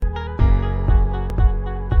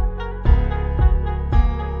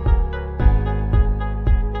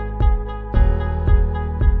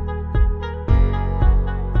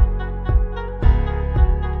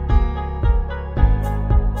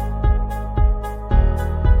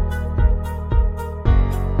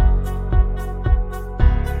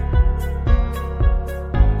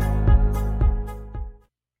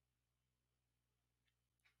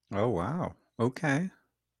Wow. Okay.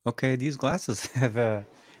 Okay. These glasses have a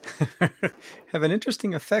have an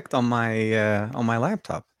interesting effect on my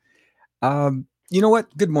laptop. You know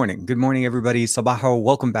what? Good morning. Good morning, everybody. Sabaho.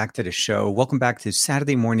 Welcome back to the show. Welcome back to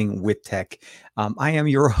Saturday Morning with Tech. I am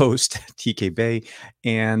your host, TK Bay,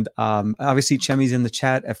 and obviously Chemi's in the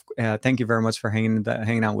chat. Thank you very much for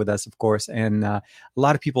hanging out with us, of course. And a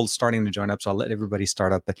lot of people starting to join up, so I'll let everybody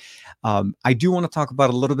start up. But I do want to talk about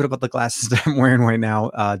a little bit about the glasses that I'm wearing right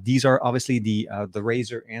now. These are obviously the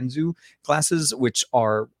Razer Anzu glasses, which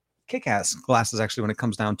are kick-ass glasses actually when it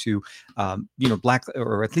comes down to black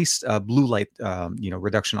or at least blue light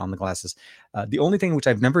reduction on the glasses. The only thing which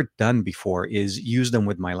I've never done before is use them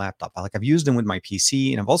with my laptop. Like I've used them with my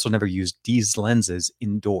PC, and I've also never used these lenses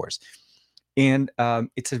indoors. And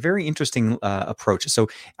it's a very interesting approach. So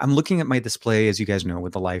I'm looking at my display, as you guys know,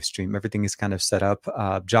 with the live stream. Everything is kind of set up.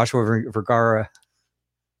 Joshua Vergara,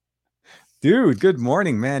 dude, good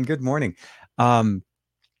morning, man. Good morning.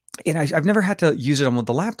 And I've never had to use it on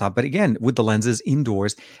the laptop, but again, with the lenses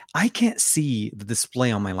indoors, I can't see the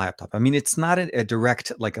display on my laptop. I mean, it's not a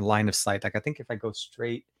direct like a line of sight. Like I think if I go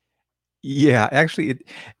straight, yeah, actually,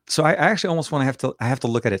 so I actually almost want to have to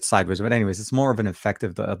look at it sideways. But anyways, it's more of an effect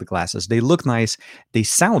of the glasses. They look nice, they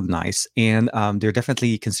sound nice, and they're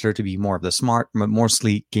definitely considered to be more of the smart, more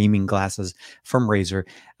sleek gaming glasses from Razer.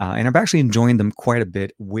 And I'm actually enjoying them quite a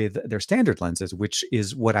bit with their standard lenses, which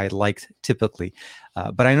is what I liked typically.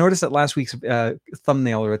 But I noticed that last week's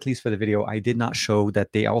thumbnail, or at least for the video, I did not show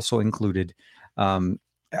that they also included.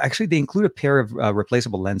 Actually, they include a pair of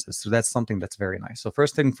replaceable lenses, so that's something that's very nice. So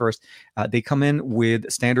first thing first, they come in with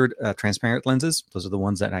standard transparent lenses. Those are the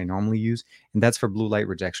ones that I normally use, and that's for blue light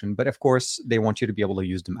rejection. But of course, they want you to be able to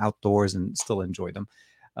use them outdoors and still enjoy them.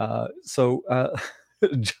 So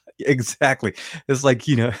exactly, it's like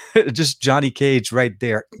just Johnny Cage right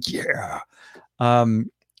there. Yeah. Um,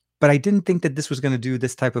 but I didn't think that this was going to do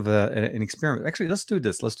this type of an experiment. Actually, let's do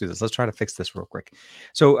this. Let's do this. Let's try to fix this real quick.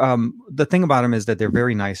 So the thing about them is that they're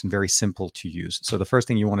very nice and very simple to use. So the first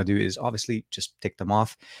thing you want to do is obviously just take them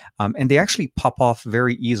off. And they actually pop off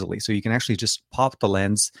very easily. So you can actually just pop the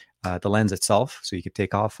lens itself. So you could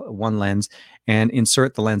take off one lens and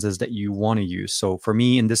insert the lenses that you want to use. So for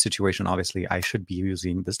me in this situation, obviously I should be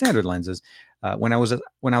using the standard lenses. When I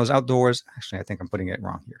was outdoors, actually I think I'm putting it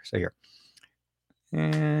wrong here. So here.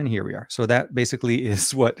 And here we are. So that basically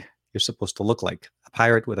is what you're supposed to look like, a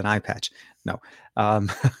pirate with an eye patch. No.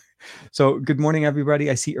 So good morning, everybody.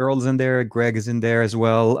 I see Earl's in there. Greg is in there as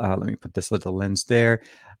well. Let me put this little lens there.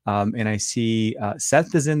 And I see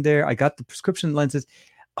Seth is in there. I got the prescription lenses.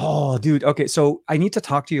 Oh, dude. Okay, so I need to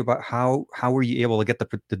talk to you about how were you able to get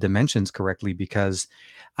the dimensions correctly, because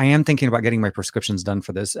I am thinking about getting my prescriptions done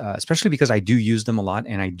for this, especially because I do use them a lot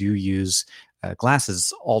and I do use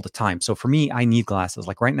glasses all the time. So for me, I need glasses.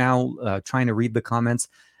 Like right now, trying to read the comments,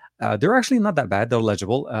 they're actually not that bad. They're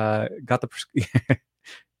legible. Got the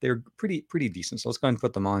they're pretty decent. So let's go ahead and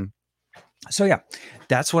put them on. So yeah,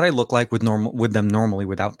 that's what I look like with them normally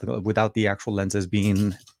without the actual lenses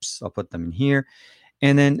being. I'll put them in here.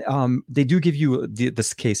 And then they do give you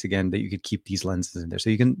this case again that you could keep these lenses in there. So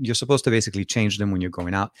you're supposed to basically change them when you're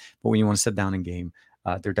going out, but when you want to sit down and game,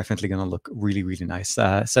 they're definitely going to look really, really nice.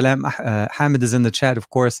 Salam Hamid is in the chat, of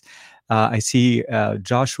course. I see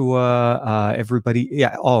Joshua, everybody.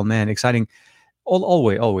 Yeah. Oh man, exciting.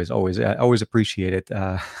 Always. I always appreciate it.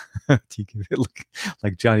 Look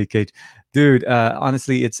like Johnny Cage, dude.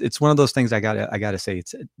 Honestly, it's one of those things I gotta say.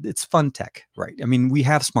 It's fun tech, right? I mean, we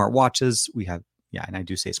have smart watches. Yeah, and I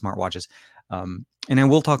do say smartwatches. And I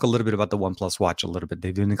will talk a little bit about the OnePlus Watch a little bit.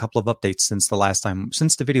 They've done a couple of updates since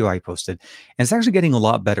the video I posted. And it's actually getting a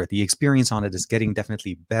lot better. The experience on it is getting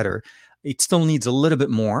definitely better. It still needs a little bit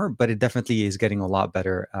more, but it definitely is getting a lot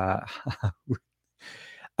better.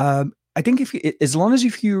 I think as long as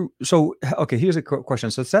so, okay, here's a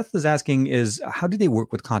question. So Seth is asking how do they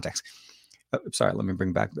work with contacts? Sorry, let me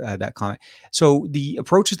bring back that comment. So the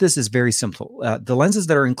approach to this is very simple. The lenses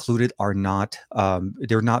that are included are not,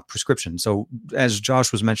 they're not prescription. So as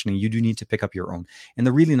Josh was mentioning, you do need to pick up your own. And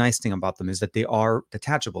the really nice thing about them is that they are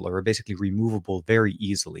detachable or basically removable very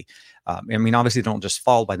easily. I mean, obviously they don't just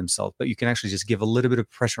fall by themselves, but you can actually just give a little bit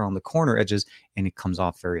of pressure on the corner edges and it comes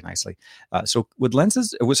off very nicely. So with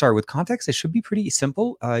with contacts, it should be pretty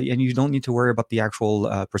simple and you don't need to worry about the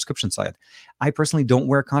actual prescription side. I personally don't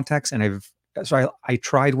wear contacts, and I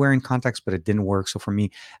tried wearing contacts, but it didn't work. So for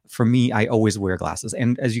me, I always wear glasses.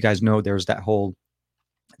 And as you guys know, there's the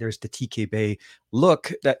TK Bay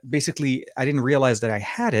look that basically I didn't realize that I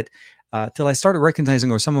had it till I started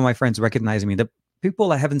recognizing, or some of my friends recognizing me.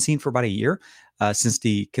 people I haven't seen for about a year since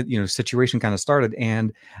the situation kind of started,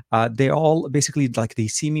 and they all basically like they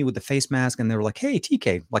see me with the face mask and they're like, "Hey,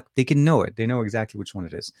 TK!" Like they can know it. They know exactly which one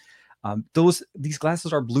it is. These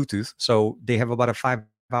glasses are Bluetooth, so they have about a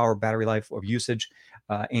 5-hour battery life of usage,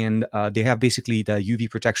 and they have basically the UV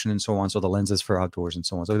protection and so on. So the lenses for outdoors and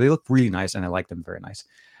so on. So they look really nice, and I like them very nice.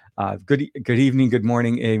 Good evening, good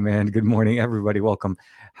morning, amen. Good morning, everybody. Welcome,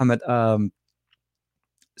 Hamid.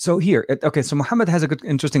 So here, okay. So Mohammed has a good,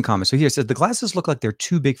 interesting comment. So here it says the glasses look like they're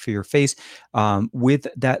too big for your face, with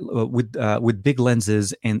big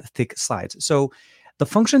lenses and thick sides. So the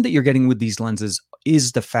function that you're getting with these lenses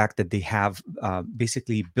is the fact that they have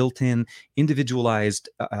basically built-in individualized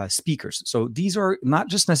speakers. So these are not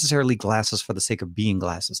just necessarily glasses for the sake of being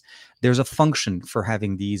glasses. There's a function for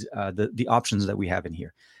having these the options that we have in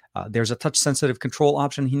here. There's a touch sensitive control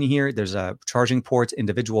option in here. There's a charging ports,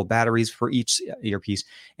 individual batteries for each earpiece.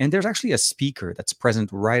 And there's actually a speaker that's present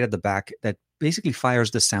right at the back that basically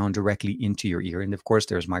fires the sound directly into your ear. And of course,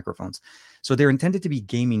 there's microphones. So they're intended to be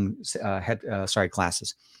gaming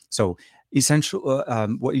glasses. So essential,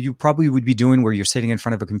 what you probably would be doing where you're sitting in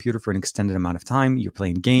front of a computer for an extended amount of time, you're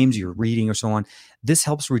playing games, you're reading or so on. This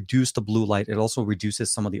helps reduce the blue light. It also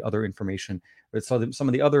reduces some of the other information. So some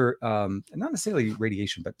of the other, not necessarily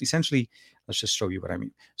radiation, but essentially, let's just show you what I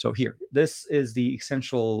mean. So here, this is the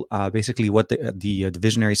essential, basically what the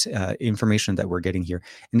visionary information that we're getting here.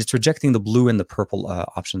 And it's rejecting the blue and the purple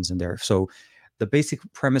options in there. So the basic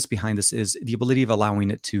premise behind this is the ability of allowing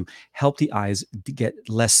it to help the eyes to get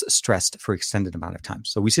less stressed for extended amount of time.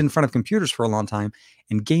 So we sit in front of computers for a long time,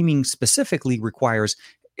 and gaming specifically requires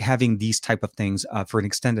having these type of things for an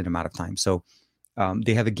extended amount of time. So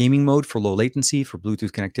they have a gaming mode for low latency, for Bluetooth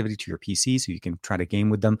connectivity to your PC, so you can try to game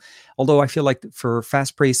with them. Although I feel like for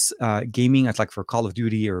fast-paced gaming, I'd like for Call of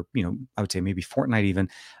Duty or I would say maybe Fortnite even,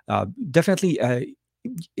 definitely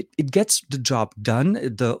it gets the job done.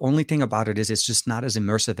 The only thing about it is it's just not as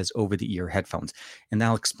immersive as over-the-ear headphones, and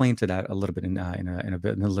I'll explain to that a little bit in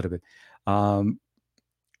a little bit.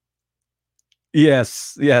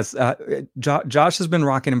 Yes, yes. Josh has been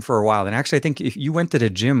rocking them for a while, and actually, I think if you went to the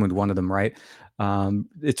gym with one of them, right?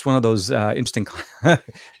 It's one of those interesting.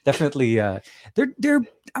 Definitely, they're.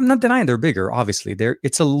 I'm not denying they're bigger. Obviously,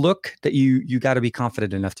 it's a look that you got to be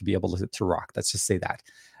confident enough to be able to rock. Let's just say that.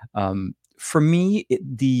 For me,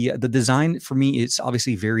 the design for me is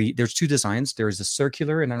obviously very. There's two designs. There's a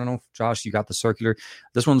circular, and I don't know if Josh, you got the circular.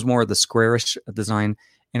 This one's more of the squarish design.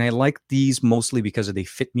 And I like these mostly because they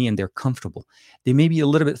fit me and they're comfortable. They may be a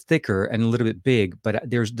little bit thicker and a little bit big, but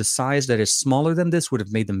there's the size that is smaller than this would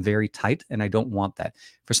have made them very tight. And I don't want that.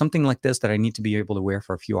 For something like this that I need to be able to wear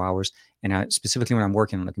for a few hours, and specifically when I'm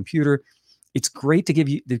working on a computer, it's great to give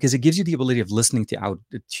you because it gives you the ability of listening to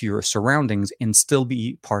your surroundings and still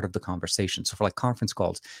be part of the conversation. So for like conference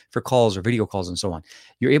calls, for calls or video calls and so on,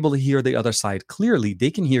 you're able to hear the other side clearly.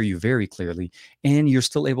 They can hear you very clearly, and you're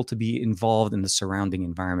still able to be involved in the surrounding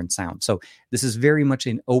environment sound. So this is very much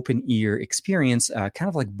an open ear experience, kind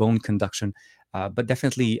of like bone conduction. But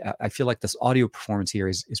definitely, I feel like this audio performance here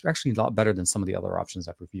is actually a lot better than some of the other options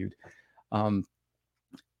I've reviewed.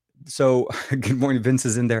 So good morning, Vince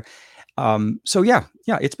is in there. So yeah,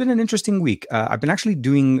 it's been an interesting week. I've been actually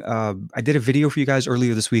doing, I did a video for you guys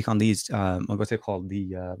earlier this week on these, what they call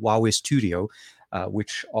the Huawei Studio,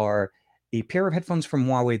 which are a pair of headphones from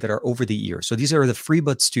Huawei that are over the ear. So these are the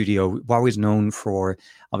FreeBuds Studio. Huawei's known for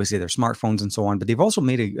obviously their smartphones and so on, but they've also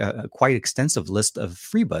made a quite extensive list of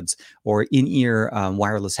FreeBuds or in-ear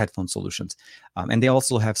wireless headphone solutions. And they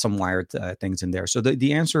also have some wired things in there. So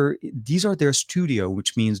the answer, these are their Studio,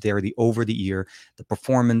 which means they are the over-the-ear, the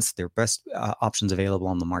performance, their best options available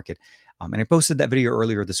on the market. And I posted that video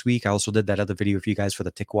earlier this week. I also did that other video for you guys for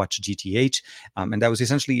the TicWatch GTH. And that was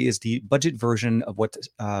essentially is the budget version of what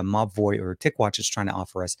Mobvoi or TicWatch is trying to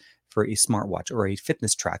offer us for a smartwatch or a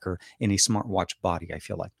fitness tracker in a smartwatch body, I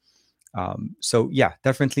feel like. So yeah,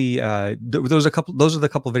 definitely. Those are the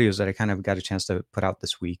couple videos that I kind of got a chance to put out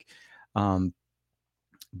this week. Okay.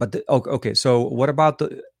 So what about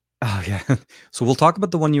the? Oh yeah. So we'll talk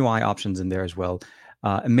about the One UI options in there as well.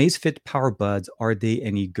 Amazfit Power Buds, are they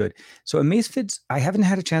any good? So Amazfit, I haven't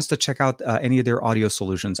had a chance to check out any of their audio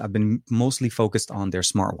solutions. I've been mostly focused on their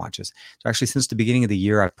smartwatches. So actually, since the beginning of the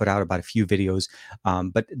year, I've put out about a few videos.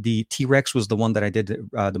 But the T-Rex was the one that I did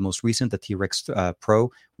the most recent, the T-Rex Pro,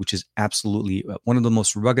 which is absolutely one of the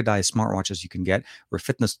most ruggedized smartwatches you can get, or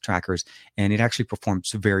fitness trackers, and it actually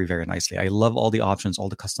performs very, very nicely. I love all the options, all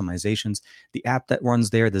the customizations. The app that runs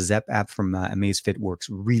there, the Zepp app from Amazfit, works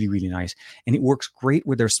really, really nice, and it works great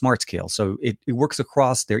with their smart scale. So it works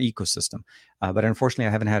across their ecosystem. But unfortunately,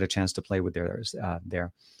 I haven't had a chance to play with theirs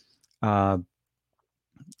there.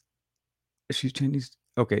 She's Chinese.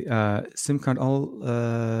 Okay. SIM card all.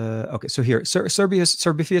 Okay. So here,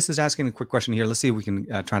 Serbius is asking a quick question here. Let's see if we can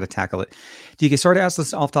try to tackle it. DK, sorry to ask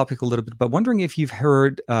this off topic a little bit, but wondering if you've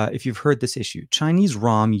heard this issue. Chinese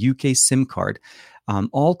ROM UK SIM card.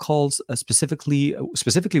 All calls specifically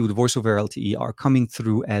with voice over LTE are coming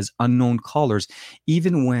through as unknown callers,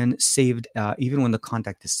 even when even when the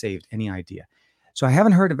contact is saved. Any idea? So I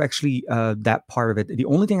haven't heard of actually that part of it. The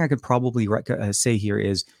only thing I could probably say here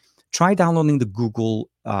is try downloading the Google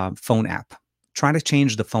phone app. Try to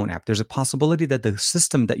change the phone app. There's a possibility that the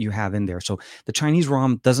system that you have in there, so the Chinese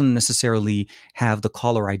ROM doesn't necessarily have the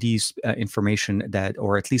caller ID information that,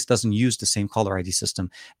 or at least doesn't use the same caller ID system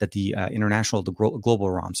that the global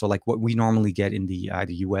ROM. So like what we normally get in the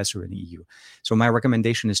US or in the EU. So my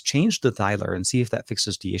recommendation is change the dialer and see if that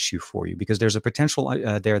fixes the issue for you, because there's a potential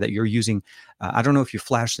there that you're using. I don't know if you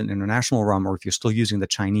flashed an international ROM or if you're still using the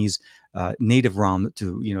Chinese native ROM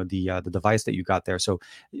to the device that you got there. So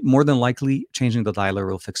more than likely, changing the dialer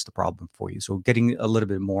will fix the problem for you. So getting a little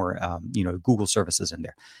bit more Google services in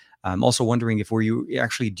there. I'm also wondering if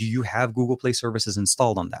do you have Google Play services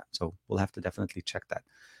installed on that? So we'll have to definitely check that.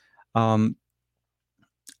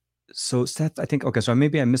 So Seth, I think, okay, so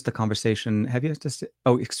maybe I missed the conversation. Have you just,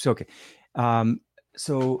 oh, it's okay.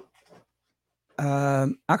 So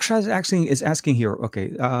Akshay is asking here,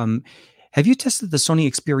 okay, have you tested the Sony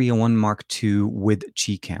Xperia 1 Mark II with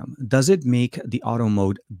Gcam? Does it make the auto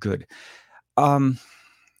mode good?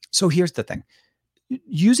 So here's the thing.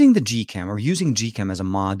 Using the Gcam or using Gcam as a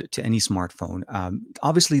mod to any smartphone,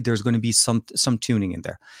 obviously there's going to be some tuning in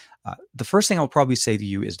there. The first thing I'll probably say to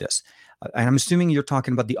you is this, and I'm assuming you're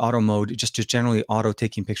talking about the auto mode, just generally auto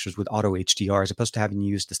taking pictures with auto HDR, as opposed to having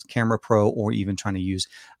used this Camera Pro or even trying to use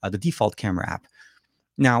the default camera app.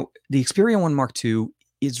 Now, the Xperia 1 Mark II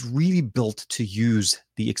is really built to use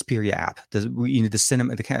the Xperia app,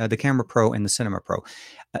 the Camera Pro and the Cinema Pro.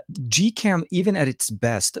 Gcam, even at its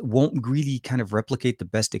best, won't really kind of replicate the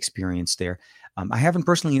best experience there. I haven't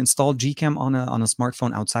personally installed Gcam on a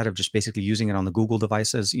smartphone outside of just basically using it on the Google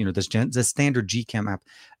devices. The standard Gcam app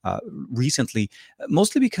recently,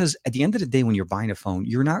 mostly because at the end of the day, when you're buying a phone,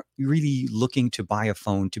 you're not really looking to buy a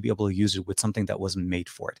phone to be able to use it with something that wasn't made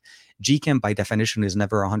for it. Gcam, by definition, is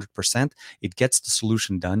never 100%. It gets the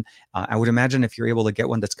solution done. I would imagine if you're able to get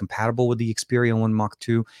one that's compatible with the Xperia 1 Mark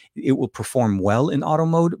II, it will perform well in auto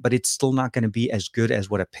mode, but it's still not going to be as good as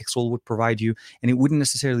what a Pixel would provide you, and it wouldn't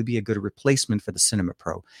necessarily be a good replacement for the Cinema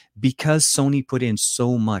Pro, because Sony put in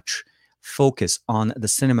so much focus on the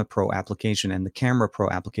Cinema Pro application and the Camera Pro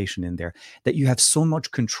application in there that you have so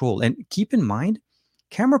much control. And keep in mind,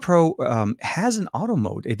 Camera Pro has an auto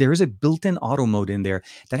mode. There is a built-in auto mode in there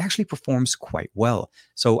that actually performs quite well.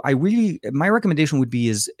 So my recommendation would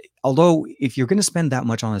be although if you're going to spend that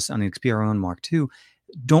much on an Xperia 1 Mark II,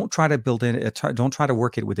 don't try to don't try to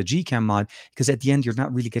work it with a Gcam mod, because at the end, you're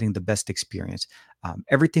not really getting the best experience.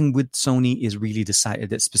 Everything with Sony is really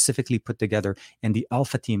decided, specifically put together, and the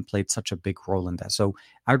Alpha team played such a big role in that. So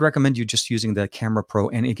I would recommend you just using the Camera Pro.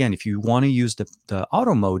 And again, if you want to use the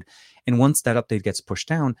auto mode, and once that update gets pushed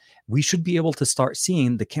down, we should be able to start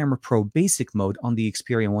seeing the Camera Pro basic mode on the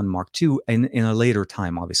Xperia 1 Mark II in a later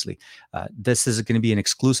time, obviously. This is going to be an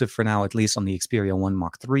exclusive for now, at least on the Xperia 1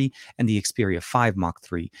 Mark III and the Xperia 5 Mark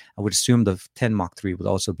III. I would assume the 10 Mark III would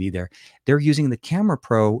also be there. They're using the Camera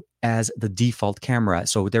Pro as the default camera.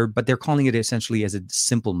 So they're calling it essentially as a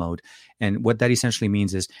simple mode. And what that essentially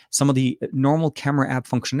means is some of the normal camera app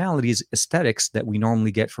functionalities, aesthetics that we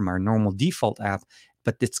normally get from our normal default app,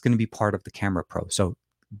 but it's going to be part of the Camera Pro. So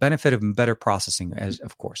benefit of better processing, as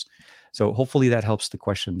of course. So hopefully that helps the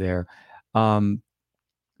question there.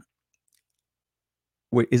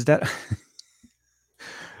 Wait, is that?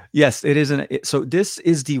 Yes, it is. So this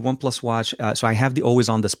is the OnePlus Watch. So I have the always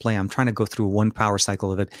on display. I'm trying to go through one power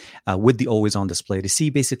cycle of it with the always on display to see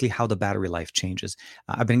basically how the battery life changes.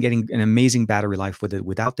 I've been getting an amazing battery life with it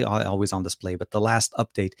without the always on display. But the last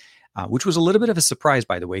update, which was a little bit of a surprise,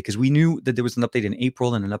 by the way, because we knew that there was an update in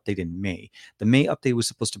April and an update in May. The May update was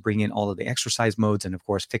supposed to bring in all of the exercise modes and, of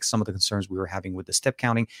course, fix some of the concerns we were having with the step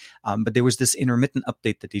counting. But there was this intermittent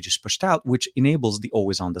update that they just pushed out, which enables the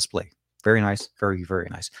always on display. Very nice. Very, very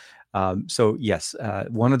nice. So yes,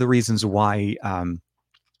 one of the reasons why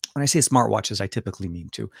when I say smartwatches, I typically mean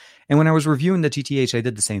to. And when I was reviewing the GTH, I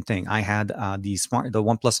did the same thing. I had the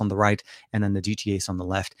OnePlus on the right and then the GTH on the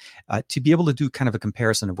left to be able to do kind of a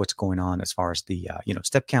comparison of what's going on as far as the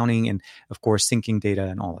step counting and, of course, syncing data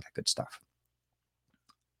and all of that good stuff.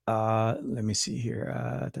 Let me see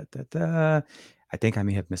here. I think I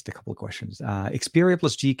may have missed a couple of questions. Xperia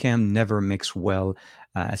plus Gcam never mix well,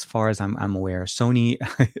 as far as I'm aware. Sony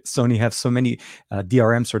Sony have so many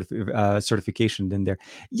DRM certification in there.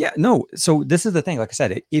 Yeah, no. So this is the thing. Like I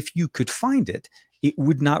said, if you could find it, it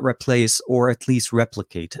would not replace or at least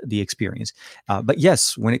replicate the experience. But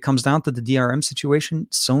yes, when it comes down to the DRM situation,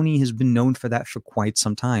 Sony has been known for that for quite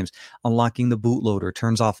some times. Unlocking the bootloader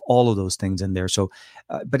turns off all of those things in there. So,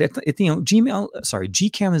 but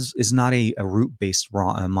Gcam is not a root based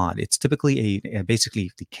mod. It's typically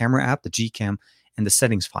basically the camera app, the Gcam, and the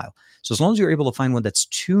settings file. So as long as you're able to find one that's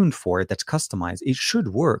tuned for it, that's customized, it should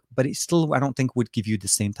work. But it still, I don't think, would give you the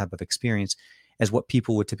same type of experience as what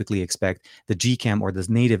people would typically expect the Gcam or this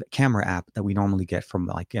native camera app that we normally get from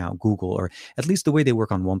like Google, or at least the way they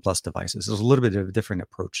work on OnePlus devices. There's a little bit of a different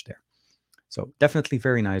approach there. So definitely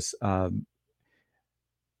very nice.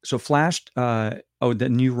 So flashed. The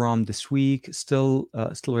new ROM this week. Still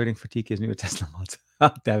waiting for TK's new Tesla mods.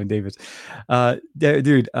 Davin Davis,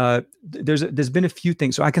 dude. There's been a few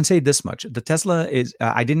things. So I can say this much: the Tesla is.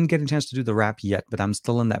 I didn't get a chance to do the wrap yet, but I'm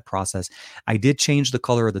still in that process. I did change the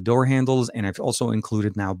color of the door handles, and I've also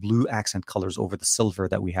included now blue accent colors over the silver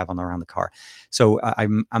that we have on around the car. So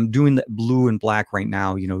I'm doing the blue and black right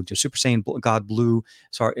now. Just Super Saiyan God Blue.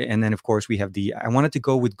 Sorry, and then of course we have I wanted to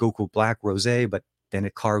go with Goku Black Rosé, but then the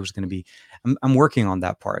car was going to be. I'm working on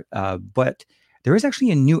that part, but. There is actually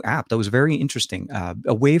a new app that was very interesting,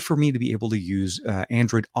 a way for me to be able to use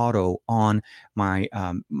Android Auto on my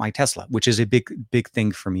my Tesla, which is a big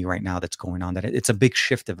thing for me right now that's going on. That it's a big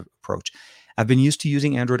shift of approach. I've been used to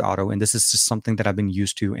using Android Auto, and this is just something that I've been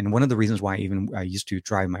used to. And one of the reasons why I used to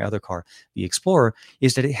drive my other car, the Explorer,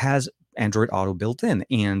 is that it has Android Auto built in,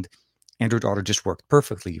 and Android Auto just worked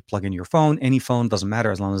perfectly. You plug in your phone, any phone, doesn't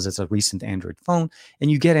matter as long as it's a recent Android phone,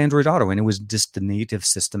 and you get Android Auto, and it was just the native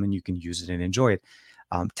system, and you can use it and enjoy it.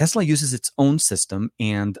 Tesla uses its own system,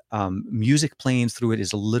 and music playing through it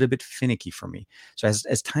is a little bit finicky for me. So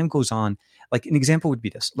as time goes on, like an example would be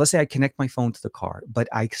this. Let's say I connect my phone to the car, but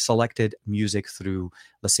I selected music through,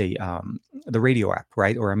 let's say, the radio app,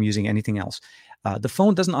 right? Or I'm using anything else. The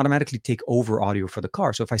phone doesn't automatically take over audio for the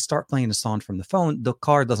car. So if I start playing a song from the phone, the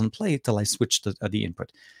car doesn't play till I switch the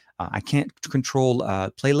input. I can't control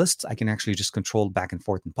playlists. I can actually just control back and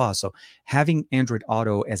forth and pause. So having Android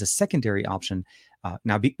Auto as a secondary option.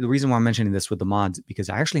 The reason why I'm mentioning this with the mods, because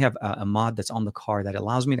I actually have a mod that's on the car that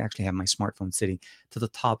allows me to actually have my smartphone sitting to the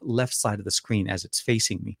top left side of the screen as it's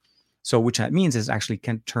facing me. So which that means is actually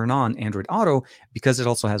can turn on Android Auto because it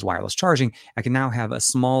also has wireless charging. I can now have a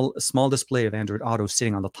small display of Android Auto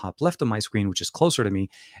sitting on the top left of my screen, which is closer to me,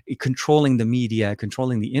 controlling the media,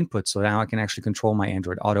 controlling the input. So now I can actually control my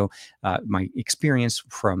Android Auto, my experience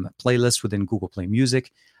from playlists within Google Play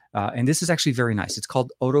Music. And this is actually very nice. It's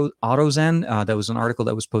called AutoZen. That was an article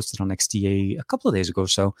that was posted on XDA a couple of days ago or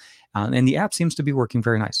so. And the app seems to be working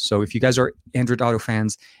very nice. So if you guys are Android Auto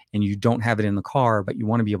fans and you don't have it in the car, but you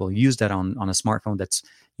want to be able to use that on a smartphone that's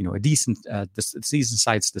a decent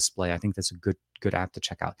size display, I think that's a good app to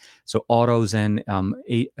check out. So AutoZen,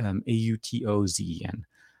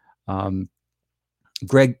 AutoZen.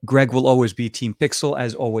 Greg will always be Team Pixel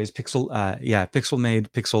as always. Pixel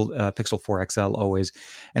made Pixel 4 XL always,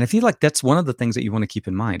 and I feel like that's one of the things that you want to keep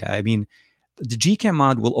in mind. I mean, the Gcam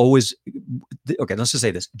mod will always. Okay, let's just say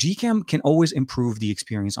this: Gcam can always improve the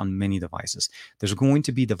experience on many devices. There's going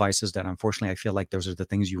to be devices that, unfortunately, I feel like those are the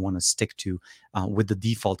things you want to stick to with the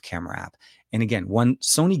default camera app. And again, when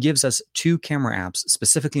Sony gives us two camera apps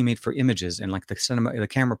specifically made for images, and like the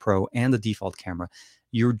Camera Pro and the default camera,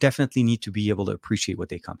 you definitely need to be able to appreciate what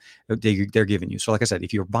they're giving you. So like I said,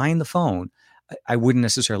 if you're buying the phone, I wouldn't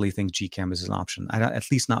necessarily think Gcam is an option,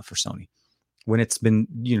 at least not for Sony, when it's been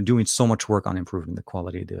doing so much work on improving the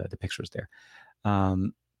quality of the pictures there.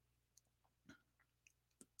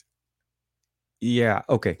 Yeah,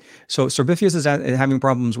 okay. So Sorbifius is having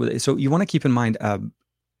problems with it. So you want to keep in mind,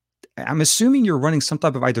 I'm assuming you're running some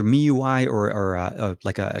type of either MIUI or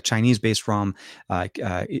like a Chinese-based ROM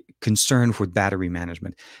concerned with battery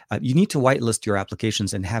management. You need to whitelist your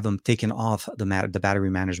applications and have them taken off the battery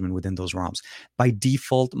management within those ROMs. By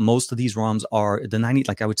default, most of these ROMs are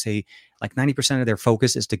I would say like 90% of their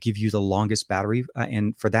focus is to give you the longest battery.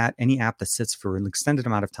 And for that, any app that sits for an extended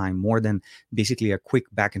amount of time, more than basically a quick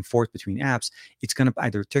back and forth between apps, it's going to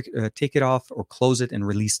either take it off or close it and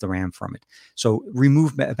release the RAM from it. So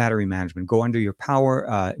remove battery management. Go under your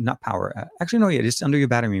just under your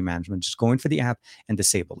battery management. Just go in for the app and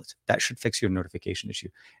disable it. That should fix your notification issue.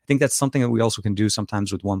 I think that's something that we also can do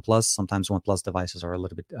sometimes with OnePlus. Sometimes OnePlus devices are a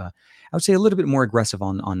little bit, I would say a little bit more aggressive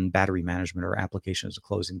on battery management or applications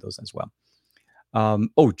closing those as well.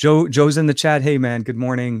 Joe's in the chat. Hey man, good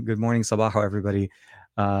morning. Good morning, Sabaho, everybody.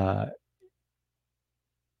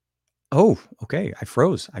 Okay. I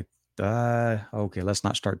froze. Okay, let's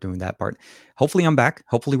not start doing that part. Hopefully I'm back.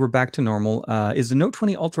 Hopefully we're back to normal. Is the Note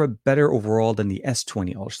 20 Ultra better overall than the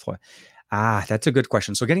S20 Ultra? That's a good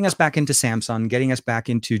question. So getting us back into Samsung, getting us back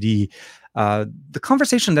into the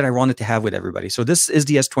conversation that I wanted to have with everybody. So this is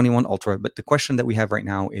the S21 Ultra, but the question that we have right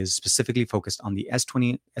now is specifically focused on the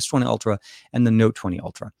S20 Ultra and the Note 20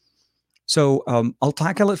 Ultra. So I'll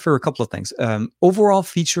tackle it for a couple of things. Overall,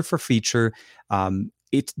 feature for feature,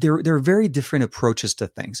 there are very different approaches to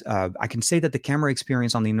things. I can say that the camera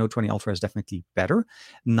experience on the Note 20 Ultra is definitely better,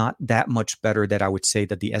 not that much better that I would say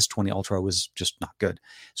that the S20 Ultra was just not good.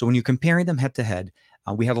 So when you're comparing them head to head,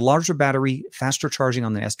 we had a larger battery, faster charging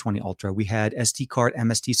on the S20 Ultra. We had SD card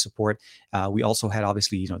MST support. We also had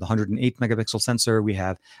obviously the 108 megapixel sensor. We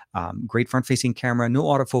have great front-facing camera, no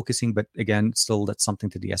autofocusing, but again, still that's something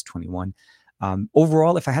to the S21.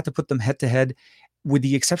 Overall, if I had to put them head to head, with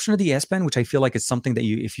the exception of the S Pen, which I feel like it's something that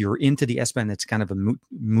if you're into the S Pen, it's kind of a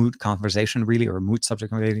moot conversation really, or a moot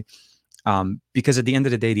subject really. Because at the end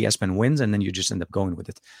of the day, the S Pen wins and then you just end up going with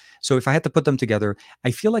it. So if I had to put them together,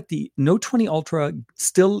 I feel like the Note 20 Ultra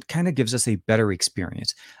still kind of gives us a better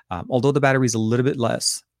experience. Although the battery is a little bit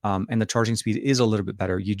less and the charging speed is a little bit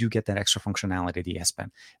better, you do get that extra functionality of the S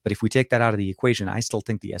Pen. But if we take that out of the equation, I still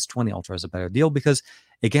think the S20 Ultra is a better deal because,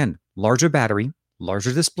 again, larger battery, large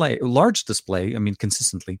display, I mean,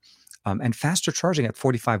 consistently, and faster charging at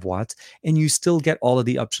 45 watts, and you still get all of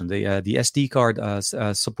the options, the SD card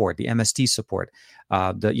support, the MST support,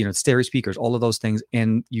 the stereo speakers, all of those things,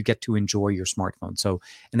 and you get to enjoy your smartphone. So,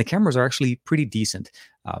 and the cameras are actually pretty decent.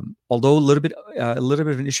 Although a little bit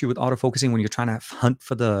of an issue with autofocusing when you're trying to hunt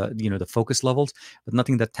for the focus levels, but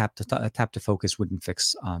nothing that tap to focus wouldn't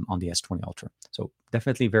fix on the S20 Ultra. So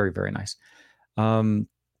definitely very, very nice.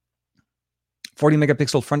 40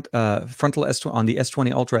 megapixel frontal S20 on the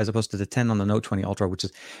S20 Ultra as opposed to the 10 on the Note 20 Ultra, which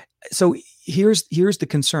is so. Here's the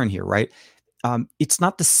concern here, right? It's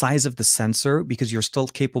not the size of the sensor because you're still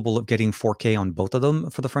capable of getting 4K on both of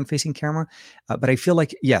them for the front-facing camera. But I feel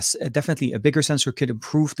like, yes, definitely a bigger sensor could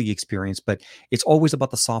improve the experience, but it's always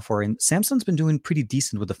about the software. And Samsung's been doing pretty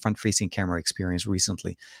decent with the front-facing camera experience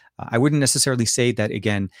recently. I wouldn't necessarily say that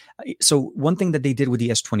again. So one thing that they did with the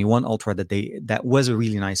S21 Ultra that was a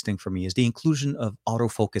really nice thing for me is the inclusion of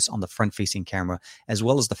autofocus on the front-facing camera, as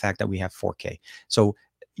well as the fact that we have 4K. So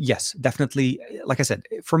yes, definitely. Like I said,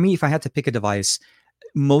 for me, if I had to pick a device,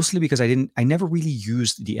 mostly because I never really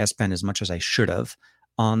used the S Pen as much as I should have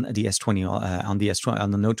on the S20,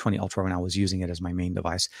 on the Note 20 Ultra when I was using it as my main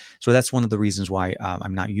device. So that's one of the reasons why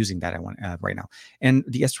I'm not using that right now. And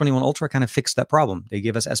the S21 Ultra kind of fixed that problem. They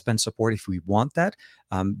give us S Pen support if we want that.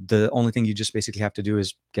 The only thing you just basically have to do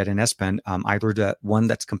is get an S Pen, either the one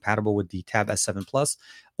that's compatible with the Tab S7 Plus,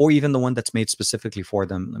 or even the one that's made specifically for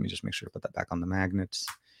them. Let me just make sure to put that back on the magnets.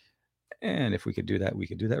 And if we could do that, we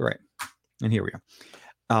could do that right. And here we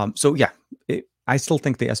are. So yeah, I still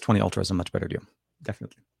think the S20 Ultra is a much better deal.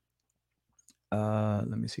 Definitely.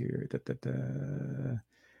 Let me see here.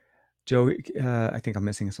 Joe, I think I'm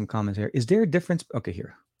missing some comments here. Is there a difference? Okay,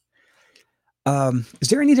 here. Is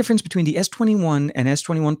there any difference between the S21 and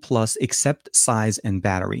S21 Plus except size and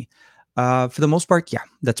battery? For the most part, yeah,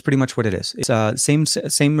 that's pretty much what it is. It's same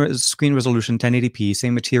screen resolution, 1080p,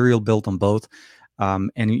 same material built on both.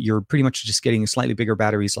 And you're pretty much just getting a slightly bigger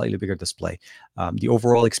battery, slightly bigger display. The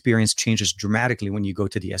overall experience changes dramatically when you go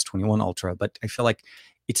to the S21 Ultra, but I feel like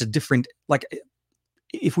it's a different, like,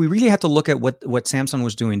 if we really had to look at what Samsung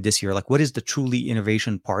was doing this year, like what is the truly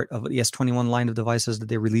innovation part of the S21 line of devices that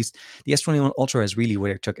they released, the S21 Ultra is really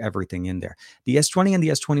where it took everything in there. The S20 and the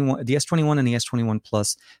S21 and the S21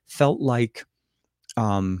 Plus felt like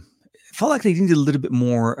they needed a little bit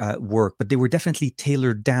more work, but they were definitely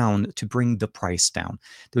tailored down to bring the price down.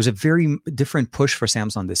 There was a very different push for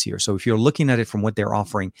Samsung this year. So if you're looking at it from what they're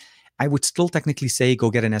offering, I would still technically say go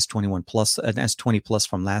get an S21 Plus, an S20 Plus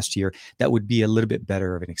from last year. That would be a little bit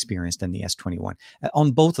better of an experience than the S21.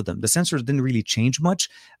 On both of them, the sensors didn't really change much.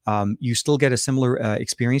 You still get a similar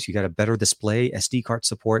experience. You got a better display, SD card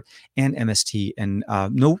support, and MST, and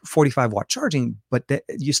no 45 watt charging, but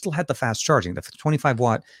you still had the fast charging. The 25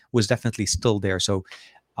 watt was definitely still there. So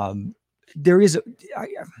there is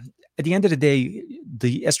at the end of the day,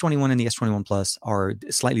 the S21 and the S21 Plus are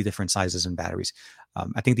slightly different sizes and batteries.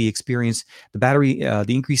 I think the experience, the battery, the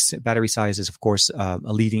increased battery size is, of course,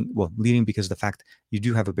 leading because of the fact you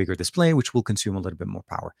do have a bigger display, which will consume a little bit more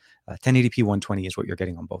power. 1080p 120 is what you're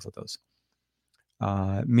getting on both of those.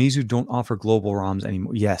 Meizu don't offer global ROMs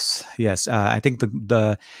anymore. Yes, yes. I think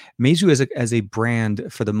the Meizu as a brand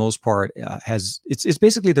for the most part has it's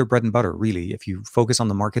basically their bread and butter. Really, if you focus on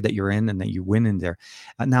the market that you're in and that you win in there.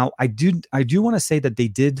 Now, I do want to say that they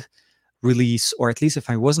did release, or at least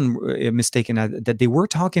if I wasn't mistaken, that they were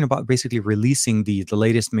talking about basically releasing the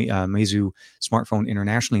latest Meizu smartphone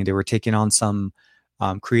internationally. They were taking on some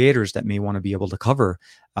creators that may want to be able to cover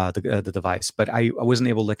the device, but I wasn't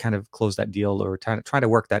able to kind of close that deal or try to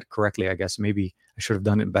work that correctly. I guess maybe I should have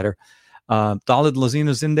done it better. Khalid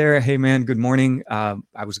Lazino's in there. Hey man, good morning. I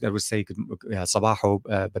would say good sabaho,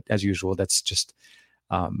 but as usual, that's just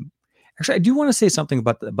um, actually, I do want to say something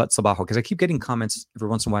about Sabaho because I keep getting comments every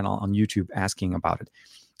once in a while on YouTube asking about it.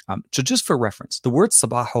 So just for reference, the word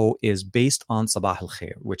Sabaho is based on Sabah al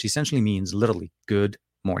Khair, which essentially means literally good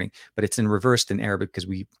morning, but it's in reversed in Arabic because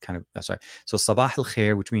we kind of sorry. So Sabah al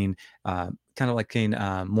Khair, which means kind of like in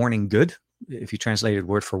morning good, if you translate it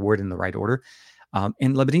word for word in the right order. And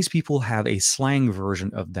Lebanese people have a slang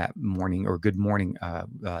version of that morning or good morning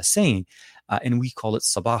saying, and we call it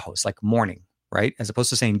Sabaho. It's like morning, right? As opposed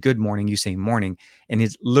to saying good morning, you say morning, and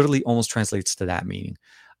it literally almost translates to that meaning.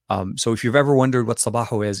 So if you've ever wondered what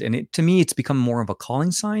sabaho is, and to me, it's become more of a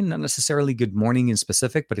calling sign, not necessarily good morning in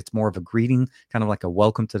specific, but it's more of a greeting, kind of like a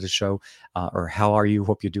welcome to the show, or how are you?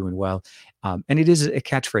 Hope you're doing well. And it is a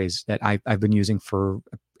catchphrase that I've been using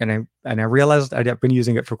and I realized I've been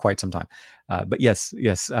using it for quite some time. But yes.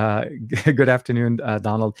 Good afternoon,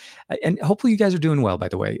 Donald, and hopefully you guys are doing well. By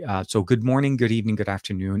the way, so good morning, good evening, good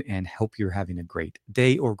afternoon, and hope you're having a great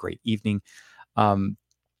day or great evening.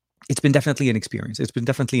 It's been definitely an experience. It's been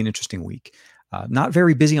definitely an interesting week. Not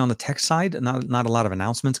very busy on the tech side. Not a lot of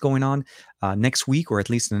announcements going on. Next week, or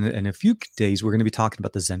at least in a few days, we're going to be talking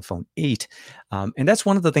about the Zenfone 8, and that's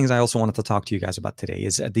one of the things I also wanted to talk to you guys about today.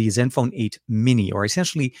 Is the Zenfone 8 Mini, or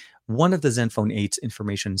essentially one of the Zenfone 8's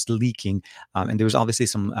information is leaking, and there was obviously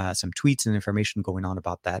some tweets and information going on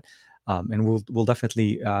about that. And we'll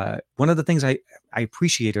definitely one of the things I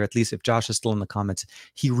appreciate, or at least if Josh is still in the comments,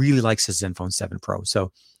 he really likes his Zenfone 7 Pro.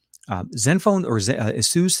 So Zenfone or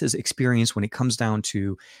ASUS's experience when it comes down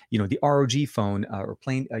to the ROG phone or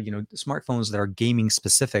plain smartphones that are gaming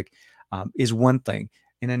specific is one thing,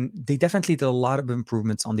 and then they definitely did a lot of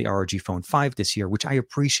improvements on the ROG Phone 5 this year, which I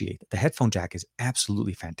appreciate. The headphone jack is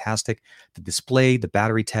absolutely fantastic. The display, the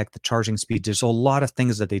battery tech, the charging speed. There's a lot of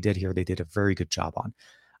things that they did here. They did a very good job on.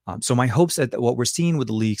 So my hopes that what we're seeing with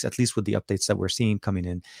the leaks, at least with the updates that we're seeing coming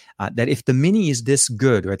in, that if the Mini is this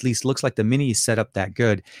good, or at least looks like the Mini is set up that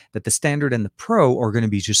good, that the Standard and the Pro are going to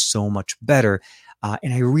be just so much better.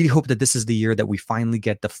 And I really hope that this is the year that we finally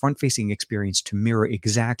get the front-facing experience to mirror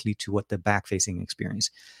exactly to what the back-facing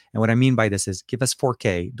experience. And what I mean by this is give us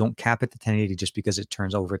 4K. Don't cap it to 1080 just because it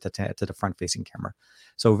turns over to the front-facing camera.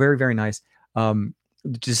 So very, very nice.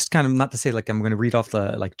 Just kind of not to say like I'm going to read off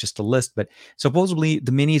just a list, but supposedly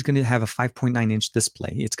the Mini is going to have a 5.9-inch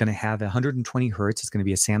display. It's going to have 120 hertz. It's going to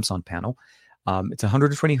be a Samsung panel. It's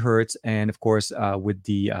 120 hertz, and of course, with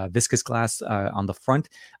the viscous glass on the front,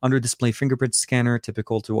 under display fingerprint scanner,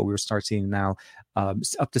 typical to what we start seeing now.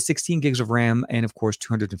 Up to 16 gigs of RAM, and of course,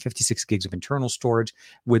 256 gigs of internal storage.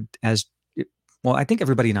 I think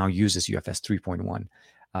everybody now uses UFS 3.1.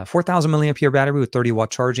 4,000 milliampere battery with 30-watt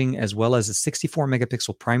charging, as well as a 64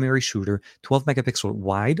 megapixel primary shooter, 12 megapixel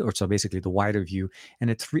wide, or so basically the wider view, and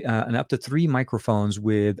and up to 3 microphones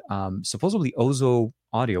with supposedly Ozo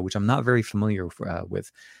audio, which I'm not very familiar with.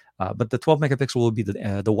 But the 12 megapixel will be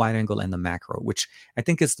the wide angle and the macro, which I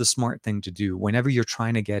think is the smart thing to do whenever you're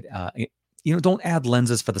trying to get. Don't add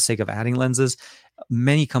lenses for the sake of adding lenses.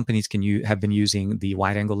 Many companies have been using the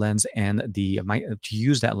wide angle lens and to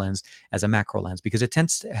use that lens as a macro lens because it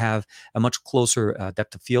tends to have a much closer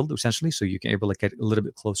depth of field, essentially, so you can able to get a little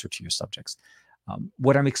bit closer to your subjects.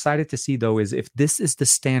 What I'm excited to see, though, is if this is the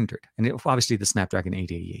standard, and obviously the Snapdragon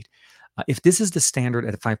 888, if this is the standard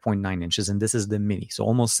at 5.9 inches, and this is the Mini, so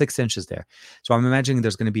almost 6 inches there. So I'm imagining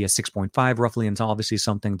there's going to be a 6.5 roughly, and obviously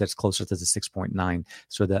something that's closer to the 6.9.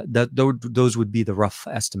 So those would be the rough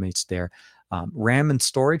estimates there. RAM and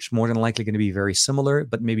storage, more than likely going to be very similar,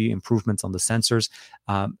 but maybe improvements on the sensors.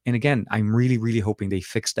 And again, I'm really, really hoping they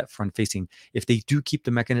fix that front facing. If they do keep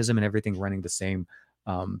the mechanism and everything running the same,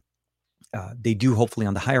 they do hopefully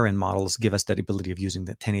on the higher end models give us that ability of using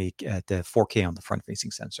the 1080, the 4K on the front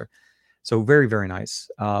facing sensor. So very, very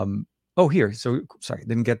nice. Here. So sorry,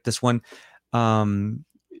 didn't get this one.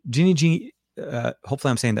 Genie,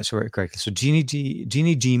 hopefully I'm saying that correctly. So Genie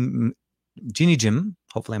Jim,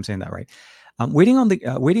 hopefully I'm saying that right. Waiting on the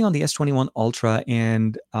S21 Ultra,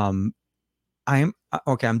 and I'm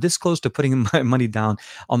okay, I'm this close to putting my money down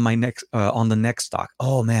on my next on the next stock.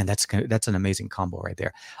 Oh man, that's an amazing combo right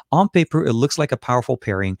there. On paper, it looks like a powerful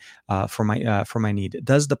pairing for my need.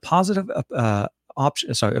 Does the positive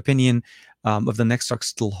opinion of the next stock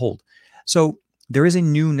still hold? So there is a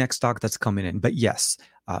new next stock that's coming in, but yes,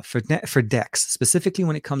 for Dex specifically,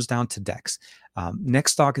 when it comes down to Dex,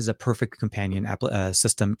 next stock is a perfect companion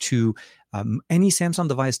system to any Samsung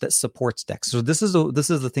device that supports Dex. So this is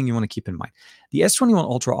the thing you want to keep in mind. The S21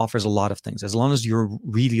 Ultra offers a lot of things as long as you're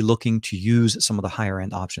really looking to use some of the higher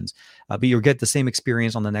end options, but you'll get the same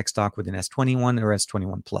experience on the next stock with an S21 or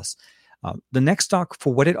S21 Plus. The next stock,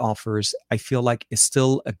 for what it offers, I feel like is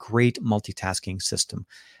still a great multitasking system.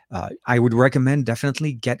 I would recommend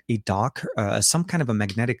definitely get a dock, some kind of a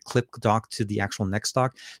magnetic clip dock to the actual neck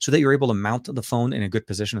stock, so that you're able to mount the phone in a good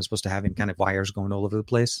position as opposed to having kind of wires going all over the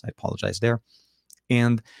place. I apologize there.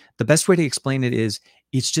 And the best way to explain it is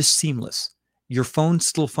it's just seamless. Your phone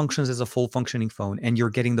still functions as a full functioning phone, and you're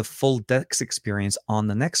getting the full Dex experience on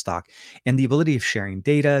the next stock and the ability of sharing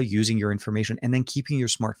data, using your information, and then keeping your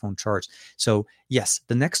smartphone charged. So, yes,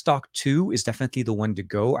 the next stock 2 is definitely the one to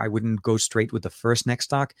go. I wouldn't go straight with the first next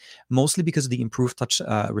stock, mostly because of the improved touch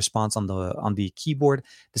response on the keyboard.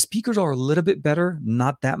 The speakers are a little bit better,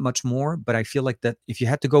 not that much more, but I feel like that if you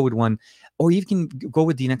had to go with one, or you can go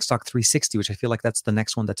with the next stock 360, which I feel like that's the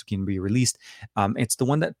next one that's going to be released. It's the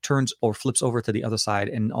one that turns or flips over to the other side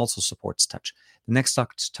and also supports touch. The next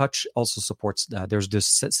stock touch also supports, there's this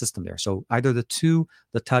system there. So either the 2,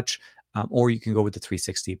 the touch, or you can go with the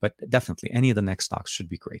 360, but definitely any of the next stocks should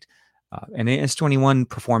be great. And S21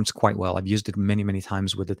 performs quite well. I've used it many, many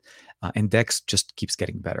times with it. And Dex just keeps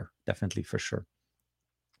getting better, definitely, for sure.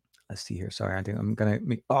 Let's see here. Sorry, I think I'm going to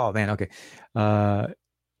make, oh man, okay.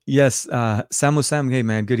 Yes, Samu Sam, hey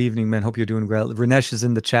man, good evening, man. Hope you're doing well. Rinesh is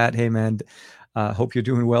in the chat. Hey man, hope you're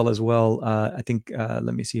doing well as well. I think, let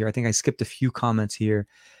me see here. I think I skipped a few comments here.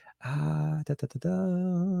 Let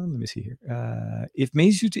me see here. If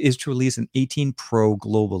Meizu is to release an 18 Pro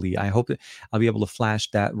globally, I hope that I'll be able to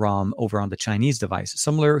flash that ROM over on the Chinese device,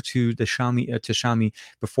 similar to the Xiaomi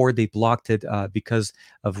before they blocked it because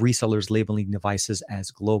of resellers labeling devices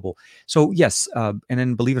as global. So yes, and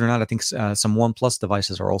then believe it or not, I think some OnePlus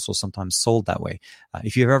devices are also sometimes sold that way.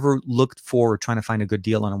 If you've ever looked for trying to find a good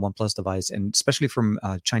deal on a OnePlus device, and especially from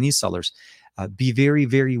Chinese sellers, be very,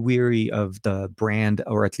 very wary of the brand,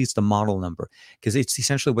 or at least the model number, because it's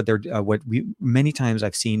essentially what we many times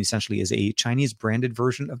I've seen essentially is a Chinese branded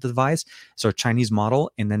version of the device, so a Chinese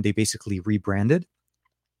model, and then they basically rebranded.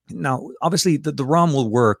 Now, obviously, the ROM will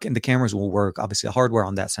work and the cameras will work. Obviously, the hardware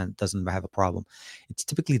on that sense doesn't have a problem. It's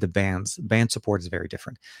typically the band support is very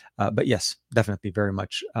different. But yes, definitely very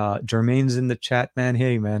much. Jermaine's in the chat, man.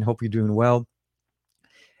 Hey, man, hope you're doing well.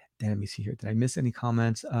 Let me see here. Did I miss any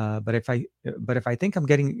comments? But if I think I'm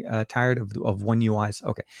getting tired of One UI's,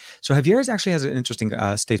 okay. So Javier's actually has an interesting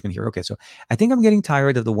statement here. Okay, so I think I'm getting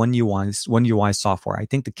tired of the One UI software. I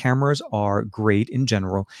think the cameras are great in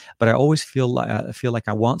general, but I always feel like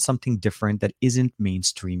I want something different that isn't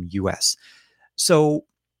mainstream US. So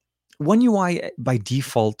One UI by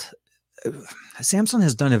default, Samsung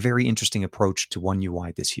has done a very interesting approach to One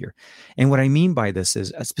UI this year. And what I mean by this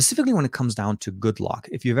is specifically when it comes down to Good Lock.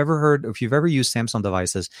 If you've ever used Samsung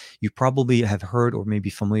devices, you probably have heard or may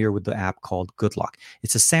be familiar with the app called Good Lock.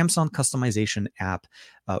 It's a Samsung customization app,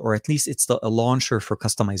 or at least it's a launcher for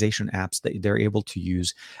customization apps that they're able to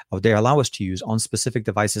use, or they allow us to use on specific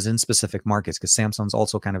devices in specific markets, because Samsung's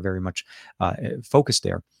also kind of very much focused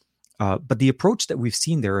there. But the approach that we've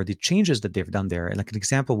seen there, or the changes that they've done there, and like an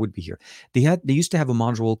example would be here. They used to have a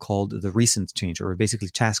module called the recent changer, or basically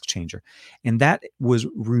task changer, and that was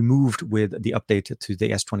removed with the update to the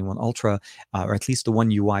S21 Ultra, or at least the One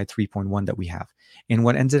UI 3.1 that we have. And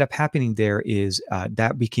what ended up happening there is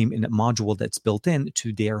that became a module that's built in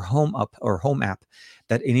to their home app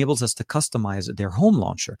that enables us to customize their home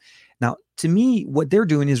launcher. Now, to me, what they're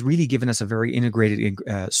doing is really giving us a very integrated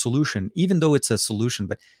solution, even though it's a solution,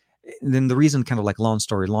 but then the reason, kind of like long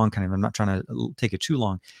story long, kind of, I'm not trying to take it too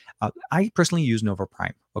long. I personally use Nova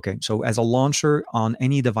Prime. Okay, so as a launcher on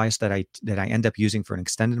any device that I end up using for an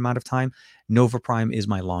extended amount of time, Nova Prime is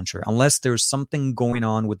my launcher, unless there's something going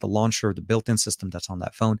on with the launcher, the built-in system that's on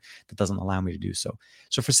that phone that doesn't allow me to do so.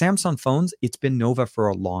 So for Samsung phones, it's been Nova for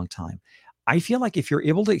a long time. I feel like if you're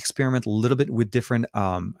able to experiment a little bit with different,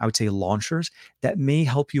 I would say, launchers, that may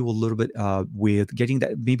help you a little bit with getting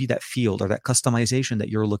that field or that customization that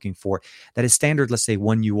you're looking for. That is standard, let's say,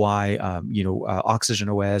 One UI, Oxygen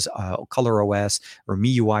OS, Color OS, or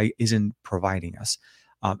MIUI isn't providing us.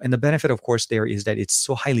 And the benefit, of course, there is that it's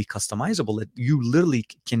so highly customizable that you literally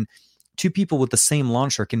can two people with the same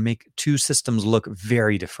launcher can make two systems look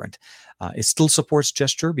very different. It still supports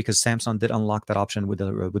gesture because Samsung did unlock that option with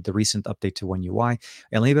the recent update to One UI,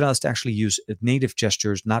 enabled us to actually use native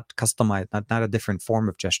gestures, not customized, not a different form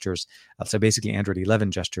of gestures. So basically Android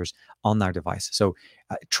 11 gestures on our device. So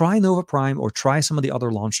try Nova Prime or try some of the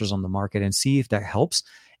other launchers on the market and see if that helps.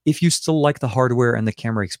 If you still like the hardware and the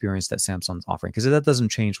camera experience that Samsung's offering, because that doesn't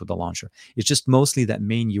change with the launcher. It's just mostly that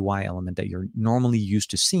main UI element that you're normally used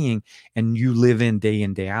to seeing and you live in,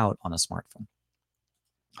 day out on a smartphone.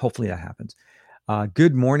 Hopefully that happens.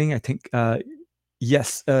 Good morning. I think,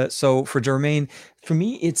 yes. So for Jermaine, for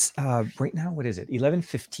me, it's right now, what is it?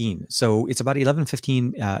 11:15. So it's about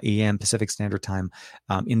 11:15 a.m. Pacific Standard Time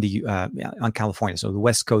in the on California, so the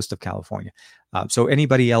west coast of California. So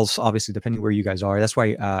anybody else, obviously, depending where you guys are. That's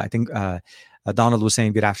why I think Donald was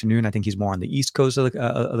saying good afternoon. I think he's more on the east coast of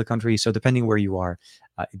the country. So depending where you are,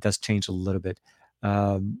 it does change a little bit.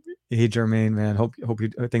 Hey, Jermaine, man, hope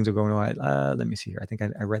things are going all right. Let me see here. I think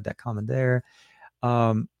I read that comment there.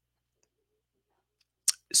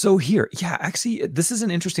 So here, yeah, actually, this is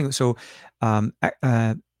an interesting. So,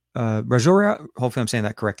 Rajoura, hopefully I'm saying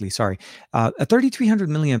that correctly. Sorry, a 3,300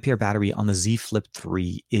 milliampere battery on the Z Flip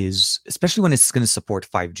 3 is, especially when it's going to support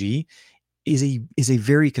 5G, is a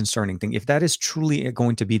very concerning thing. If that is truly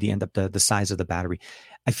going to be the end up the size of the battery,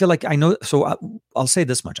 I feel like I know. So I'll say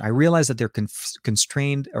this much: I realize that they're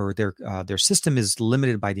constrained, or their system is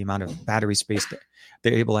limited by the amount of battery space that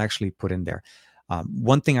they're able to actually put in there.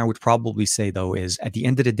 One thing I would probably say, though, is at the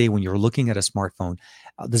end of the day, when you're looking at a smartphone,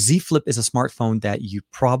 the Z Flip is a smartphone that you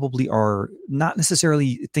probably are not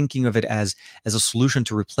necessarily thinking of it as a solution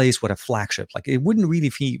to replace what a flagship. Like, it wouldn't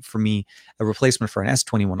really be, for me, a replacement for an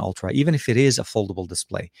S21 Ultra, even if it is a foldable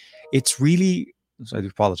display. It's really, so I do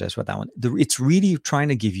apologize for that one. It's really trying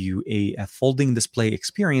to give you a folding display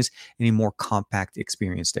experience and a more compact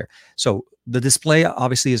experience there. So the display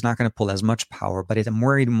obviously is not going to pull as much power, but I'm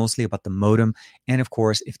worried mostly about the modem. And of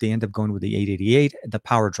course, if they end up going with the 888, the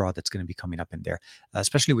power draw that's going to be coming up in there,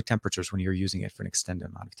 especially with temperatures when you're using it for an extended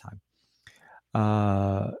amount of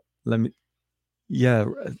time.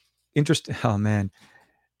 Interesting. Oh, man.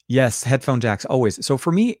 Yes, headphone jacks always. So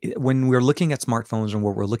for me, when we're looking at smartphones and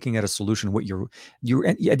where we're looking at a solution, what you're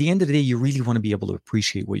at the end of the day, you really want to be able to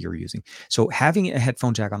appreciate what you're using. So having a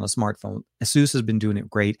headphone jack on a smartphone, ASUS has been doing it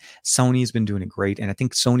great. Sony's been doing it great, and I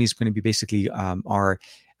think Sony's going to be basically I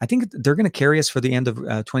think they're going to carry us for the end of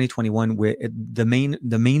 2021 with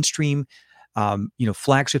the mainstream.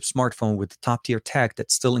 Flagship smartphone with top tier tech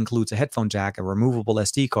that still includes a headphone jack, a removable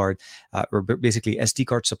SD card, or basically SD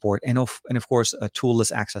card support, and of course a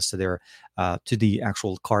toolless access to the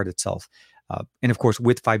actual card itself. And of course,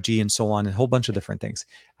 with 5G and so on, a whole bunch of different things.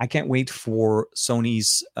 I can't wait for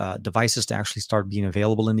Sony's devices to actually start being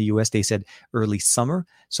available in the US. They said early summer.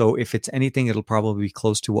 So if it's anything, it'll probably be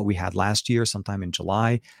close to what we had last year, sometime in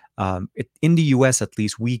July. In the US, at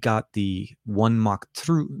least, we got the One Mach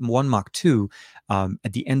 2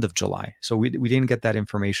 at the end of July. So we didn't get that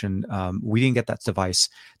information. We didn't get that device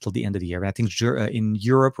till the end of the year. But I think in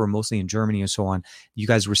Europe, or mostly in Germany and so on, you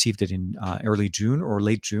guys received it in early June or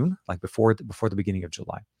late June, like before the beginning of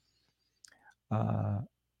July.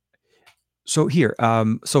 So here,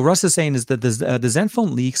 so Russ is saying is that the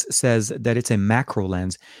Zenfone Leaks says that it's a macro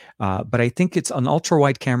lens, but I think it's an ultra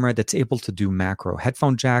wide camera that's able to do macro.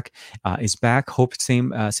 Headphone jack is back. Hope it's same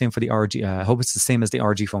for the RG. Hope it's the same as the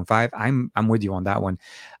RG Phone 5. I'm with you on that one.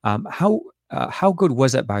 How good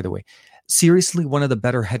was that, by the way? Seriously, one of the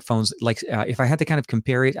better headphones. Like if I had to kind of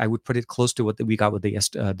compare it, I would put it close to what we got with the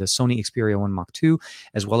Sony Xperia 1 Mach 2,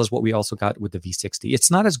 as well as what we also got with the V60. It's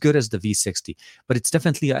not as good as the V60, but it's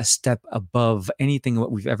definitely a step above anything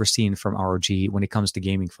what we've ever seen from ROG when it comes to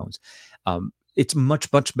gaming phones. It's much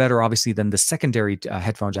better, obviously, than the secondary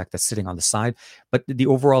headphone jack that's sitting on the side. But the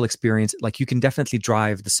overall experience, like, you can definitely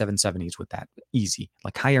drive the 770s with that easy.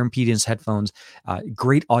 Like, higher impedance headphones,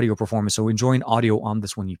 great audio performance. So enjoying audio on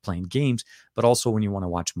this when you're playing games, but also when you want to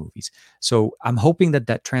watch movies. So I'm hoping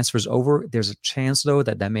that transfers over. There's a chance, though,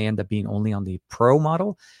 that may end up being only on the Pro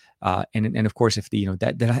model. And of course, if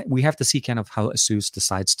that we have to see kind of how ASUS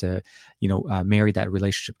decides to marry that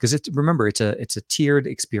relationship, because remember it's a tiered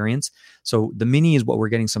experience. So the Mini is what we're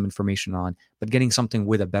getting some information on, but getting something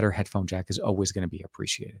with a better headphone jack is always going to be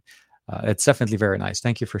appreciated. It's definitely very nice.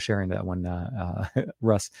 Thank you for sharing that one,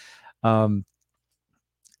 Russ.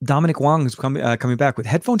 Dominic Wong is coming back with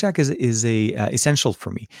headphone jack is essential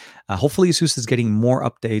for me. Hopefully, ASUS is getting more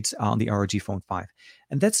updates on the ROG Phone 5,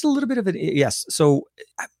 and that's a little bit of it. Yes, so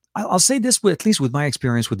I'll say this, at least with my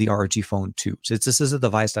experience with the ROG Phone 2. So this is a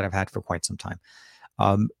device that I've had for quite some time.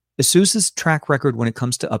 ASUS's track record when it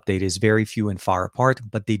comes to update is very few and far apart,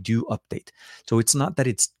 but they do update. So it's not that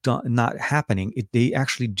it's not happening. They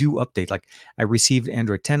actually do update. Like I received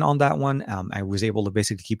Android 10 on that one. I was able to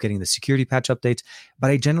basically keep getting the security patch updates,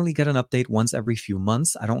 but I generally get an update once every few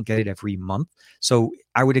months. I don't get it every month. So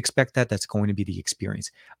I would expect that that's going to be the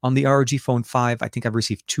experience. On the ROG Phone 5, I think I've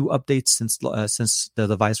received 2 updates since the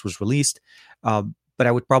device was released. But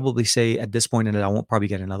I would probably say at this point, and I won't probably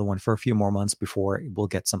get another one for a few more months before we'll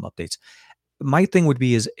get some updates. My thing would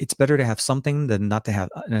be is it's better to have something than not to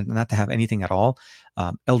have anything at all.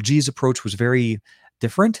 LG's approach was very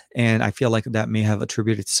different, and I feel like that may have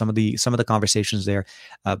attributed to some of the conversations there.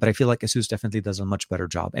 But I feel like ASUS definitely does a much better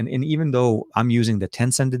job. And even though I'm using the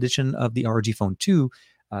Tencent edition of the ROG Phone 2,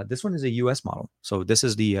 this one is a US model, so this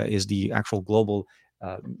is the actual global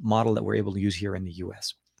model that we're able to use here in the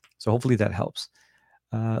US. So hopefully that helps.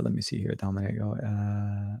 Let me see here, Dominic.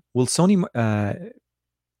 Will Sony?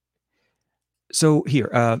 So here,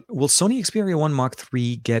 will Sony Xperia 1 Mark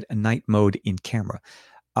III get a night mode in camera?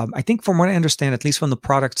 I think from what I understand, at least from the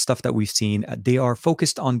product stuff that we've seen, they are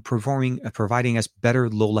focused on providing us better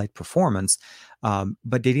low light performance,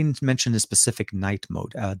 but they didn't mention a specific night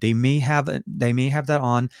mode. They may have that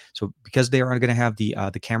on. So because they are going to have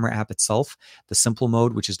the camera app itself, the simple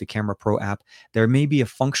mode, which is the Camera Pro app, there may be a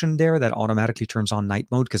function there that automatically turns on night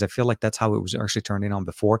mode, because I feel like that's how it was actually turned on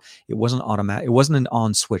before. It wasn't automatic. It wasn't an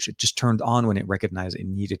on switch. It just turned on when it recognized it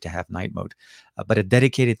needed to have night mode. But a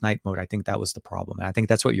dedicated night mode, I think that was the problem. And I think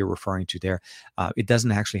that's what you're referring to there. It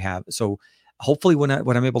doesn't actually have. So hopefully when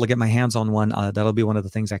I'm able to get my hands on one, that'll be one of the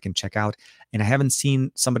things I can check out. And I haven't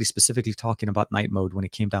seen somebody specifically talking about night mode when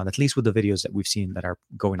it came down, at least with the videos that we've seen that are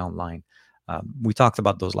going online. We talked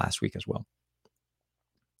about those last week as well.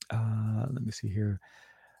 Let me see here.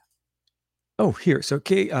 Oh, here. So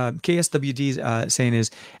KSWD saying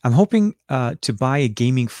is, I'm hoping to buy a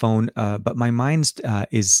gaming phone, but my mind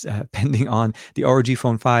is pending on the ROG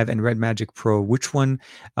Phone 5 and Red Magic Pro. Which one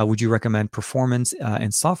would you recommend? Performance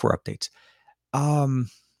and software updates.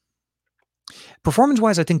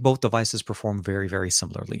 Performance-wise, I think both devices perform very, very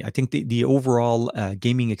similarly. I think the overall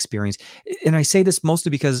gaming experience, and I say this mostly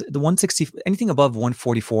because the 160, anything above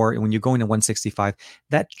 144, and when you're going to 165,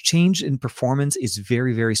 that change in performance is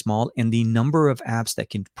very, very small, and the number of apps that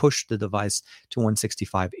can push the device to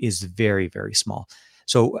 165 is very, very small.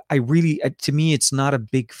 So I really, to me, it's not a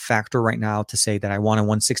big factor right now to say that I want a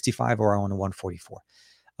 165 or I want a 144.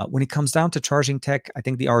 When it comes down to charging tech, I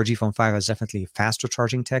think the ROG Phone 5 has definitely faster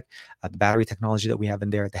charging tech. The battery technology that we have in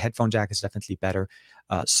there, the headphone jack is definitely better.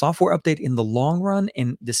 Software update in the long run,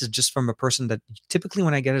 and this is just from a person that typically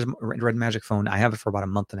when I get a Red Magic phone, I have it for about a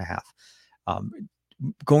month and a half.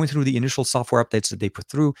 Going through the initial software updates that they put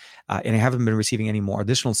through, and I haven't been receiving any more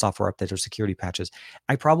additional software updates or security patches,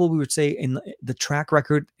 I probably would say in the track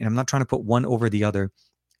record, and I'm not trying to put one over the other,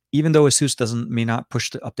 even though ASUS may not push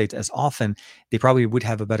the updates as often, they probably would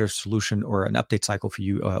have a better solution or an update cycle for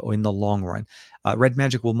you in the long run. Red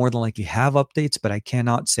Magic will more than likely have updates, but I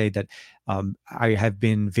cannot say that I have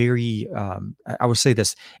been very. I would say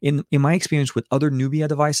this in my experience with other Nubia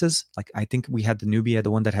devices. Like I think we had the Nubia,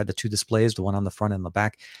 the one that had the 2 displays, the one on the front and the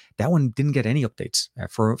back. That one didn't get any updates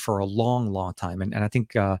for a long, long time, and I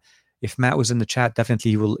think. If Matt was in the chat, definitely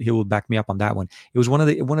he will back me up on that one. It was one of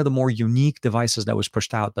the more unique devices that was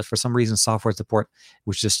pushed out, but for some reason, software support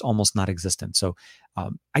was just almost not existent. So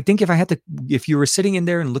I think if you were sitting in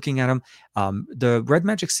there and looking at them, the Red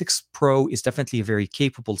Magic 6 Pro is definitely a very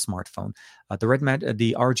capable smartphone.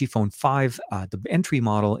 The ROG Phone 5, the entry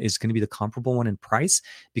model is going to be the comparable one in price,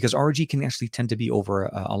 because ROG can actually tend to be over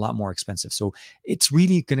a lot more expensive. So it's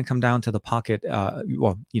really going to come down to the pocket,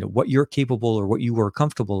 what you're capable or what you were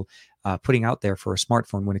comfortable putting out there for a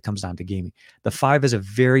smartphone when it comes down to gaming. The 5 is a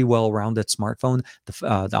very well-rounded smartphone.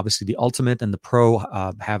 Obviously, the Ultimate and the Pro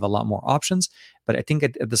have a lot more options, but I think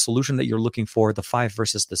at the solution that you're looking for, the 5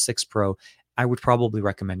 versus the 6 Pro, I would probably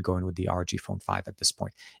recommend going with the ROG Phone 5 at this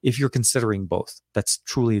point. If you're considering both, that's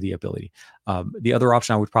truly the ability. The other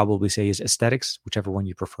option I would probably say is aesthetics, whichever one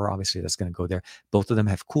you prefer. Obviously, that's going to go there. Both of them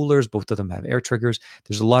have coolers. Both of them have air triggers.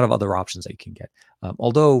 There's a lot of other options that you can get.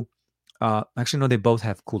 Actually, no, they both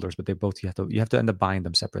have coolers, but you have to end up buying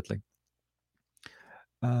them separately.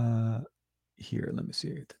 Here, let me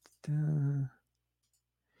see.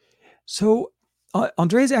 So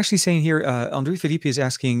Andre is actually saying here, Andre Felipe is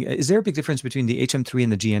asking, is there a big difference between the HM3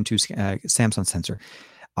 and the GN2 Samsung sensor?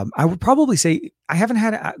 I would probably say I haven't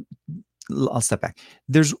had, I'll step back.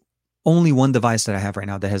 There's only one device that I have right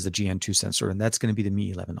now that has the GN2 sensor, and that's going to be the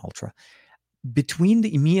Mi 11 Ultra. Between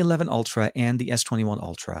the Mi 11 Ultra and the S21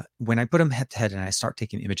 Ultra, when I put them head to head and I start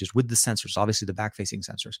taking images with the sensors, obviously the back-facing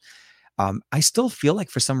sensors, I still feel like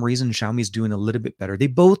for some reason Xiaomi's doing a little bit better. They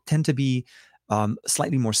both tend to be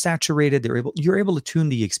slightly more saturated. You're able to tune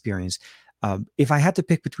the experience. If I had to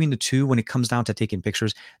pick between the two when it comes down to taking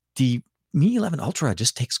pictures, the Mi 11 Ultra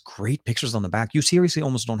just takes great pictures on the back. You seriously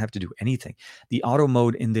almost don't have to do anything. The auto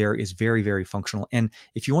mode in there is very, very functional. And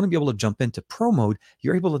if you want to be able to jump into pro mode,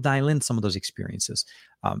 you're able to dial in some of those experiences.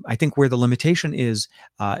 I think where the limitation is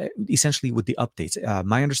essentially with the updates.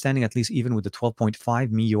 My understanding, at least even with the 12.5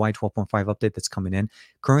 MIUI 12.5 update that's coming in,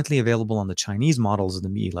 currently available on the Chinese models of the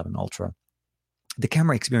Mi 11 Ultra, the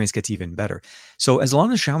camera experience gets even better. So as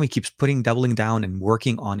long as Xiaomi keeps doubling down and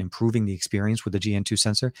working on improving the experience with the GN2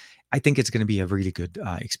 sensor, I think it's going to be a really good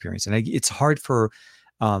experience. And it's hard for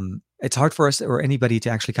us or anybody to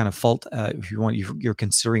actually kind of fault if you're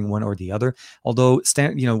considering one or the other. Although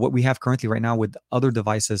what we have currently right now with other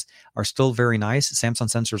devices are still very nice. Samsung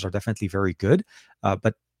sensors are definitely very good,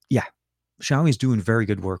 but yeah, Xiaomi's doing very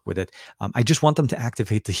good work with it. I just want them to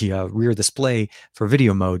activate the rear display for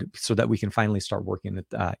video mode so that we can finally start working it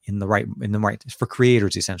in the right for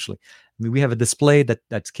creators essentially. I mean, we have a display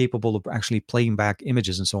that's capable of actually playing back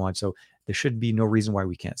images and so on. So there should be no reason why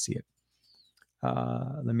we can't see it.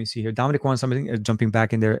 Let me see here. Dominic wants something jumping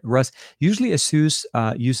back in there. Russ, usually ASUS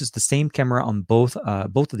uses the same camera on both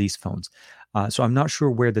of these phones. So I'm not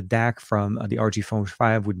sure where the DAC from the RG Phone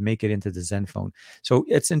 5 would make it into the Zenfone. So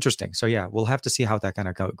it's interesting. So yeah, we'll have to see how that kind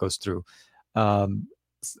of goes through.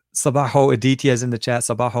 Sabaho Aditya is in the chat.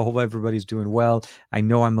 Sabaho, hope everybody's doing well. I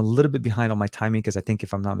know I'm a little bit behind on my timing because I think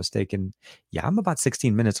if I'm not mistaken, yeah, I'm about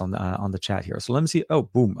 16 minutes on the chat here. So let me see. Oh,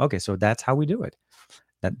 boom. Okay, so that's how we do it.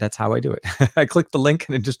 That's how I do it. I click the link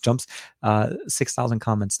and it just jumps 6,000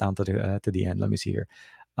 comments down to the end. Let me see here.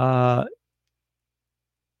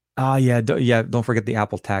 Yeah. Don't forget the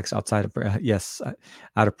Apple tax outside of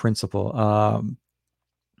out of principle.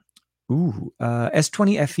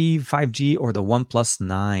 S20 FE 5G or the OnePlus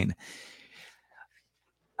 9.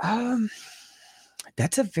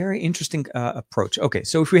 That's a very interesting approach. Okay,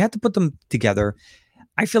 so if we had to put them together,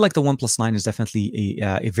 I feel like the OnePlus 9 is definitely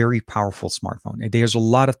a very powerful smartphone. There's a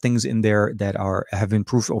lot of things in there that have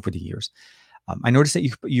improved over the years. I noticed that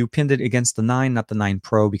you pinned it against the 9, not the 9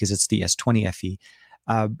 Pro, because it's the S20 FE.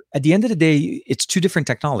 At the end of the day, it's two different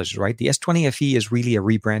technologies, right? The S20 FE is really a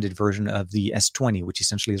rebranded version of the S20, which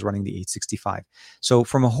essentially is running the 865. So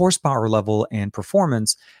from a horsepower level and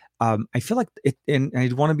performance, I feel like it, and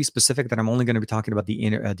I want to be specific that I'm only going to be talking about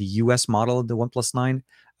the US model of the OnePlus 9,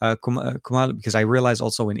 Kumal, because I realize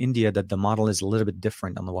also in India that the model is a little bit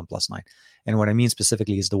different on the OnePlus 9. And what I mean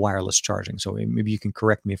specifically is the wireless charging. So maybe you can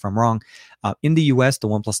correct me if I'm wrong. In the US, the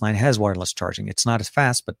OnePlus 9 has wireless charging. It's not as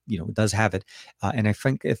fast, but it does have it. And I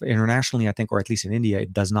think if internationally, I think, or at least in India,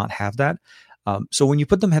 it does not have that. So when you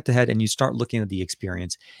put them head to head and you start looking at the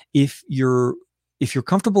experience, if you're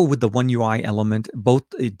comfortable with the One UI element, both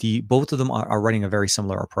of them are running a very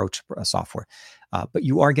similar approach software, but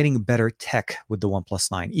you are getting better tech with the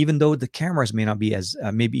OnePlus 9. Even though the cameras may not be as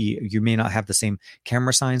maybe you may not have the same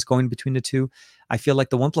camera signs going between the two, I feel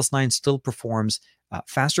like the OnePlus 9 still performs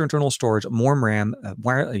faster internal storage, more RAM,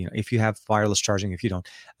 if you have wireless charging, if you don't,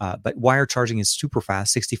 but wire charging is super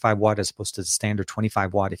fast, 65 watt as opposed to the standard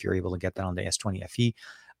 25 watt if you're able to get that on the S20 FE.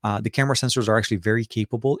 The camera sensors are actually very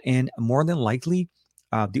capable, and more than likely,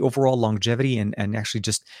 the overall longevity and actually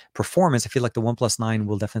just performance, I feel like the OnePlus 9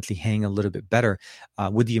 will definitely hang a little bit better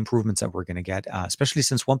with the improvements that we're going to get, especially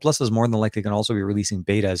since OnePlus is more than likely going to also be releasing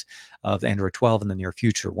betas of Android 12 in the near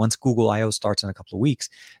future once Google I/O starts in a couple of weeks.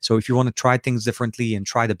 So if you want to try things differently and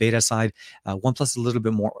try the beta side, OnePlus is a little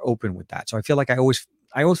bit more open with that. So I feel like I always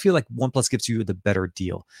feel like OnePlus gives you the better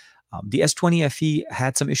deal. The S20 FE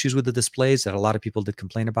had some issues with the displays that a lot of people did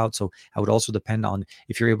complain about. So I would also depend on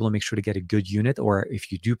if you're able to make sure to get a good unit, or if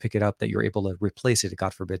you do pick it up, that you're able to replace it.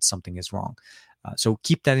 God forbid something is wrong. So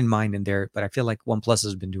keep that in mind in there. But I feel like OnePlus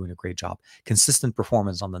has been doing a great job. Consistent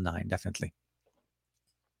performance on the 9, definitely.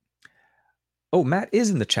 Oh, Matt is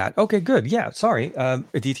in the chat. Okay, good. Yeah, sorry,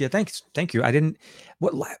 Aditya. Thank you. I didn't.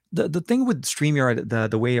 The thing with StreamYard,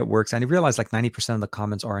 the way it works, and I realize like 90% of the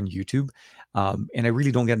comments are on YouTube, and I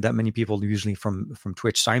really don't get that many people usually from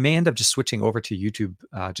Twitch. So I may end up just switching over to YouTube,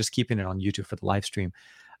 just keeping it on YouTube for the live stream.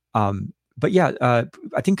 But yeah,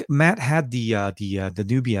 I think Matt had the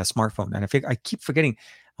Nubia smartphone, and I keep forgetting.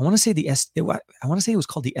 I want to say I want to say it was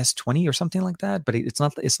called the S20 or something like that, but it's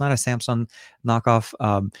not. It's not a Samsung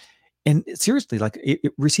knockoff. And seriously, like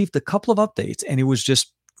it received a couple of updates, and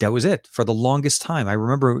that was it for the longest time. I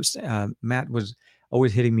remember Matt was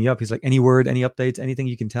always hitting me up. He's like, any word, any updates, anything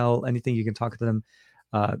you can tell, anything you can talk to them.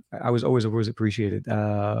 I was always appreciated.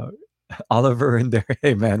 Oliver in there.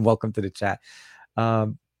 Hey man, welcome to the chat.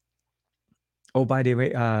 Oh, by the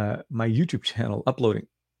way, my YouTube channel uploading.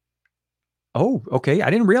 Oh, okay. I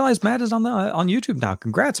didn't realize Matt is on YouTube now.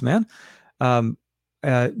 Congrats, man. Um,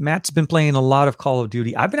 Matt's been playing a lot of Call of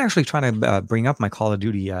Duty. I've been actually trying to bring up my Call of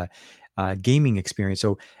Duty gaming experience.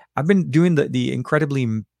 So I've been doing the incredibly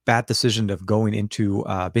bad decision of going into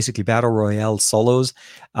basically battle royale solos,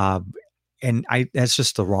 uh, and I that's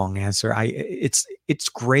just the wrong answer. It's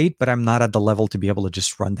great, but I'm not at the level to be able to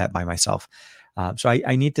just run that by myself. So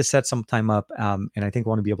I need to set some time up, and I think I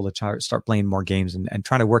want to be able to start playing more games and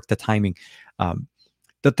try to work the timing. Um,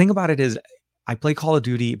 the thing about it is, I play Call of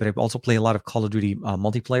Duty, but I also play a lot of Call of Duty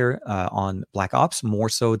multiplayer on Black Ops, more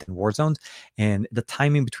so than Warzone. And the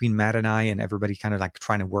timing between Matt and I and everybody kind of like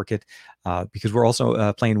trying to work it, because we're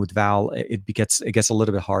also playing with Val, it gets a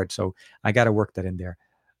little bit hard. So I got to work that in there.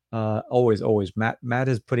 Always. Matt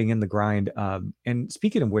is putting in the grind. And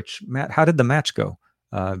speaking of which, Matt, how did the match go?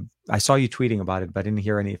 I saw you tweeting about it, but I didn't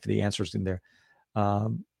hear any of the answers in there.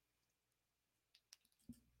 Um,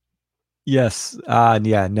 Yes.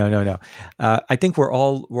 Yeah. No. No. No. I think we're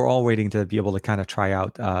all waiting to be able to kind of try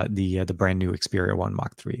out the brand new Xperia One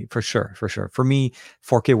Mark III for sure. For sure. For me,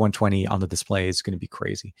 4K 120 on the display is going to be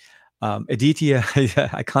crazy. Aditya,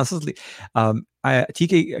 I constantly,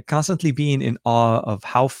 TK constantly being in awe of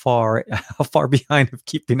how far behind of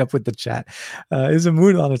keeping up with the chat is a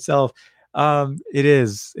mood on itself. It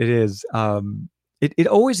is. It is. It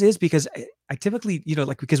always is because I typically,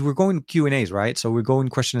 like because we're going Q&As, right? So we're going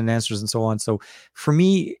question and answers and so on. So for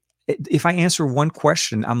me, if I answer one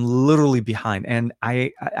question, I'm literally behind, and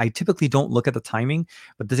I typically don't look at the timing.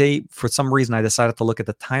 But today, for some reason, I decided to look at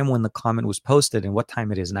the time when the comment was posted and what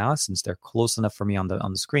time it is now, since they're close enough for me on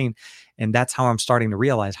the screen, and that's how I'm starting to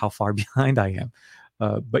realize how far behind I am.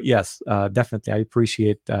 But yes, definitely, I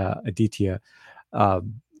appreciate Aditya.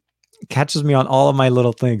 Um, Catches me on all of my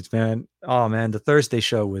little things, man. Oh man, the Thursday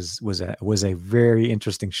show was a very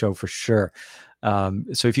interesting show for sure.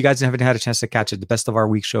 So if you guys haven't had a chance to catch it, the best of our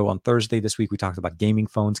week show on Thursday this week, we talked about gaming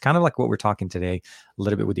phones, kind of like what we're talking today, a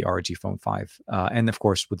little bit with the ROG Phone 5, and of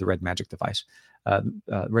course with the Red Magic device,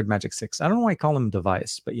 Red Magic 6. I don't know why I call them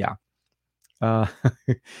device, but yeah. Uh,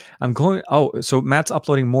 I'm going. Oh, so Matt's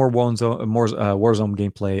uploading more Warzone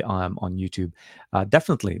gameplay on YouTube.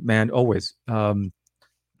 Definitely, man. Always.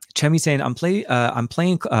 Chemi saying I'm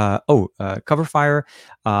playing Cover Fire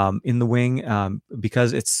in the wing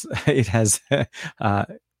because it has it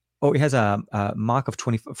has a mock of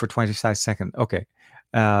 20 for 25 seconds. Okay.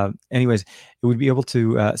 Anyways, it would be able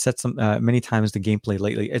to set some many times the gameplay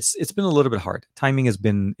lately. It's been a little bit hard. Timing has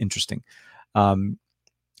been interesting. Um,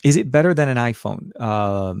 is it better than an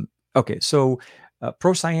iPhone? Okay, so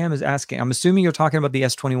Pro Siam is asking. I'm assuming you're talking about the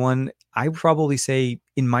S21. I would probably say,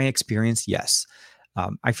 in my experience, yes.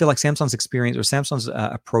 I feel like Samsung's experience or Samsung's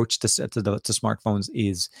approach to smartphones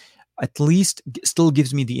is at least still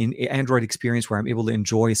gives me the Android experience where I'm able to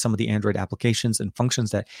enjoy some of the Android applications and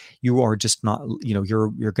functions that you are just not, you're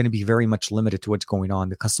going to be very much limited to what's going on.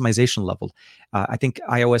 The customization level, I think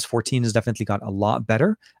iOS 14 has definitely got a lot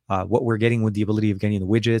better. What we're getting with the ability of getting the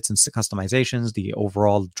widgets and customizations, the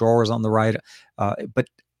overall drawers on the right, but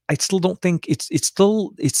I still don't think it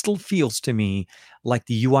still feels to me like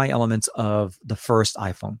the UI elements of the first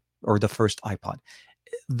iPhone or the first iPod.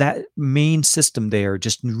 That main system there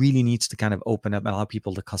just really needs to kind of open up and allow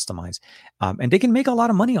people to customize. And they can make a lot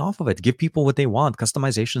of money off of it, give people what they want,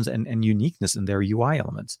 customizations and uniqueness in their UI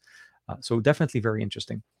elements. So definitely very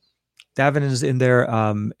interesting. Davin is in there.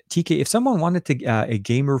 TK, if someone wanted to a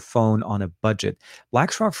gamer phone on a budget,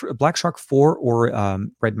 Black Shark 4 or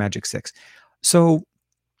Red Magic 6. So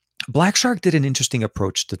Black Shark did an interesting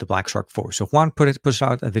approach to the Black Shark 4. So Juan pushed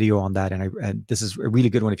out a video on that, and this is a really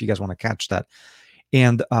good one if you guys want to catch that.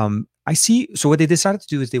 And I see. So what they decided to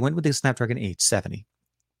do is they went with the Snapdragon 870.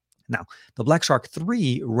 Now, the Black Shark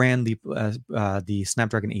 3 ran the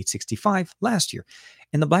Snapdragon 865 last year,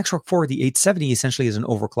 and the Black Shark 4, the 870, essentially is an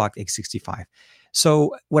overclocked 865.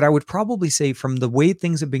 So what I would probably say, from the way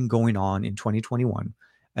things have been going on in 2021,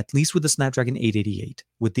 at least with the Snapdragon 888,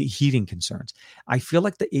 with the heating concerns, I feel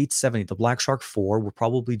like the 870, the Black Shark 4, will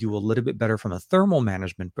probably do a little bit better from a thermal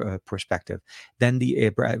management perspective than the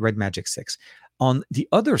Red Magic 6. On the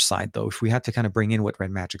other side, though, if we had to kind of bring in what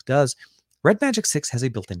Red Magic does, Red Magic 6 has a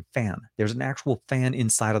built-in fan. There's an actual fan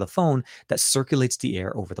inside of the phone that circulates the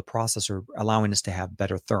air over the processor, allowing us to have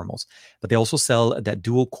better thermals. But they also sell that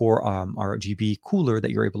dual-core RGB cooler that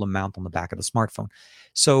you're able to mount on the back of the smartphone.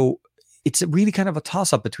 So it's really kind of a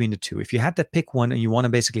toss up between the two. If you had to pick one and you want to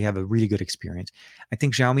basically have a really good experience, I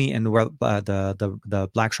think Xiaomi and the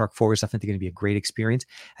Black Shark 4 is definitely going to be a great experience.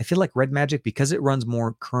 I feel like Red Magic, because it runs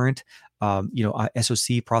more current,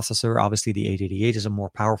 SoC processor. Obviously, the 888 is a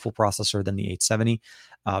more powerful processor than the 870.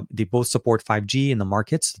 They both support 5G in the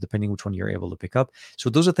markets, depending which one you're able to pick up.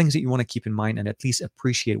 So those are things that you want to keep in mind and at least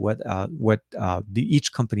appreciate what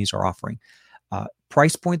each companies are offering.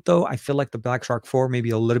 Price point though, I feel like the Black Shark 4 may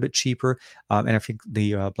be a little bit cheaper, and I think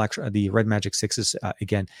the Red Magic 6 is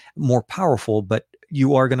again more powerful, but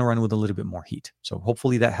you are going to run with a little bit more heat. So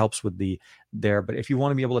hopefully that helps with the there. But if you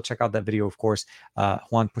want to be able to check out that video, of course,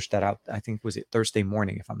 Juan pushed that out. I think was it Thursday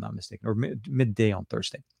morning, if I'm not mistaken, or midday on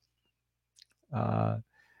Thursday.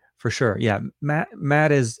 For sure. Yeah.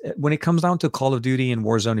 Matt is, when it comes down to Call of Duty and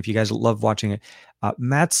Warzone, if you guys love watching it,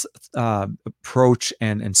 Matt's approach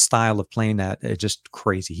and style of playing that is just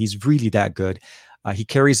crazy. He's really that good. He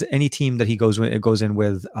carries any team that he goes in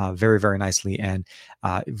with very, very nicely, and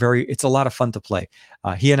it's a lot of fun to play.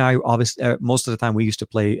 He and I, obviously, most of the time we used to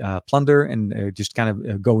play Plunder and just kind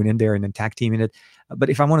of going in there and then tag teaming it. But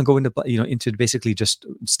if I want to go into basically just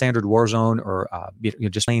standard Warzone or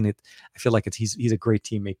just playing it, I feel like he's a great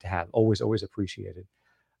teammate to have. Always appreciated.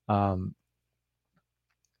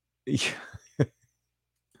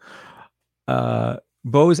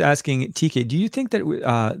 Bo's asking TK, do you think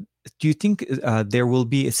that there will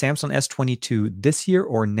be a Samsung S22 this year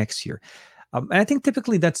or next year? And I think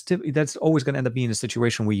typically that's always going to end up being a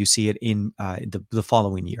situation where you see it in the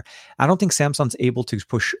following year. I don't think Samsung's able to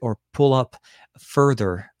push or pull up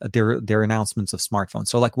further their announcements of smartphones.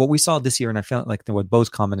 So like what we saw this year, and I felt like what Bo's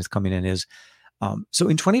comment is coming in is, so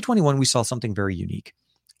in 2021 we saw something very unique.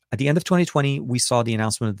 At the end of 2020, we saw the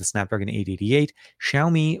announcement of the Snapdragon 888.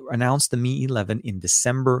 Xiaomi announced the Mi 11 in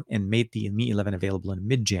December and made the Mi 11 available in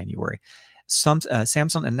mid-January.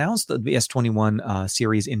 Samsung announced the S21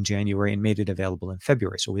 series in January and made it available in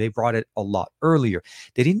February. So they brought it a lot earlier.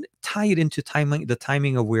 They didn't tie it into the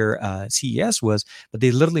timing of where CES was, but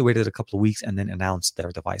they literally waited a couple of weeks and then announced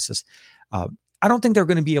their devices. I don't think they're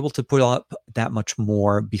going to be able to put up that much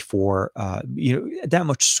more before, that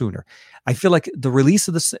much sooner. I feel like the release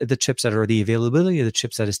of the chipset or the availability of the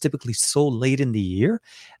chipset is typically so late in the year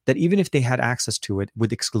that even if they had access to it with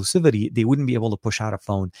exclusivity, they wouldn't be able to push out a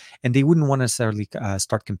phone and they wouldn't want to necessarily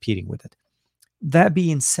start competing with it. That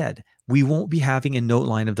being said, we won't be having a Note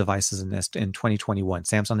line of devices in 2021.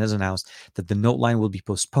 Samsung has announced that the Note line will be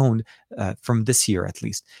postponed from this year at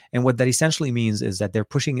least. And what that essentially means is that they're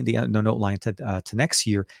pushing the Note line to next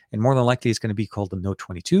year, and more than likely it's going to be called the Note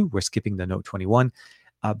 22. We're skipping the Note 21.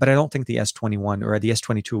 But I don't think the S21 or the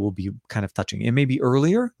S22 will be kind of touching. It may be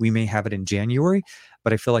earlier. We may have it in January,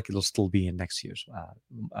 but I feel like it'll still be in next year's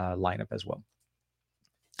lineup as well.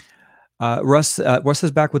 Russ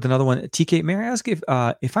is back with another one. TK, may I ask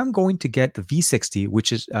if I'm going to get the V60,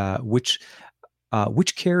 which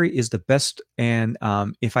carrier is the best, and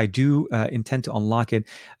if I do intend to unlock it,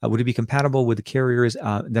 would it be compatible with the carriers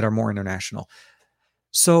that are more international?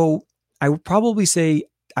 So I would probably say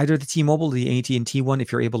either the T-Mobile or the AT&T one,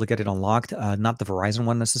 if you're able to get it unlocked, not the Verizon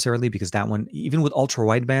one necessarily, because that one, even with ultra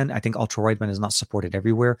wideband, I think ultra wideband is not supported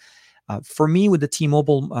everywhere. For me, with the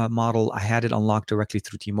T-Mobile model, I had it unlocked directly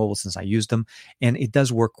through T-Mobile since I used them, and it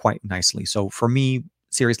does work quite nicely. So for me,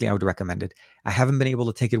 seriously, I would recommend it. I haven't been able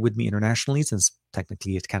to take it with me internationally since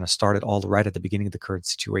technically it kind of started all right at the beginning of the current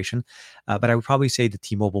situation. But I would probably say the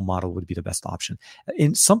T-Mobile model would be the best option.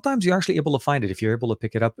 And sometimes you're actually able to find it. If you're able to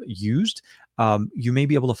pick it up used, you may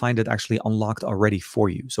be able to find it actually unlocked already for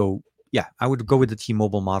you. So yeah, I would go with the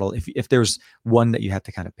T-Mobile model. If there's one that you have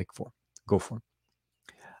to kind of pick for, go for it.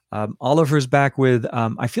 Oliver's back with,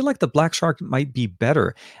 I feel like the Black Shark might be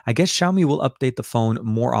better. I guess Xiaomi will update the phone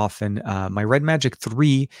more often. My Red Magic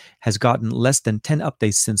 3 has gotten less than 10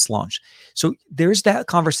 updates since launch. So there's that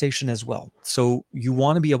conversation as well. So you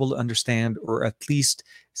want to be able to understand or at least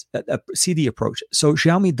see the approach. So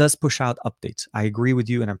Xiaomi does push out updates. I agree with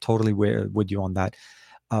you, and I'm totally with you on that.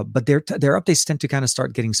 But their updates tend to kind of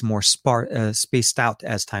start getting some more spaced out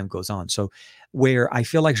as time goes on. So where I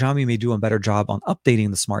feel like Xiaomi may do a better job on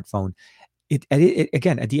updating the smartphone,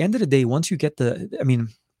 again, at the end of the day, once you get let me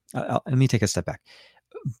take a step back.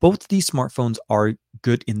 Both these smartphones are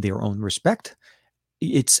good in their own respect.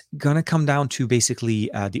 It's going to come down to basically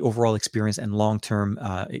the overall experience and long-term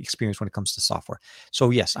experience when it comes to software.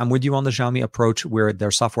 So yes, I'm with you on the Xiaomi approach where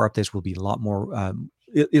their software updates will be a lot more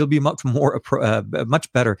it'll be much more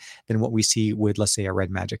much better than what we see with, let's say, a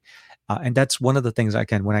Red Magic. And that's one of the things,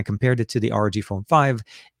 again, when I compared it to the ROG Phone 5,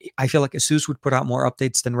 I feel like Asus would put out more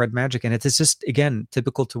updates than Red Magic. And it's just, again,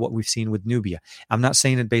 typical to what we've seen with Nubia. I'm not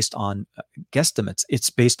saying it based on guesstimates. It's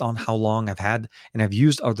based on how long I've had and I've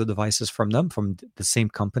used other devices from them, from the same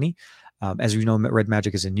company. As you know, Red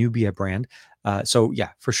Magic is a Nubia brand. So yeah,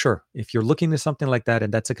 for sure. If you're looking at something like that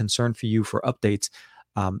and that's a concern for you for updates,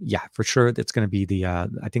 yeah, for sure, it's going to be the. I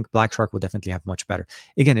think Black Shark will definitely have much better.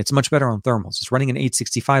 Again, it's much better on thermals. It's running an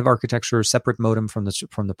 865 architecture, separate modem from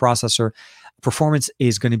the processor. Performance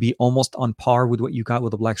is going to be almost on par with what you got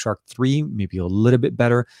with the Black Shark 3, maybe a little bit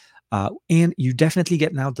better. And you definitely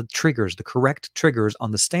get now the triggers, the correct triggers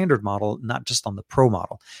on the standard model, not just on the Pro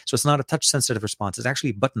model. So it's not a touch sensitive response. It's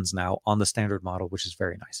actually buttons now on the standard model, which is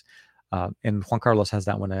very nice. And Juan Carlos has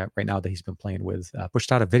that one right now that he's been playing with.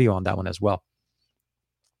 Pushed out a video on that one as well.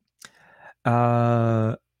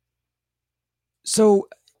 So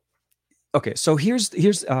okay, so here's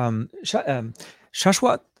Shashwat,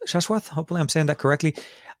 hopefully I'm saying that correctly.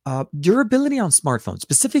 Durability on smartphones,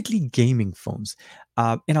 specifically gaming phones.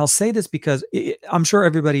 And I'll say this because I'm sure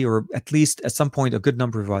everybody, or at least at some point, a good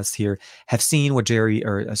number of us here have seen what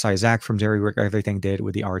Zach from Jerry Rick Everything did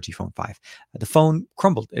with the ROG Phone 5. The phone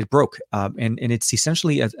crumbled, it broke, and it's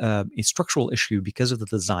essentially a structural issue because of the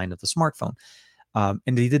design of the smartphone. And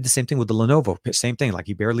they did the same thing with the Lenovo, same thing, like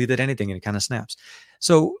he barely did anything and it kind of snaps.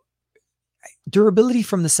 So durability,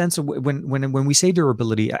 from the sense of when we say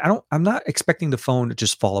durability, I'm not expecting the phone to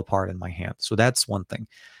just fall apart in my hand. So that's one thing.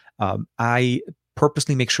 I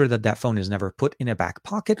purposely make sure that phone is never put in a back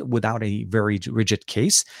pocket without a very rigid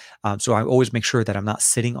case. So I always make sure that I'm not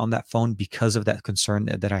sitting on that phone because of that concern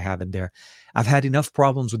that I have in there. I've had enough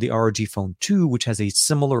problems with the ROG Phone 2, which has a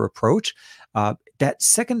similar approach. That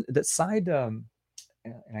side,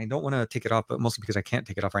 and I don't want to take it off, but mostly because I can't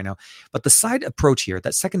take it off right now. But the side approach here,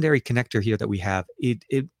 that secondary connector here that we have,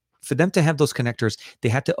 it for them to have those connectors, they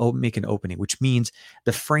had to make an opening, which means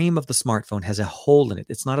the frame of the smartphone has a hole in it.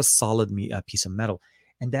 It's not a solid piece of metal,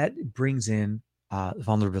 and that brings in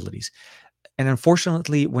vulnerabilities. And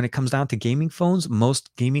unfortunately, when it comes down to gaming phones,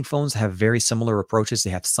 most gaming phones have very similar approaches. They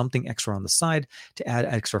have something extra on the side to add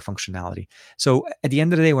extra functionality. So at the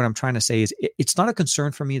end of the day, what I'm trying to say is it's not a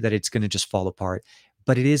concern for me that it's going to just fall apart,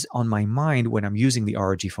 but it is on my mind when I'm using the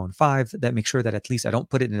ROG Phone 5 that make sure that at least I don't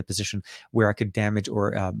put it in a position where I could damage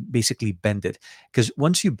or basically bend it. Because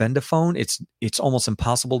once you bend a phone, it's almost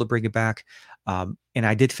impossible to bring it back. And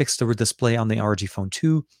I did fix the display on the ROG Phone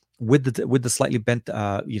 2 with the slightly bent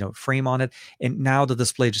frame on it, and now the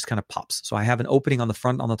display just kind of pops. So I have an opening on the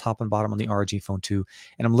front, on the top and bottom on the ROG Phone 2,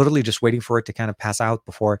 and I'm literally just waiting for it to kind of pass out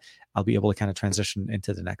before I'll be able to kind of transition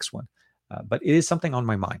into the next one. But it is something on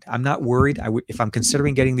my mind. I'm not worried. If I'm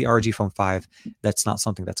considering getting the ROG Phone 5, that's not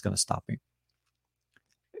something that's going to stop me.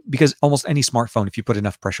 Because almost any smartphone, if you put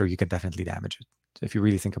enough pressure, you can definitely damage it, if you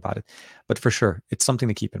really think about it. But for sure, it's something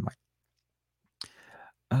to keep in mind.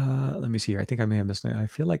 Let me see here. I think I may have missed it. I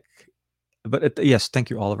feel like, but yes, thank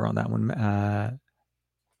you, Oliver, on that one.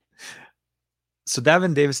 So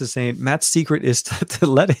Davin Davis is saying Matt's secret is to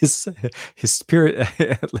let his spirit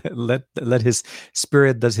let his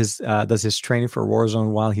spirit does his training for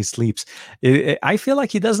Warzone while he sleeps. I feel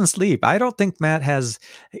like he doesn't sleep. I don't think Matt has,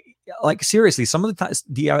 like, seriously, some of the times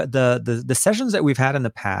the sessions that we've had in the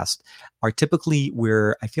past are typically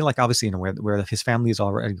where I feel like, obviously, where his family is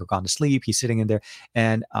already gone to sleep, he's sitting in there,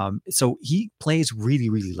 and so he plays really,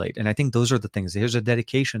 really late. And I think those are the things. There's a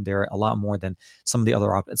dedication there a lot more than some of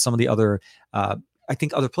the other I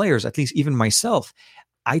think other players, at least even myself.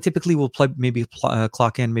 I typically will play, maybe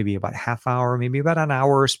clock in maybe about half hour, maybe about an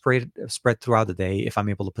hour spread throughout the day if I'm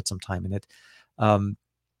able to put some time in it.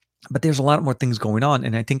 But there's a lot more things going on.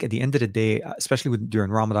 And I think at the end of the day, especially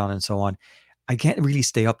during Ramadan and so on, I can't really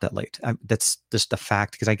stay up that late. That's just a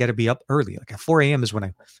fact, because I got to be up early. Like at 4 a.m. is when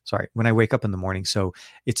I wake up in the morning. So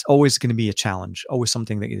it's always going to be a challenge, always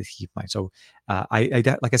something that you keep in mind. So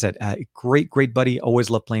like I said, great buddy.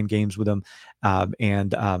 Always love playing games with him.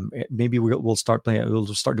 And maybe we'll start playing. We'll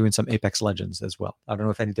start doing some Apex Legends as well. I don't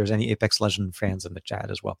know if there's any Apex Legend fans in the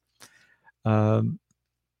chat as well.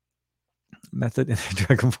 Method in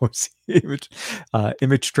Dragon Ball Z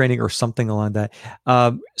image training or something along that.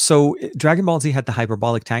 So Dragon Ball Z had the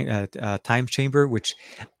hyperbolic time chamber, which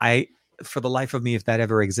for the life of me, if that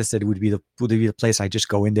ever existed, would be the place I just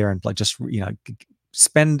go in there and just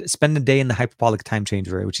spend a day in the hyperbolic time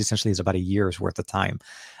chamber, which essentially is about a year's worth of time,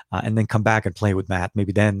 and then come back and play with Matt.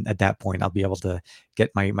 Maybe then at that point I'll be able to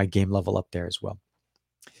get my game level up there as well.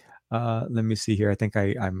 Let me see here. I think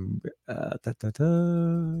I'm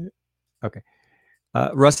okay.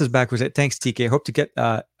 Russ is back with it. Thanks, TK. Hope to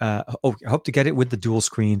get it with the dual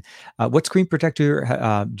screen. What screen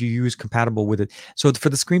protector do you use compatible with it? So for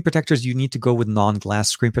the screen protectors, you need to go with non-glass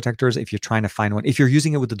screen protectors if you're trying to find one. If you're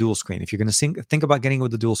using it with the dual screen, if you're going to think about getting it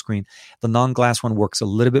with the dual screen, the non-glass one works a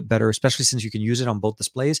little bit better, especially since you can use it on both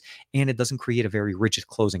displays and it doesn't create a very rigid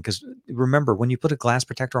closing. Because remember, when you put a glass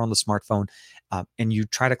protector on the smartphone and you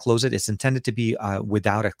try to close it, it's intended to be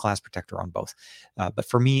without a glass protector on both. But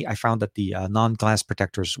for me, I found that the non-glass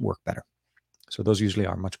protectors work better. So those usually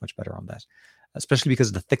are much, much better on that, especially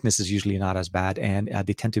because the thickness is usually not as bad and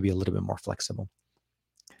they tend to be a little bit more flexible.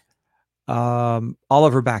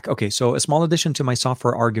 Oliver back. Okay, so a small addition to my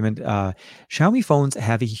software argument. Xiaomi phones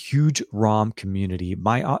have a huge ROM community.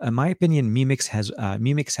 In my opinion, Mi Mix has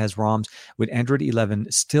ROMs with Android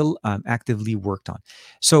 11 still actively worked on.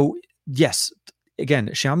 So yes, again,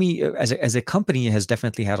 Xiaomi as a company has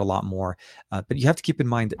definitely had a lot more, but you have to keep in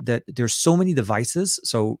mind that there's so many devices.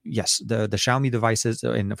 So yes, the Xiaomi devices,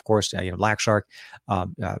 and of course, Black Shark,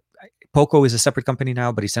 Poco is a separate company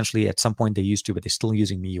now, but essentially at some point they used to, but they're still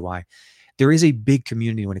using MIUI. There is a big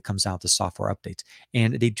community when it comes down to software updates,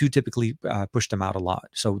 and they do typically push them out a lot.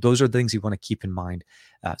 So those are the things you want to keep in mind.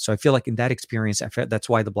 So I feel like in that experience, that's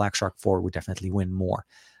why the Black Shark 4 would definitely win more.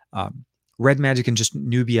 Red Magic and just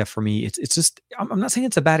Nubia for me, it's just, I'm not saying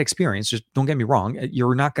it's a bad experience. Just don't get me wrong.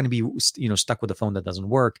 You're not going to be stuck with a phone that doesn't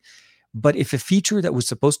work. But if a feature that was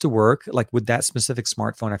supposed to work, like with that specific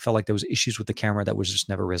smartphone, I felt like there was issues with the camera that was just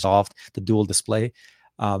never resolved, the dual display.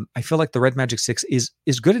 I feel like the Red Magic 6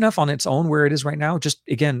 is good enough on its own where it is right now. Just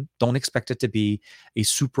again, don't expect it to be a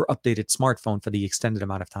super updated smartphone for the extended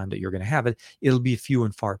amount of time that you're going to have it. It'll be few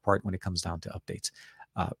and far apart when it comes down to updates.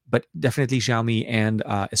 But definitely Xiaomi and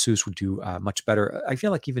Asus would do much better. I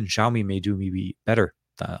feel like even Xiaomi may do maybe better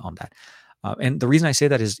on that. And the reason I say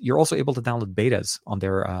that is you're also able to download betas on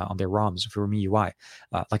their ROMs for MIUI.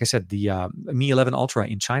 Like I said, the Mi 11 Ultra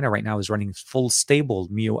in China right now is running full stable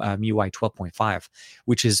MIUI 12.5,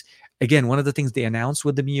 which is again one of the things they announced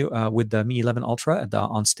with the Mi 11 Ultra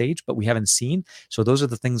on stage, but we haven't seen. So those are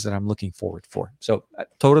the things that I'm looking forward for. So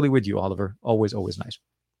totally with you, Oliver. Always nice.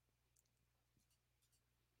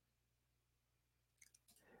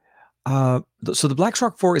 So the Black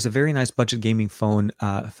Shark 4 is a very nice budget gaming phone.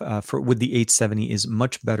 For with the 870 is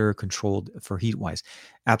much better controlled for heat wise.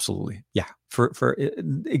 Absolutely, yeah. For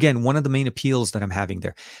again, one of the main appeals that I'm having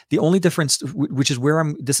there. The only difference, which is where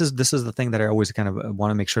I'm. This is the thing that I always kind of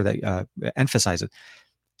want to make sure that emphasize it.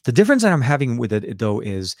 The difference that I'm having with it though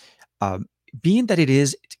is. Being that it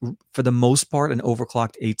is, for the most part, an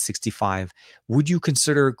overclocked 865, would you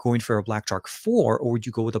consider going for a Black Shark 4 or would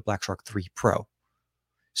you go with a Black Shark 3 Pro?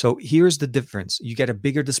 So here's the difference. You get a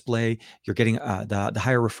bigger display. You're getting the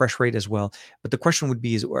higher refresh rate as well. But the question would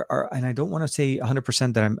be and I don't want to say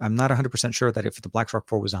 100% that I'm not 100% sure that if the Black Shark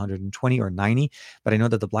 4 was 120 or 90, but I know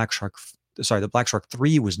that the Black Shark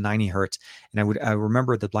 3 was 90 hertz. And I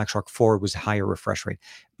remember the Black Shark 4 was higher refresh rate.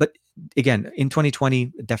 But again, in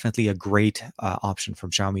 2020, definitely a great option from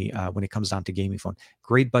Xiaomi when it comes down to gaming phone.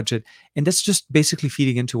 Great budget. And that's just basically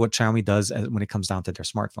feeding into what Xiaomi does when it comes down to their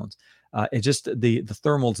smartphones. It just the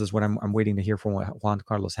thermals is what I'm waiting to hear from what Juan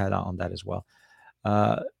Carlos had on that as well.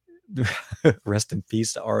 Rest in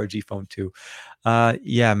peace to ROG Phone 2.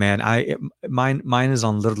 Yeah, man. Mine is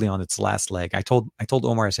literally on its last leg. I told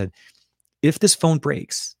Omar, I said, if this phone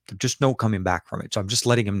breaks, there's just no coming back from it. So I'm just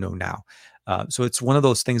letting him know now. So it's one of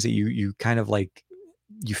those things that you kind of like,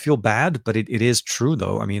 you feel bad, but it is true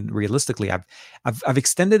though. I mean, realistically, I've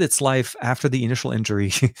extended its life after the initial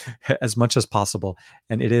injury as much as possible,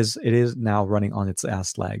 and it is now running on its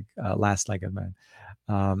last leg,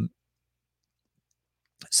 man.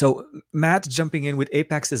 So Matt jumping in with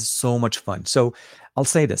Apex is so much fun. So I'll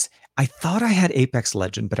say this. I thought I had Apex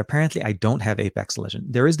Legend, but apparently I don't have Apex Legend.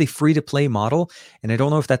 There is the free-to-play model, and I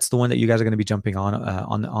don't know if that's the one that you guys are going to be jumping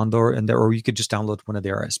on there, or you could just download one of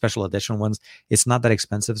their special edition ones. It's not that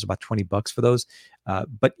expensive. It's about $20 for those.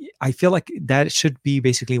 But I feel like that should be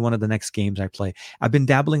basically one of the next games I play. I've been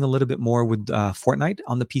dabbling a little bit more with Fortnite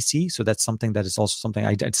on the PC, so that's something that is also something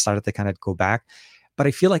I decided to kind of go back. But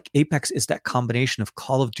I feel like Apex is that combination of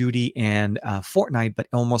Call of Duty and Fortnite, but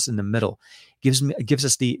almost in the middle. Gives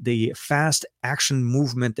us the fast action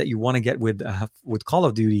movement that you want to get with Call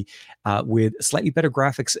of Duty, with slightly better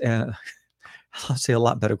graphics. I'll say a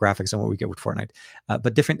lot better graphics than what we get with Fortnite,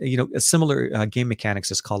 but different, similar game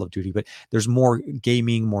mechanics as Call of Duty. But there's more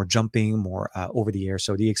gaming, more jumping, more over the air.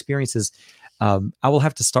 So the experience is, I will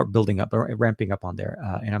have to start building up or ramping up on there,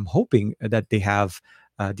 and I'm hoping that they have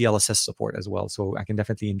DLSS support as well, so I can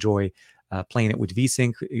definitely enjoy playing it with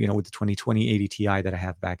VSync, with the 2020 80 Ti that I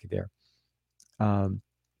have back there.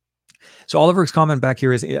 So Oliver's comment back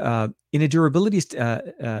here is, in a durability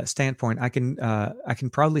standpoint, I can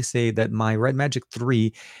proudly say that my Red Magic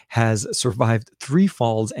 3 has survived 3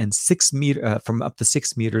 falls and 6 meter from up to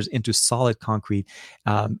 6 meters into solid concrete,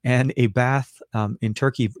 and a bath in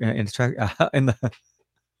Turkey in the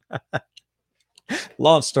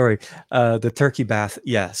long story, the turkey bath.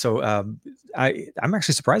 Yeah, so I'm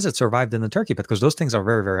actually surprised it survived in the turkey bath, because those things are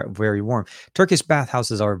very, very, very warm. Turkish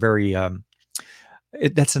bathhouses are very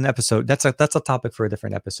that's an episode. That's a topic for a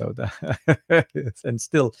different episode, and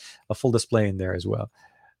still a full display in there as well.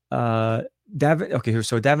 Davin, okay,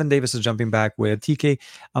 so Davin Davis is jumping back with TK.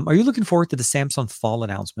 Are you looking forward to the Samsung Fall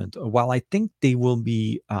announcement? While I think they will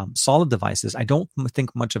be solid devices, I don't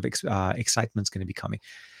think much of excitement is going to be coming.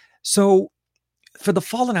 So for the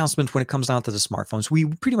fall announcement, when it comes down to the smartphones, we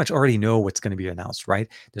pretty much already know what's going to be announced, right?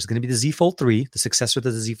 There's going to be the Z Fold 3, the successor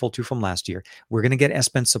to the Z Fold 2 from last year. We're going to get S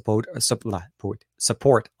Pen support on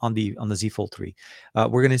the Z Fold 3.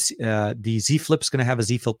 We're going to see the Z Flip's going to have a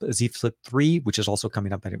Z Flip 3, which is also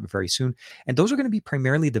coming up very soon. And those are going to be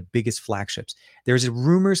primarily the biggest flagships. There's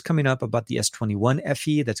rumors coming up about the S21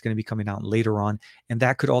 FE that's going to be coming out later on, and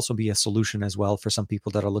that could also be a solution as well for some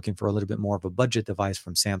people that are looking for a little bit more of a budget device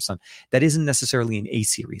from Samsung that isn't necessarily an A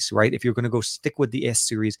series, right? If you're going to go stick with the S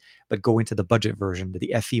series but go into the budget version,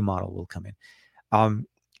 the FE model will come in.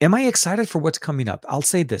 Am I excited for what's coming up? I'll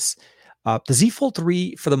say this: the Z Fold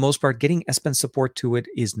 3, for the most part, getting S Pen support to it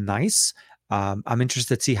is nice. I'm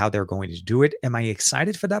interested to see how they're going to do it. Am I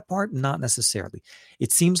excited for that part? Not necessarily.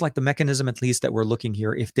 It seems like the mechanism, at least, that we're looking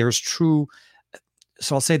here, if there's true.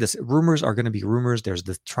 So I'll say this: rumors are going to be rumors. There's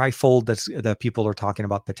the trifold that people are talking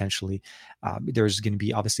about potentially. There's going to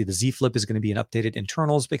be, obviously, the Z Flip is going to be an updated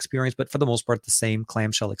internals experience, but for the most part, the same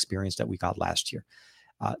clamshell experience that we got last year.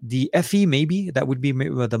 The FE, maybe that would be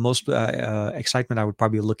the most excitement. I would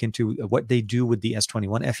probably look into what they do with the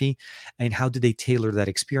S21 FE and how do they tailor that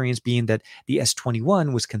experience, being that the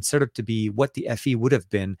S21 was considered to be what the FE would have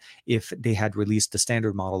been if they had released the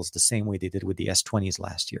standard models the same way they did with the S20s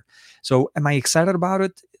last year. So am I excited about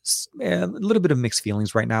it? A little bit of mixed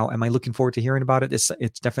feelings right now. Am I looking forward to hearing about it?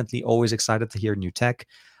 It's definitely always excited to hear new tech.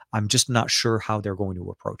 I'm just not sure how they're going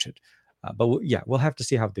to approach it. But we'll have to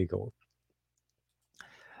see how they go.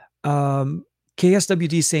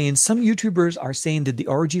 KSWD saying some YouTubers are saying that the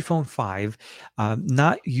ROG Phone 5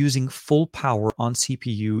 not using full power on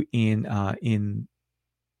CPU in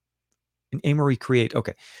Amory Create.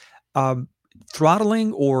 Okay.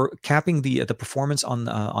 Throttling or capping the performance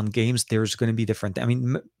on games, there's going to be different. I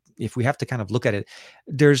mean, if we have to kind of look at it,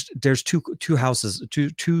 there's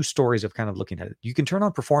two stories of kind of looking at it. You can turn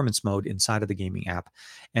on performance mode inside of the gaming app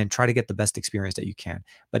and try to get the best experience that you can.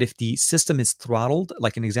 But if the system is throttled,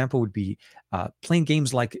 like an example would be playing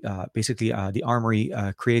games like basically the Armory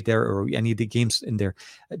Create there, or any of the games in there,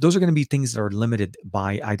 those are going to be things that are limited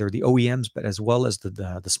by either the OEMs, but as well as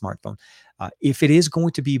the smartphone. If it is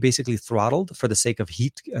going to be basically throttled for the sake of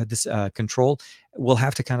heat control, we'll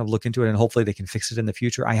have to kind of look into it, and hopefully they can fix it in the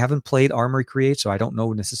future. I haven't played Armory Create, so I don't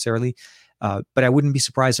know necessarily, but I wouldn't be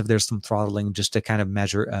surprised if there's some throttling just to kind of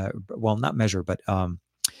measure, not measure, but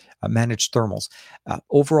manage thermals.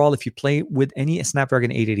 Overall, if you play with any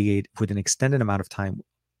Snapdragon 888 with an extended amount of time,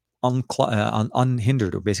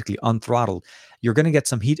 unhindered or basically unthrottled, you're going to get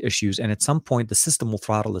some heat issues, and at some point the system will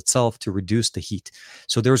throttle itself to reduce the heat.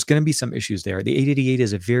 So there's going to be some issues there. The 888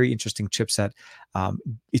 is a very interesting chipset.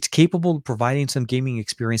 It's capable of providing some gaming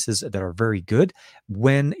experiences that are very good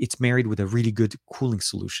when it's married with a really good cooling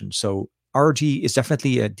solution. So ROG is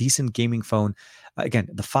definitely a decent gaming phone. Again,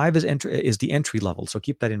 the 5 is the entry level, so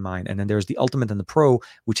keep that in mind. And then there's the Ultimate and the Pro,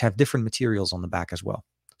 which have different materials on the back as well.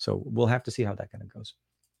 So we'll have to see how that kind of goes.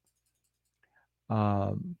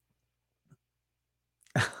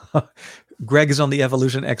 Greg is on the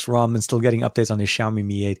Evolution X ROM and still getting updates on his Xiaomi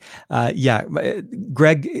Mi 8.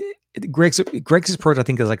 Greg's approach, I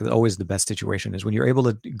think, is like always the best situation is when you're able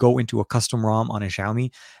to go into a custom ROM on a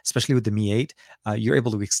Xiaomi, especially with the Mi 8, you're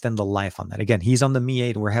able to extend the life on that. Again, he's on the Mi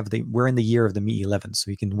 8, and we're in the year of the Mi 11,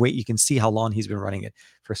 so you can see how long he's been running it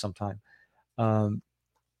for some time.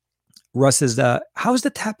 Russ is how is the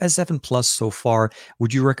Tab S7 Plus so far?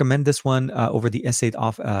 Would you recommend this one over the S8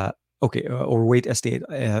 off? Or wait, S8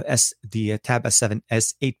 the Tab S7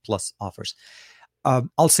 S8 Plus offers.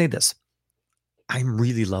 I'll say this: I'm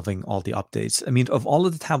really loving all the updates. I mean, of all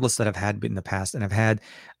of the tablets that I've had in the past, and I've had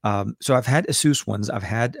ASUS ones, I've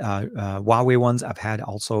had Huawei ones, I've had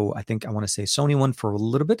also, I think I want to say Sony one for a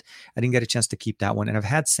little bit. I didn't get a chance to keep that one, and I've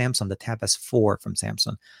had Samsung, the Tab S4 from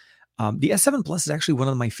Samsung. The S7 Plus is actually one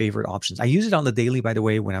of my favorite options. I use it on the daily, by the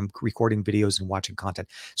way, when I'm recording videos and watching content.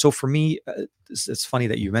 So for me, it's funny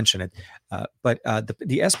that you mention it, but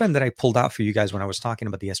the S Pen that I pulled out for you guys when I was talking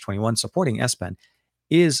about the S21 supporting S Pen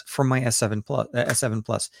is from my S7 Plus. S7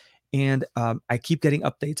 Plus. And I keep getting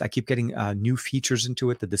updates. I keep getting new features into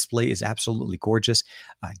it. The display is absolutely gorgeous.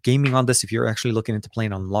 Gaming on this, if you're actually looking into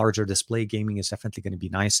playing on larger display, gaming is definitely going to be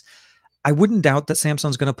nice. I wouldn't doubt that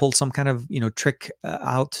Samsung's going to pull some kind of trick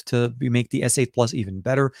out to make the S8 Plus even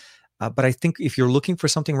better. But I think if you're looking for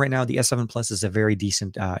something right now, the S7 Plus is a very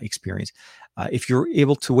decent experience. If you're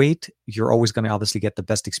able to wait, you're always going to obviously get the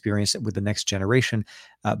best experience with the next generation.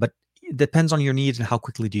 But it depends on your needs and how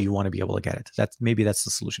quickly do you want to be able to get it. Maybe that's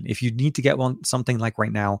the solution. If you need to get something like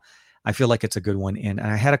right now, I feel like it's a good one. And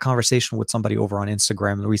I had a conversation with somebody over on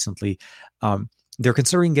Instagram recently. They're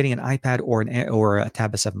considering getting an iPad or a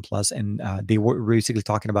Tab S7 Plus, and they were basically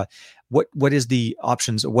talking about what is the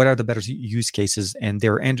options, what are the better use cases, and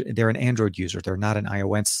they're an Android user, they're not an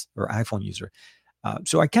iOS or iPhone user.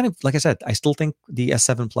 So I kind of, like I said, I still think the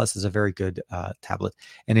S7 Plus is a very good tablet,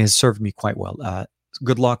 and it has served me quite well.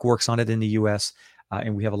 Good Lock works on it in the US,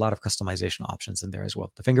 and we have a lot of customization options in there as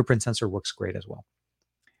well. The fingerprint sensor works great as well.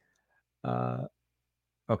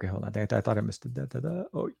 Okay, hold on. I thought I missed it.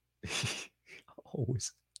 Oh.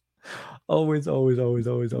 Always. So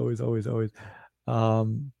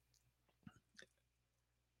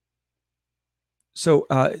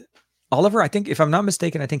Oliver, I think if I'm not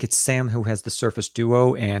mistaken, I think it's Sam who has the Surface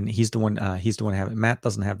Duo, and he's the one having it. Matt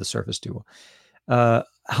doesn't have the Surface Duo.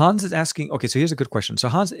 Hans is asking, okay, so here's a good question. So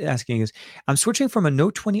Hans is asking is, I'm switching from a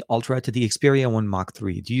Note 20 Ultra to the Xperia 1 Mark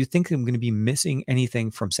III. Do you think I'm going to be missing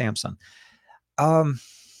anything from Samsung?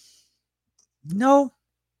 No.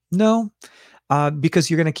 Because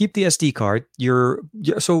you're going to keep the SD card. You're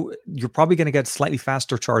probably going to get slightly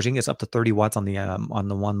faster charging. It's up to 30 watts on the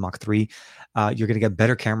 1 Mark III. You're going to get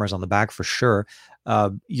better cameras on the back for sure.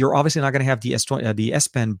 You're obviously not going to have the S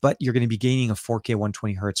Pen, but you're going to be gaining a 4K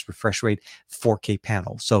 120 hertz refresh rate 4K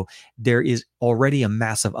panel. So there is already a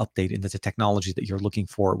massive update into the technology that you're looking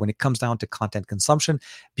for when it comes down to content consumption,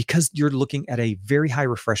 because you're looking at a very high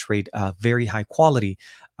refresh rate, very high quality,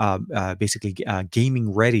 basically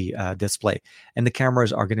gaming ready display, and the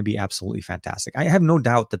cameras are going to be absolutely fantastic. I have no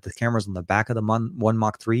doubt that the cameras on the back of the 1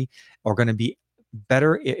 Mark III are going to be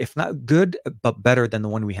better, if not good, but better than the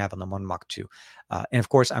one we have on the 1 Mark II. And of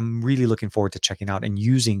course, I'm really looking forward to checking out and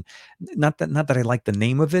using, not that I like the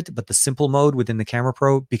name of it, but the simple mode within the Camera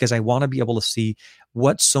Pro, because I want to be able to see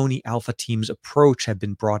what Sony Alpha Team's approach have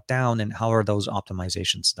been brought down and how are those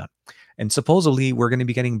optimizations done. And supposedly, we're going to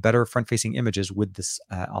be getting better front-facing images with this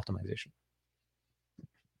optimization.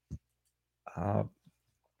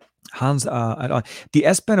 Hans, the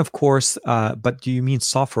S Pen, of course, but do you mean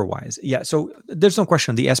software-wise? Yeah, so there's no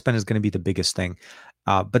question the S Pen is going to be the biggest thing.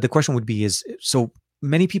 But the question would be so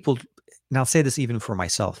many people, and I'll say this even for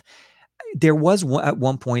myself, there was at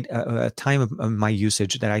one point a time of my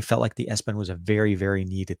usage that I felt like the S Pen was a very, very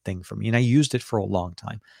needed thing for me, and I used it for a long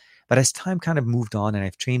time. But as time kind of moved on and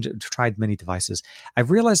I've tried many devices, I've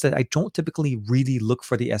realized that I don't typically really look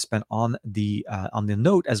for the S Pen on the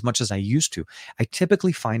Note as much as I used to. I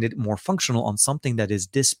typically find it more functional on something that is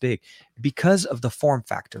this big because of the form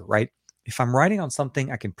factor, right? If I'm writing on something,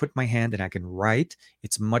 I can put my hand and I can write.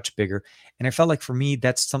 It's much bigger. And I felt like for me,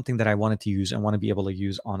 that's something that I wanted to use and want to be able to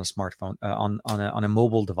use on a smartphone, on a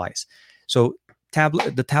mobile device. So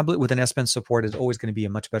the tablet with an S Pen support is always going to be a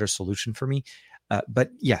much better solution for me.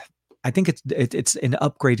 But yeah, I think it's an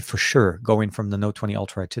upgrade for sure, going from the Note 20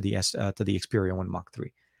 Ultra to the Xperia 1 Mark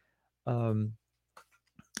III.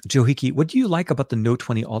 Johiki, what do you like about the Note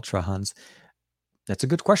 20 Ultra, Hans? That's a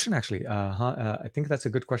good question, actually. I think that's a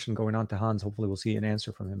good question going on to Hans. Hopefully, we'll see an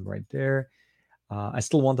answer from him right there. I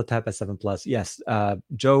still want the Tab S7 Plus. Yes,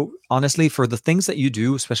 Joe, honestly, for the things that you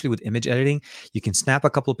do, especially with image editing, you can snap a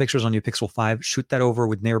couple of pictures on your Pixel 5, shoot that over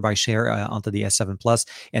with Nearby Share onto the S7 Plus,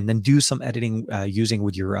 and then do some editing using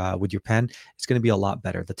with your pen. It's going to be a lot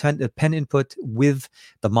better. The pen input with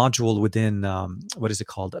the module within, what is it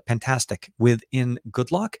called? Pentastic within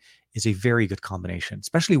Good Lock is a very good combination,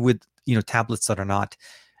 especially with tablets that are not,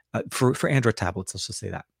 for Android tablets, let's just say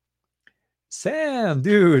that. Sam,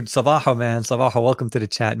 dude, Sabaha, man. Sabaha, welcome to the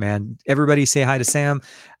chat, man. Everybody say hi to Sam.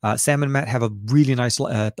 Sam and Matt have a really nice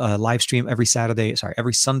live stream every Sunday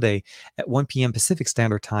at 1 p.m. Pacific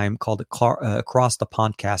Standard Time called Across the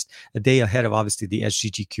Podcast, a day ahead of obviously the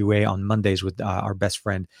SGGQA on Mondays with our best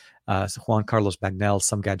friend, Juan Carlos Bagnell,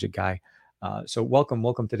 some gadget guy. So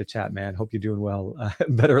welcome to the chat, man. Hope you're doing well.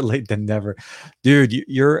 Better late than never, dude.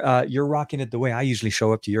 You're rocking it the way I usually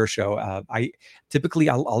show up to your show. I typically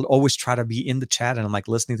I'll always try to be in the chat and I'm like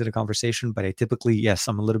listening to the conversation, but I typically, yes,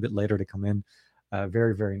 I'm a little bit later to come in.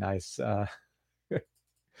 Very nice.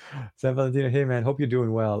 San Valentino, hey man, hope you're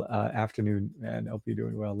doing well. Afternoon, man, hope you're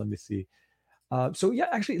doing well. Let me see. So yeah,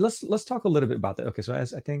 actually, let's talk a little bit about that. Okay, so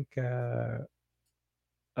as I think,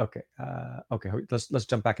 okay, let's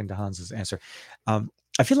jump back into Hans's answer.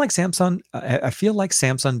 I feel like Samsung. I feel like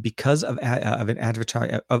Samsung because of an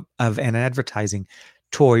advertising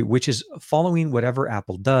toy, which is following whatever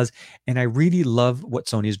Apple does, and I really love what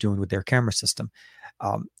Sony is doing with their camera system.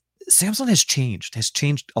 Um, Samsung has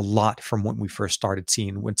changed a lot from when we first started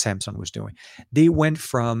seeing what Samsung was doing. They went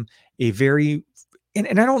from a very and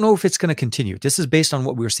I don't know if it's going to continue. This is based on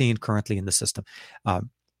what we're seeing currently in the system. Um,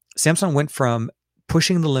 Samsung went from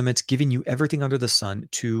pushing the limits, giving you everything under the sun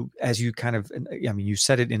to, as you kind of, I mean, you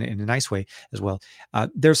said it in a nice way as well.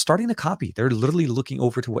 They're starting to copy. They're literally looking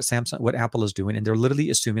over to what Apple is doing, and they're literally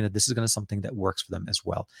assuming that this is going to something that works for them as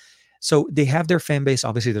well. So they have their fan base.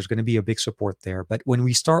 Obviously, there's going to be a big support there. But when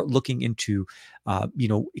we start looking into,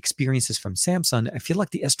 experiences from Samsung, I feel like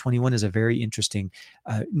the S21 is a very interesting,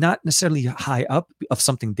 not necessarily high up of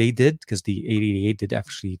something they did, because the 888 did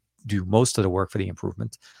actually do most of the work for the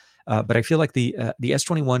improvement. But I feel like the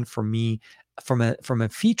S21 for me, from a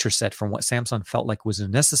feature set, from what Samsung felt like was a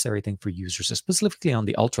necessary thing for users, specifically on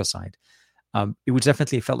the Ultra side, it would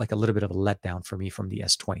definitely felt like a little bit of a letdown for me from the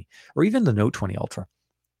S20 or even the Note 20 Ultra.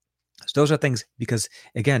 So those are things, because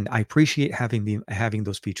again, I appreciate having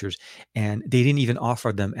those features, and they didn't even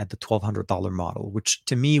offer them at the $1,200 model, which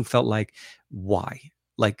to me felt like, why?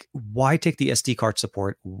 Like, why take the SD card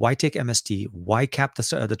support? Why take MST? Why cap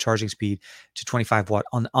the charging speed to 25 watt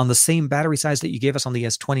on the same battery size that you gave us on the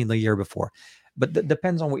S20 the year before? But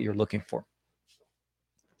depends on what you're looking for.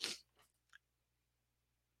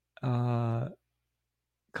 Contact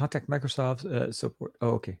Microsoft support.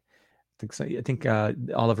 Oh, okay. I think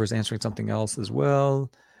Oliver's answering something else as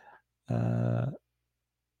well.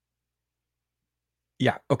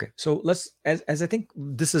 Yeah. Okay. So let's, as I think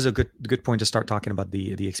this is a good point to start talking about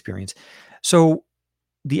the experience. So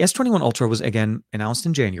the S21 Ultra was again announced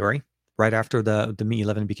in January, right after the Mi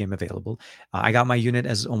 11 became available. I got my unit,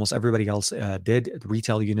 as almost everybody else did, the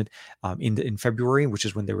retail unit, in February, which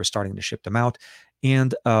is when they were starting to ship them out.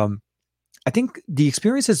 And I think the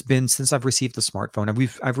experience has been, since I've received the smartphone,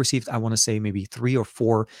 I've received, I want to say, maybe 3 or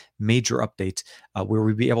 4 major updates where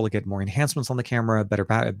we'll be able to get more enhancements on the camera,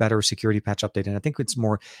 better security patch update, and I think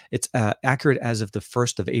it's accurate as of the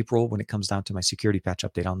 1st of April when it comes down to my security patch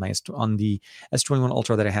update on the S21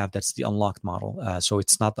 Ultra that I have. That's the unlocked model, so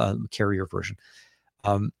it's not the carrier version.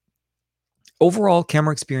 Overall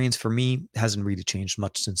camera experience for me hasn't really changed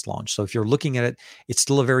much since launch. So if you're looking at it, it's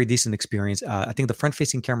still a very decent experience. I think the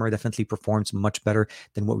front-facing camera definitely performs much better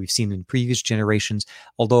than what we've seen in previous generations.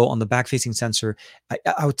 Although on the back-facing sensor,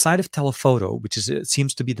 outside of telephoto, which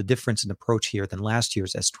seems to be the difference in approach here than last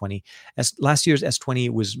year's S20. Last year's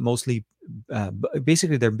S20 was mostly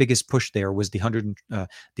basically their biggest push there was the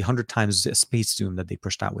 100 times space zoom that they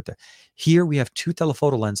pushed out with it. Here we have 2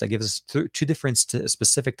 telephoto lenses that give us 2 different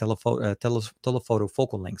specific telephoto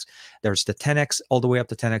focal lengths. There's the 10x all the way up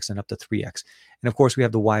to 10x and up to 3x, and of course we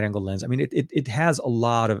have the wide angle lens. I mean, it has a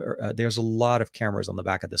lot of there's a lot of cameras on the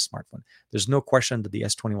back of this smartphone. There's no question that the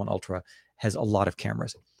S21 Ultra has a lot of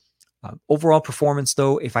cameras. Overall performance,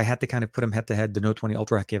 though, if I had to kind of put them head to head, the Note 20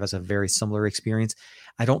 Ultra gave us a very similar experience.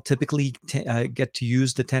 I don't typically get to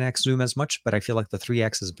use the 10x zoom as much, but I feel like the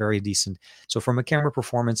 3x is very decent. So from a camera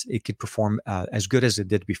performance, it could perform as good as it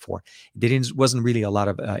did before. Wasn't really a lot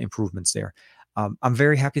of improvements there. I'm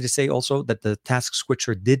very happy to say also that the task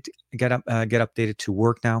switcher did get updated to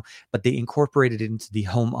work now, but they incorporated it into the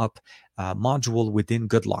Home Up module within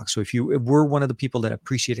GoodLock. So if we're one of the people that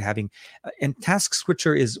appreciate having, and Task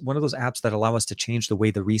Switcher is one of those apps that allow us to change the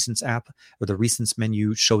way the Recents app or the Recents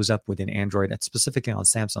menu shows up within Android, and specifically on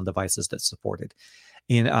Samsung devices that support it.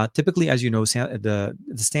 And typically, as you know, the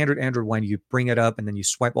standard Android one, you bring it up and then you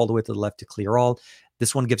swipe all the way to the left to clear all.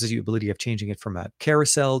 This one gives us the ability of changing it from a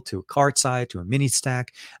carousel to a cart side to a mini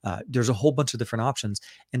stack. There's a whole bunch of different options.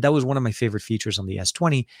 And that was one of my favorite features on the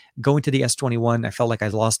S20. Going to the S21, I felt like I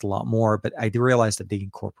lost a lot more, but I realized that they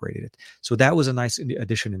incorporated it. So that was a nice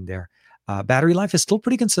addition in there. Battery life is still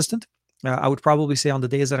pretty consistent. I would probably say on the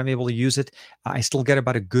days that I'm able to use it, I still get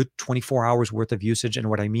about a good 24 hours worth of usage. And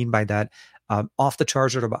what I mean by that, off the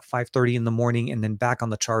charger at about 5:30 in the morning, and then back on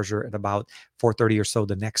the charger at about 4:30 or so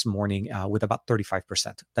the next morning with about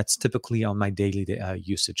 35%. That's typically on my daily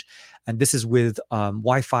usage. And this is with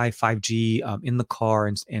Wi-Fi, 5G in the car,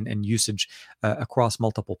 and usage across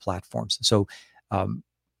multiple platforms. So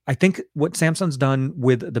I think what Samsung's done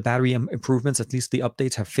with the battery improvements, at least the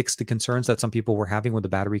updates, have fixed the concerns that some people were having with the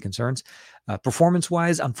battery concerns.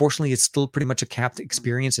 Performance-wise, unfortunately, it's still pretty much a capped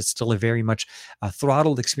experience. It's still a very much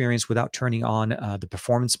throttled experience without turning on the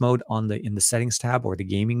performance mode in the settings tab or the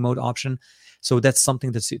gaming mode option. So that's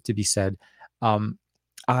something that's to be said. Um,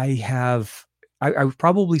 I have. I would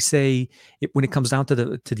probably say when it comes down to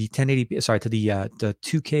the 1080p, sorry, to the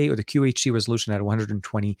 2K or the QHD resolution at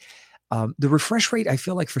 120. The refresh rate, I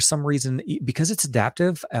feel like for some reason, because it's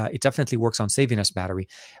adaptive, it definitely works on saving us battery.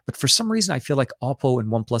 But for some reason, I feel like Oppo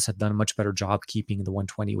and OnePlus have done a much better job keeping the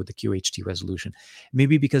 120 with the QHD resolution.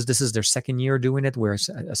 Maybe because this is their second year doing it, whereas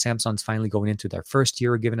Samsung's finally going into their first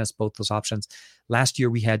year, giving us both those options. Last year,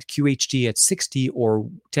 we had QHD at 60 or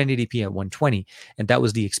 1080p at 120. And that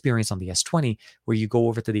was the experience on the S20, where you go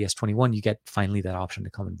over to the S21, you get finally that option to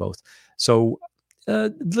come in both. So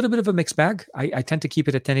a little bit of a mixed bag. I tend to keep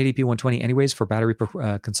it at 1080p 120 anyways for battery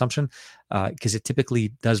consumption because it typically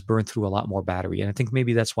does burn through a lot more battery. And I think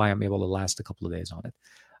maybe that's why I'm able to last a couple of days on it.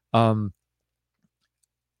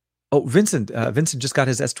 Vincent just got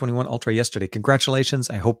his S21 Ultra yesterday.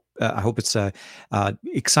 Congratulations! I hope it's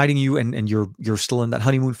exciting you, and you're still in that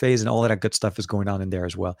honeymoon phase, and all of that good stuff is going on in there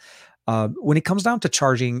as well. When it comes down to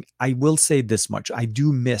charging, I will say this much: I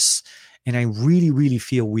do miss, and I really, really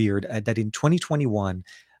feel weird that in 2021,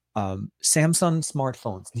 Samsung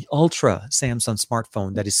smartphones, the Ultra Samsung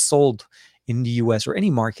smartphone that is sold in the US or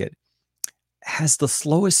any market, has the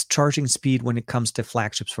slowest charging speed when it comes to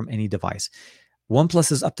flagships from any device.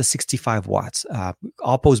 OnePlus is up to 65 watts.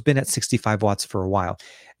 Oppo's been at 65 watts for a while.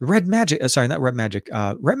 Red Magic, sorry, not Red Magic.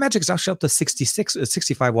 Red Magic is actually up to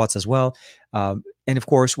 65 watts as well. And of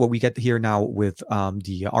course, what we get here now with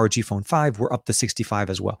the ROG Phone 5, we're up to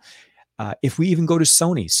 65 as well. If we even go to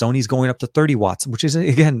Sony's going up to 30 watts, which is,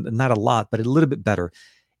 again, not a lot, but a little bit better.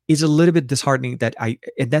 It's a little bit disheartening that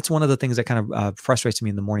and that's one of the things that kind of frustrates me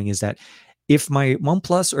in the morning is that if my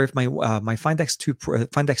OnePlus or if my Find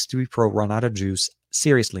X3 Pro run out of juice,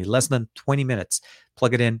 seriously, less than 20 minutes,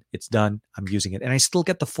 plug it in, it's done, I'm using it. And I still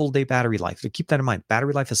get the full day battery life. So keep that in mind.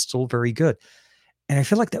 Battery life is still very good. And I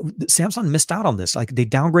feel like that Samsung missed out on this. Like they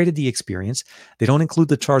downgraded the experience. They don't include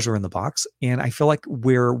the charger in the box. And I feel like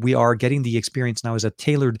where we are getting the experience now is a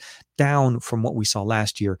tailored down from what we saw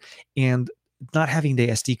last year. And not having the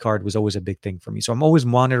SD card was always a big thing for me. So I'm always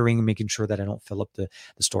monitoring and making sure that I don't fill up the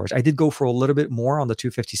storage. I did go for a little bit more on the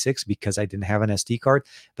 256 because I didn't have an SD card,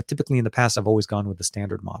 but typically in the past, I've always gone with the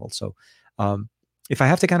standard model. So if I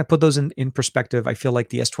have to kind of put those in perspective, I feel like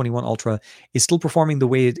the S21 Ultra is still performing the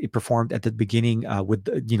way it performed at the beginning with,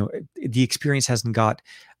 the experience hasn't got,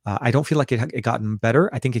 I don't feel like it gotten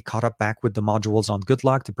better. I think it caught up back with the modules on Good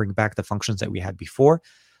Lock to bring back the functions that we had before.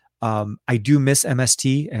 I do miss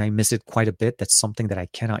MST and I miss it quite a bit. That's something that I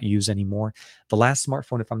cannot use anymore. The last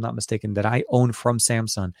smartphone, if I'm not mistaken, that I own from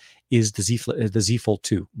Samsung is the Z Fold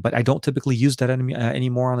 2, but I don't typically use that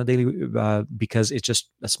anymore on a daily because it's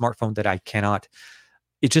just a smartphone that I cannot.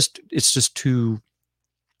 It's just too.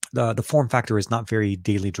 The form factor is not very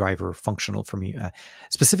daily driver functional for me,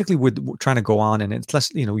 specifically with trying to go on and it's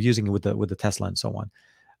less, using it with the Tesla and so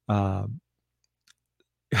on.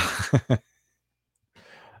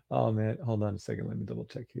 Oh man, hold on a second. Let me double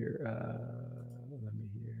check here. Let me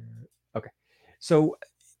hear. Okay, so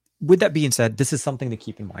with that being said, this is something to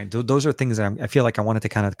keep in mind. Those are things that I feel like I wanted to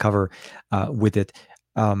kind of cover with it.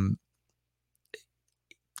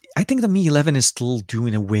 I think the Mi 11 is still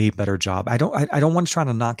doing a way better job. I don't want to try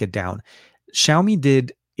to knock it down. Xiaomi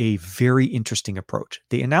did a very interesting approach.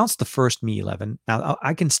 They announced the first Mi 11. Now,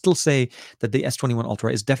 I can still say that the S21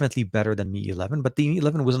 Ultra is definitely better than Mi 11, but the Mi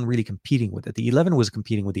 11 wasn't really competing with it. The 11 was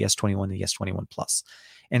competing with the S21 and the S21 Plus.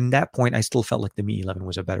 And at that point, I still felt like the Mi 11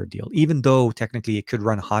 was a better deal, even though technically it could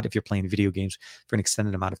run hot if you're playing video games for an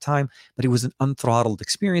extended amount of time. But it was an unthrottled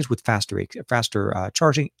experience with faster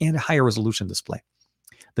charging and a higher resolution display.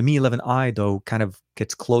 The Mi 11i, though, kind of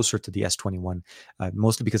gets closer to the S21,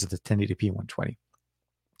 mostly because of the 1080p 120.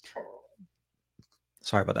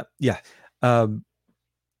 Sorry about that. Yeah.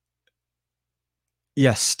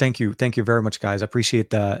 Yes. Thank you. Thank you very much, guys. I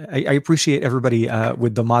appreciate I appreciate everybody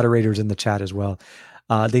with the moderators in the chat as well.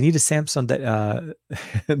 They need a Samsung that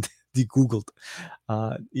de-Googled.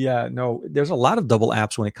 Yeah, no, there's a lot of double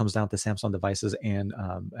apps when it comes down to Samsung devices and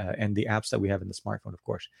the apps that we have in the smartphone, of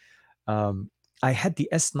course. Um, I had the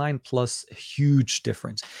S9 Plus, huge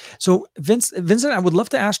difference. So Vincent, I would love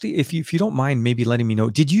to ask you if you don't mind, maybe letting me know.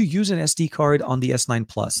 Did you use an SD card on the S9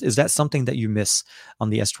 Plus? Is that something that you miss on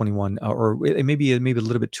the S21, or it maybe a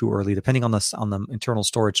little bit too early, depending on the internal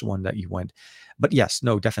storage one that you went? But yes,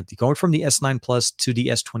 no, definitely going from the S9 Plus to the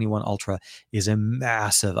S21 Ultra is a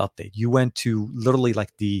massive update. You went to literally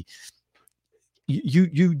like you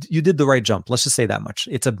did the right jump. Let's just say that much.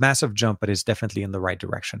 It's a massive jump, but it's definitely in the right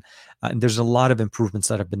direction. And there's a lot of improvements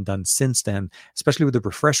that have been done since then, especially with the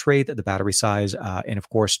refresh rate, the battery size, and of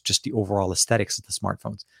course, just the overall aesthetics of the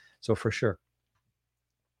smartphones. So for sure.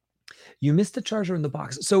 You missed the charger in the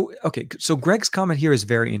box. So, okay. So Greg's comment here is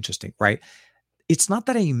very interesting, right? It's not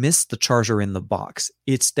that I missed the charger in the box.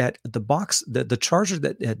 It's that the box, the charger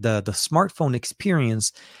that the smartphone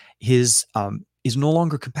experience is no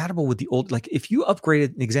longer compatible with the old. Like if you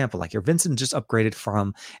upgraded, an example, like your Vincent just upgraded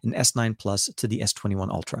from an S9 Plus to the S21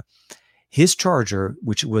 Ultra. His charger,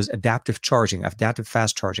 which was adaptive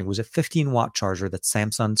fast charging, was a 15-watt charger that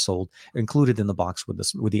Samsung sold, included in the box with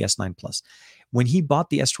the S9 Plus. When he bought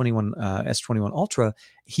the S21 Ultra,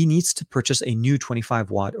 he needs to purchase a new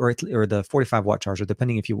 25-watt or the 45-watt charger,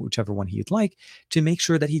 depending whichever one he'd like, to make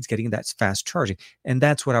sure that he's getting that fast charging. And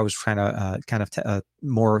that's what I was trying to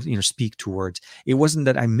more speak towards. It wasn't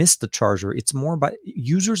that I missed the charger. It's more about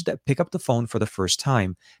users that pick up the phone for the first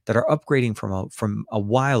time that are upgrading from a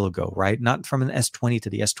while ago, right? Not from an S20 to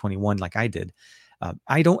the S21 like I did.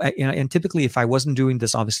 And typically, if I wasn't doing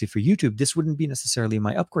this, obviously for YouTube, this wouldn't be necessarily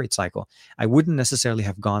my upgrade cycle. I wouldn't necessarily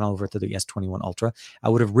have gone over to the S21 Ultra. I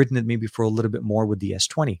would have ridden it maybe for a little bit more with the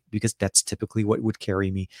S20 because that's typically what would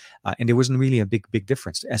carry me. And there wasn't really a big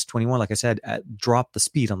difference. The S21, like I said, dropped the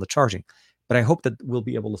speed on the charging. But I hope that we'll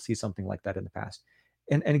be able to see something like that in the past.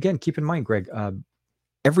 And again, keep in mind, Greg,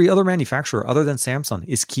 every other manufacturer other than Samsung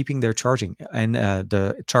is keeping their charging and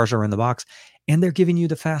the charger in the box, and they're giving you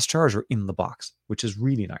the fast charger in the box, which is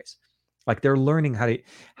really nice. Like they're learning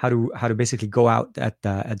how to basically go out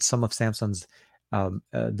at some of Samsung's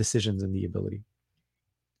decisions and the ability.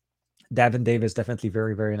 Davin Dave is definitely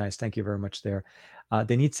very, very nice. Thank you very much there.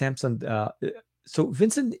 They need Samsung. So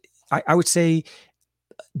Vincent, I would say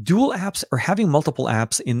dual apps or having multiple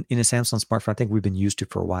apps in a Samsung smartphone, I think we've been used to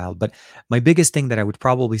for a while. But my biggest thing that I would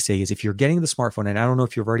probably say is if you're getting the smartphone, and I don't know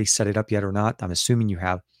if you've already set it up yet or not, I'm assuming you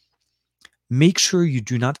have, make sure you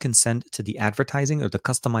do not consent to the advertising or the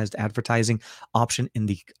customized advertising option in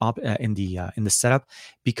the setup,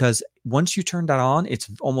 because once you turn that on, it's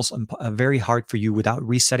almost very hard for you without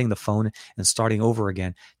resetting the phone and starting over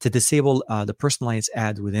again to disable the personalized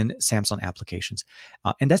ads within Samsung applications.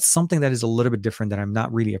 And that's something that is a little bit different that I'm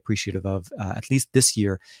not really appreciative of, at least this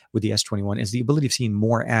year with the S21, is the ability of seeing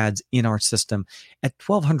more ads in our system at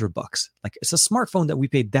 $1,200. Like it's a smartphone that we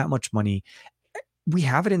paid that much money. We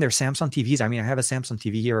have it in their Samsung TVs. I mean, I have a Samsung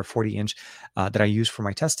TV here, a 40-inch that I use for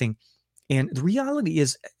my testing. And the reality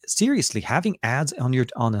is, seriously, having ads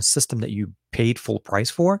on a system that you paid full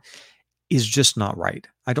price for is just not right.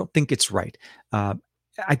 I don't think it's right.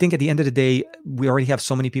 I think at the end of the day, we already have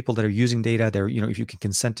so many people that are using data. There, if you can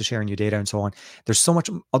consent to sharing your data and so on, there's so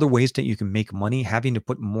much other ways that you can make money. Having to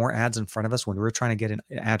put more ads in front of us when we're trying to get an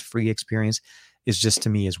ad-free experience is just, to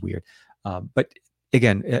me, is weird. But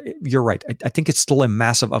again, you're right. I think it's still a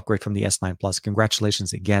massive upgrade from the S9 Plus.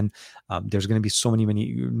 Congratulations again. There's going to be so many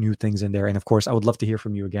new things in there. And of course, I would love to hear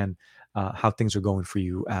from you again, how things are going for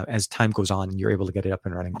you as time goes on and you're able to get it up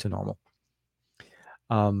and running to normal.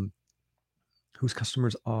 Whose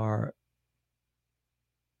customers are...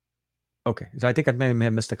 Okay, so I think I may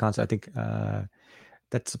have missed the concept. I think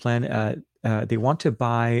that's the plan. They want to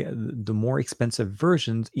buy the more expensive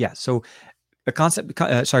versions. Yeah, so the concept,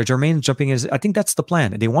 sorry, Jermaine jumping is, I think that's the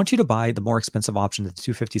plan. They want you to buy the more expensive option, the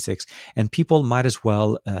 256, and people might as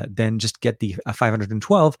well then just get the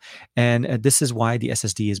 512. And this is why the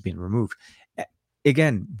SSD is being removed.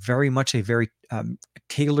 Again, very much a very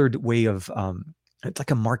tailored way of, it's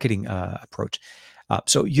like a marketing approach.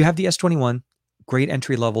 So you have the S21, great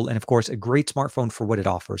entry level, and of course, a great smartphone for what it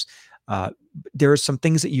offers. There are some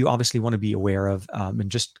things that you obviously want to be aware of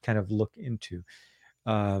and just kind of look into.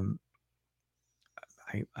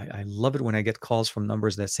 I love it when I get calls from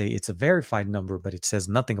numbers that say it's a verified number, but it says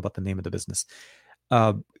nothing about the name of the business.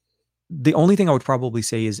 The only thing I would probably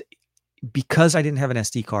say is, because I didn't have an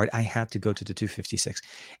SD card, I had to go to the 256.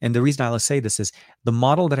 And the reason I'll say this is the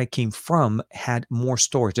model that I came from had more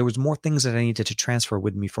storage. There was more things that I needed to transfer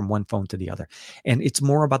with me from one phone to the other. And it's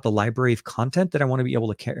more about the library of content that I want to be able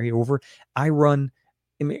to carry over. I run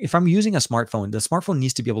if I'm using a smartphone, the smartphone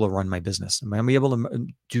needs to be able to run my business. I'm be able to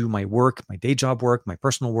do my work, my day job work, my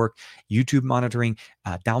personal work, YouTube monitoring,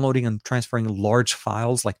 downloading and transferring large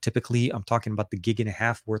files. Like typically, I'm talking about the gig and a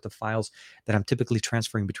half worth of files that I'm typically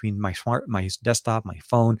transferring between my desktop, my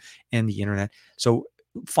phone, and the internet. So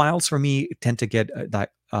files for me tend to get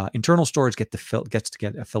that internal storage gets to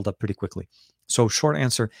get filled up pretty quickly. So short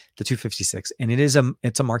answer, the 256, and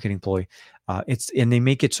it's a marketing ploy. And they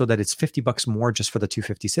make it so that it's $50 more just for the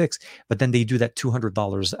 256, but then they do that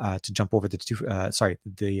 $200 to jump over to to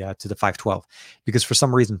the 512, because for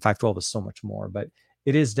some reason 512 is so much more. But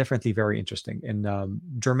it is definitely very interesting. And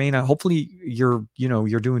Jermaine, hopefully you're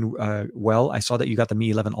doing well. I saw that you got the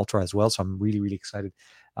Mi 11 Ultra as well, so I'm really, really excited.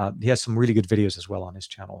 He has some really good videos as well on his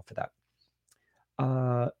channel for that.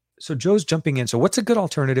 So Joe's jumping in. So what's a good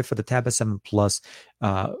alternative for the Tab S7 Plus?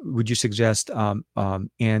 Would you suggest?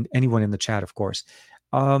 And anyone in the chat, of course.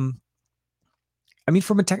 I mean,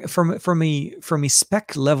 from a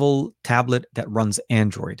spec level tablet that runs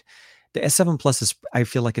Android, the S7 Plus is, I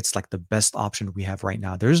feel like it's like the best option we have right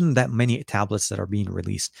now. There isn't that many tablets that are being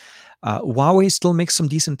released. Huawei still makes some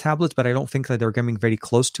decent tablets, but I don't think that they're getting very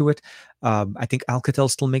close to it. I think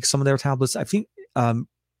Alcatel still makes some of their tablets. I think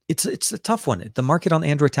it's a tough one. The market on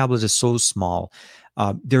Android tablets is so small.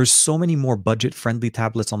 There's so many more budget-friendly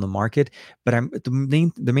tablets on the market, but the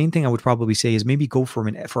main thing I would probably say is maybe go for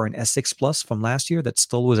an S6 Plus from last year. That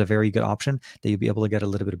still was a very good option that you'd be able to get a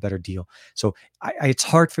little bit of better deal. So it's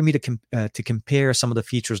hard for me to compare some of the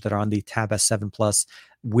features that are on the Tab S7 Plus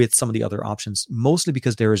with some of the other options, mostly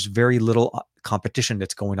because there is very little competition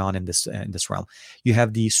that's going on in this realm. You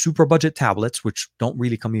have the super budget tablets, which don't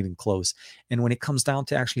really come even close. And when it comes down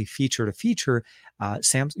to actually feature to feature,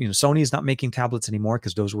 Sony is not making tablets anymore,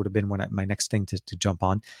 because those would have been my next thing to jump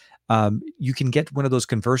on. You can get one of those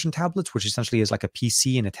conversion tablets, which essentially is like a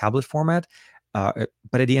PC in a tablet format. But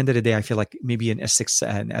at the end of the day, I feel like maybe an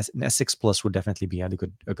S6 Plus would definitely be a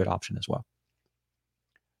good option as well.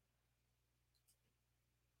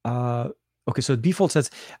 Okay, so default says,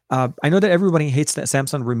 I know that everybody hates that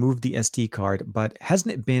Samsung removed the SD card, but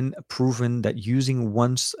hasn't it been proven that using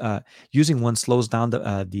one slows down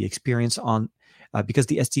the experience on because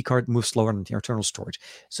the SD card moves slower than the internal storage?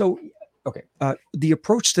 So, okay, the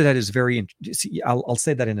approach to that is very. I'll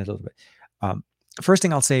say that in a little bit. First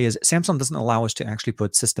thing I'll say is Samsung doesn't allow us to actually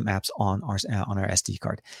put system apps on our SD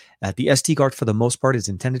card. The SD card, for the most part, is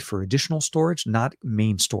intended for additional storage, not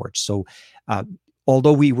main storage. So,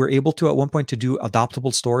 although we were able to at one point to do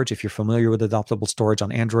adaptable storage, if you're familiar with adaptable storage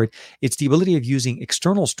on Android, it's the ability of using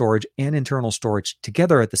external storage and internal storage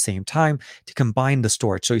together at the same time to combine the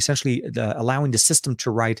storage. So essentially allowing the system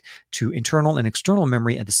to write to internal and external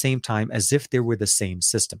memory at the same time as if they were the same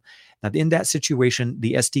system. Now, in that situation,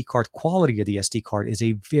 the SD card quality of the SD card is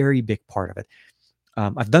a very big part of it.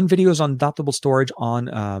 I've done videos on adaptable storage on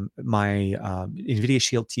my NVIDIA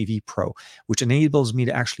Shield TV Pro, which enables me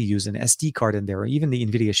to actually use an SD card in there, or even the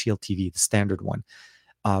NVIDIA Shield TV, the standard one.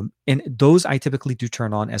 And those I typically do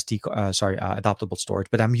turn on adaptable storage,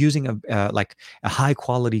 but I'm using a high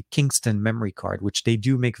quality Kingston memory card, which they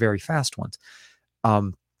do make very fast ones.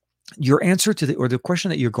 Your answer to the question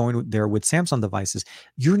that you're going there with Samsung devices,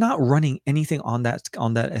 you're not running anything on that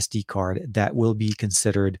SD card that will be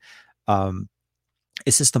considered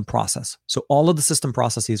a system process. So all of the system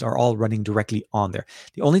processes are all running directly on there.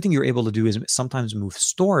 The only thing you're able to do is sometimes move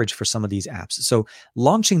storage for some of these apps. So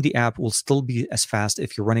launching the app will still be as fast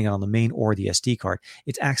if you're running it on the main or the SD card.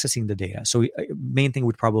 It's accessing the data. So main thing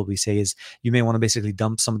we'd probably say is you may want to basically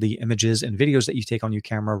dump some of the images and videos that you take on your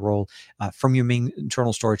camera roll from your main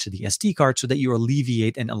internal storage to the SD card, so that you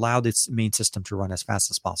alleviate and allow this main system to run as fast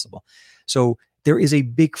as possible. So there is a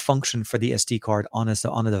big function for the SD card on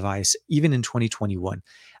a device, even in 2021.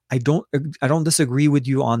 I don't disagree with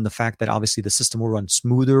you on the fact that obviously the system will run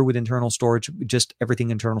smoother with internal storage, just everything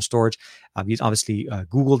internal storage. Obviously,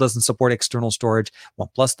 Google doesn't support external storage.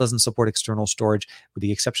 OnePlus doesn't support external storage, with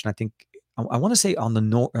the exception, I think, I want to say on the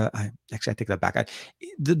Nord. Actually, I take that back.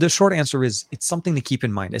 The short answer is it's something to keep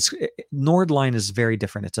in mind. Nord line is very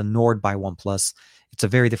different. It's a Nord by OnePlus. It's a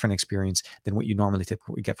very different experience than what you normally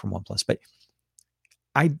typically get from OnePlus. But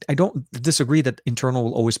I don't disagree that internal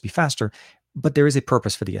will always be faster, but there is a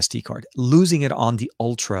purpose for the SD card. Losing it on the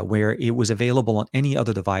Ultra, where it was available on any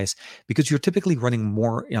other device, because you're typically running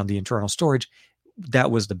more on the internal storage,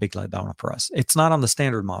 that was the big letdown for us. It's not on the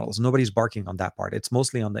standard models. Nobody's barking on that part. It's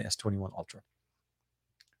mostly on the S21 Ultra.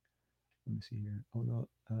 Let me see here. Oh no,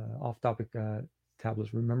 off-topic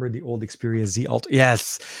tablets. Remember the old Xperia Z Ultra?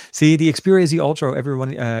 Yes. See, the Xperia Z Ultra,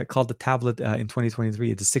 everyone called the tablet in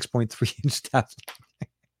 2023. It's a 6.3-inch tablet.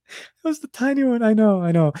 It was the tiny one. I know,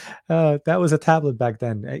 I know. That was a tablet back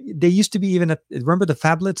then. They used to be even remember the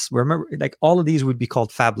phablets? Remember, like all of these would be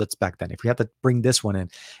called phablets back then. If we had to bring this one in,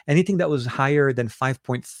 anything that was higher than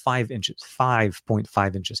 5.5 inches,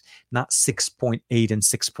 5.5 inches, not 6.8 and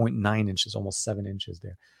 6.9 inches, almost 7 inches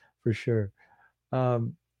there, for sure.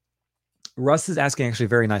 Um, Russ is asking actually a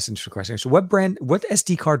very nice interesting question. So, what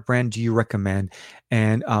SD card brand do you recommend,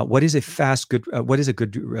 and what is a what is a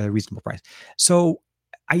good, reasonable price? So,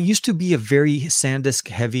 I used to be a very SanDisk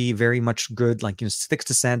heavy, very much good, like sticks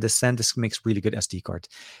to SanDisk. SanDisk makes really good SD cards,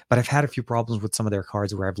 but I've had a few problems with some of their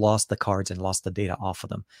cards where I've lost the cards and lost the data off of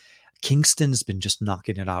them. Kingston's been just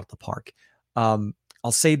knocking it out of the park. Um,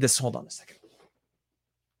 I'll say this. Hold on a second.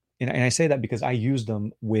 And I say that because I use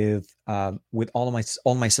them with all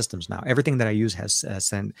my systems now. Everything that I use has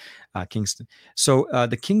sent Kingston. So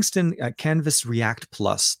the Kingston Canvas React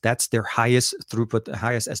Plus, that's their highest throughput, the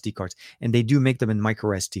highest SD cards, and they do make them in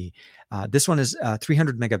micro SD. This one is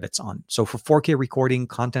 300 megabits on. So for 4K recording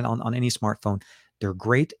content on any smartphone, they're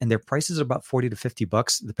great, and their prices are about 40 to 50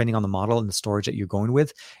 bucks, depending on the model and the storage that you're going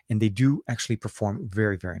with. And they do actually perform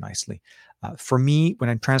very, very nicely. For me, when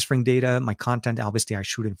I'm transferring data, my content, obviously I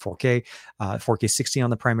shoot in 4K, 4K 60 on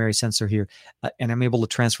the primary sensor here, and I'm able to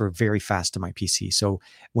transfer very fast to my PC. So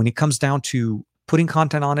when it comes down to putting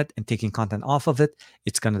content on it and taking content off of it,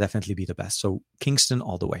 it's going to definitely be the best. So Kingston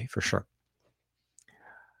all the way for sure.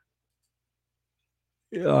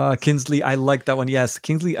 Kinsley, I like that one. Yes,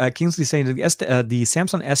 Kingsley saying the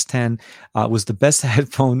Samsung S10 was the best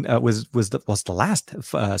headphone. Was the last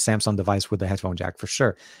Samsung device with the headphone jack for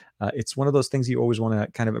sure. It's one of those things you always want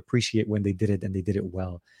to kind of appreciate when they did it, and they did it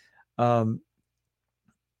well. Um,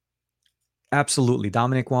 Absolutely,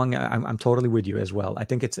 Dominic Wong. I'm totally with you as well. I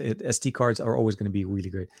think SD cards are always going to be really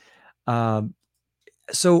great. Um,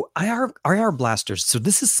 so IR blasters. So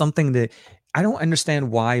this is something that I don't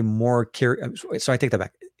understand why more care. So I take that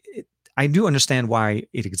back. I do understand why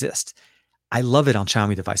it exists. I love it on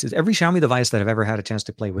Xiaomi devices. Every Xiaomi device that I've ever had a chance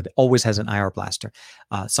to play with always has an IR blaster.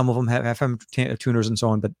 Some of them have FM tuners and so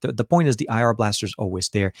on, but the point is the IR blaster is always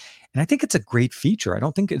there, and I think it's a great feature. I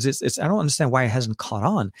don't think it's I don't understand why it hasn't caught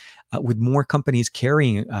on with more companies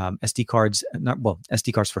carrying SD cards. Not well,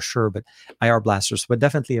 SD cards for sure, but IR blasters. But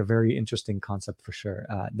definitely a very interesting concept for sure.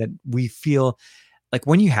 That we feel like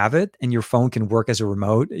when you have it and your phone can work as a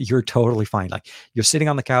remote, you're totally fine. Like you're sitting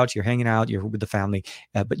on the couch, you're hanging out, you're with the family,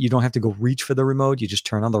 but you don't have to go reach for the remote. You just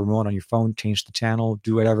turn on the remote on your phone, change the channel,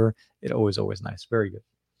 do whatever. It always nice. Very good.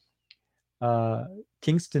 Uh,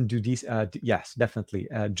 Kingston do these? Yes, definitely.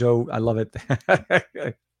 Joe, I love it.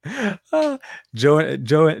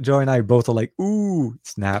 Joe and I both are like, ooh,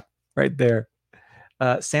 snap right there.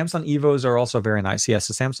 Samsung Evos are also very nice. Yes,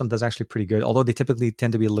 so Samsung does actually pretty good, although they typically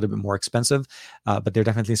tend to be a little bit more expensive, but they're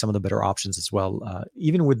definitely some of the better options as well,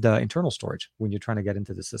 even with the internal storage when you're trying to get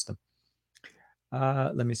into the system.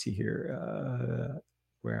 Let me see here.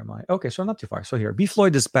 Where am I? Okay, so not too far. So here, B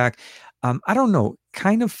Floyd is back. I don't know.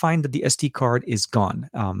 Kind of find that the SD card is gone.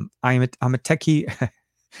 I'm a techie.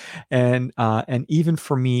 And even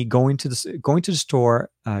for me going to the store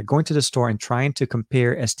and trying to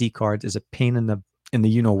compare SD cards is a pain in the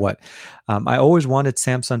you know what. I always wanted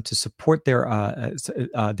Samsung to support their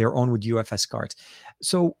own with UFS cards.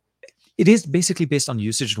 So it is basically based on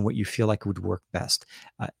usage and what you feel like would work best.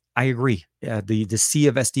 I agree. The sea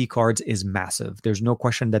of SD cards is massive. There's no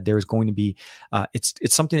question that there is going to be.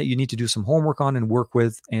 It's something that you need to do some homework on and work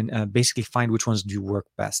with, and basically find which ones do work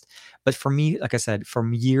best. But for me, like I said,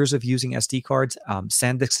 from years of using SD cards,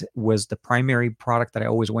 SanDisk was the primary product that I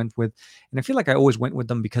always went with, and I feel like I always went with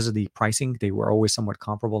them because of the pricing. They were always somewhat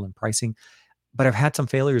comparable in pricing, but I've had some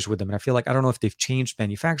failures with them, and I feel like I don't know if they've changed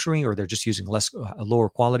manufacturing or they're just using lower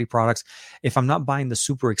quality products. If I'm not buying the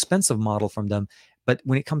super expensive model from them, but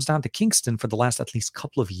when it comes down to Kingston, for the last at least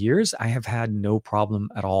couple of years, I have had no problem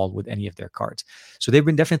at all with any of their cards. So they've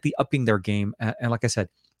been definitely upping their game, and like I said,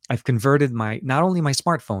 I've converted not only my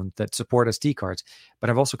smartphone that support SD cards,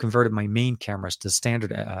 but I've also converted my main cameras to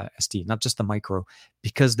standard SD, not just the micro,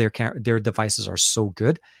 because their devices are so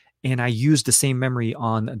good, and I use the same memory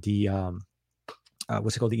on the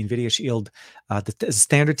what's it called, the NVIDIA Shield, the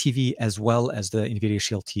standard TV, as well as the NVIDIA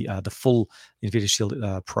Shield the full NVIDIA Shield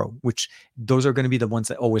Pro, which those are going to be the ones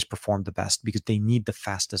that always perform the best because they need the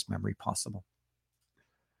fastest memory possible.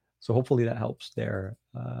 So hopefully that helps there.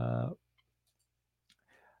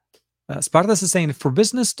 Spartas is saying for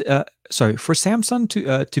Samsung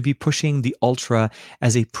to be pushing the Ultra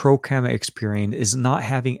as a pro camera experience is not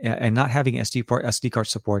having SD card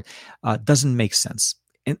support doesn't make sense.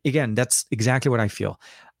 And again, that's exactly what I feel.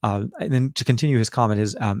 And then to continue his comment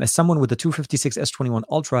is, as someone with the 256 S21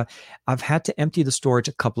 Ultra, I've had to empty the storage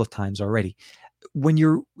a couple of times already. When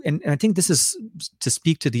you're, and I think this is to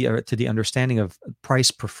speak to the understanding of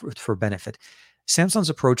price for benefit. Samsung's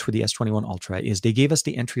approach for the S21 Ultra is they gave us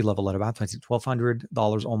the entry level at about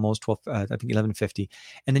 $1,200, almost 12, I think 1150,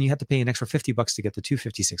 and then you have to pay an extra $50 to get the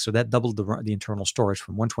 256. So that doubled the internal storage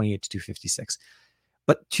from 128 to 256.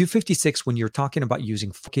 But 256, when you're talking about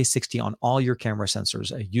using 4K 60 on all your camera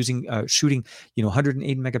sensors, shooting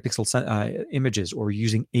 108 megapixel images, or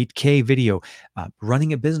using 8K video,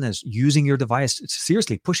 running a business, using your device,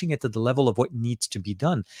 seriously pushing it to the level of what needs to be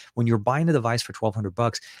done. When you're buying a device for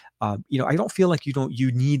 $1,200, I don't feel like you don't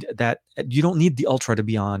need the Ultra to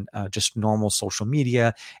be on just normal social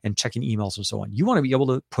media and checking emails and so on. You want to be able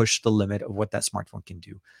to push the limit of what that smartphone can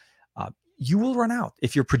do. You will run out.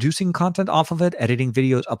 If you're producing content off of it, editing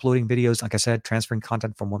videos, uploading videos, like I said, transferring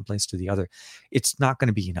content from one place to the other, it's not going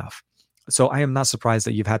to be enough. So I am not surprised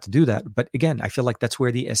that you've had to do that. But again, I feel like that's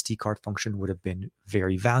where the SD card function would have been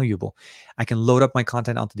very valuable. I can load up my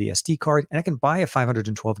content onto the SD card, and I can buy a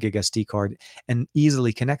 512 gig SD card and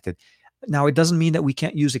easily connect it. Now, it doesn't mean that we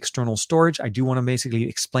can't use external storage. I do want to basically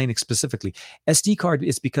explain it specifically. SD card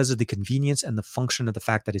is because of the convenience and the function of the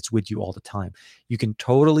fact that it's with you all the time. You can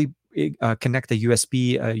totally connect a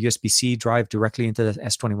USB-C drive directly into the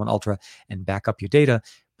S21 Ultra and back up your data.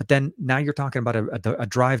 But then now you're talking about a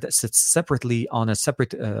drive that sits separately on a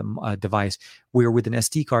separate device, where with an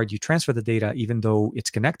SD card, you transfer the data even though it's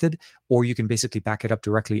connected, or you can basically back it up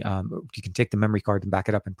directly. You can take the memory card and back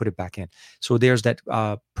it up and put it back in. So there's that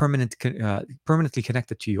permanently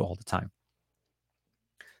connected to you all the time.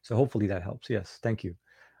 So hopefully that helps. Yes, thank you.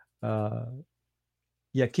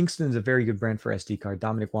 Yeah, Kingston is a very good brand for SD card.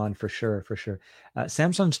 Dominic Wan, for sure.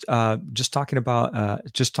 Samsung's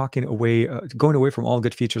going away from all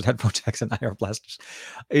good features, headphone jacks and IR blasters.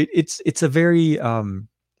 It's a very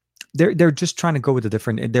they're just trying to go with a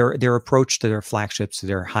different their approach to their flagships, to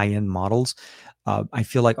their high end models. I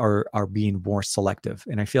feel like are being more selective,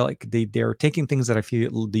 and I feel like they're taking things that I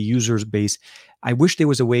feel the users base. I wish there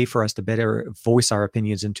was a way for us to better voice our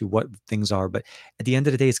opinions into what things are, but at the end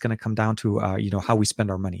of the day, it's going to come down to how we spend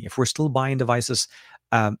our money. If we're still buying devices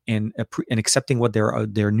and accepting what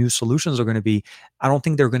their new solutions are going to be, I don't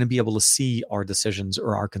think they're going to be able to see our decisions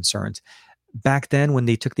or our concerns. Back then, when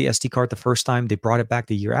they took the SD card the first time, they brought it back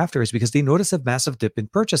the year after, is because they noticed a massive dip in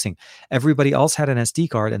purchasing. Everybody else had an SD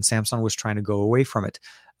card, and Samsung was trying to go away from it,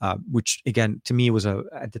 which again, to me,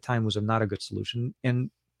 at the time was not a good solution.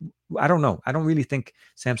 And I don't know. I don't really think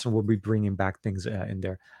Samsung will be bringing back things in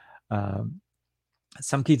there.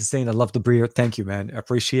 Some kids saying, I love the Brio. Thank you, man.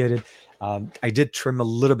 Appreciate it. I did trim a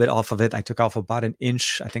little bit off of it. I took off about an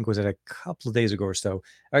inch. I think was it a couple of days ago or so.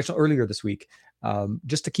 Actually, earlier this week.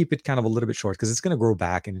 Just to keep it kind of a little bit short, because it's going to grow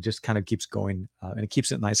back, and it just kind of keeps going, and it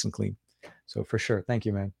keeps it nice and clean. So for sure. Thank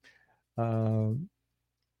you, man.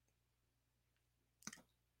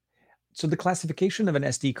 So the classification of an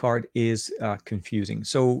SD card is confusing.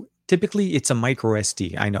 So typically it's a micro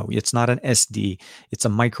SD. I know it's not an SD, it's a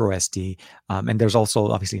micro SD. And there's also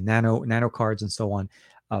obviously nano cards and so on.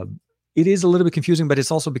 It is a little bit confusing, but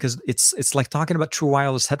it's also because it's like talking about true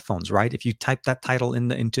wireless headphones, right? If you type that title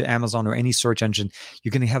into Amazon or any search engine,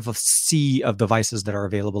 you're going to have a sea of devices that are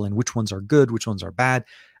available, and which ones are good, which ones are bad.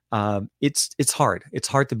 It's hard. It's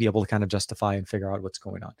hard to be able to kind of justify and figure out what's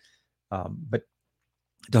going on. But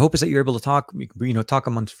the hope is that you're able to talk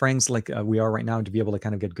amongst friends like we are right now, to be able to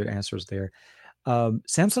kind of get good answers there.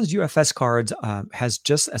 Samsung's UFS cards has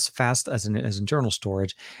just as fast as internal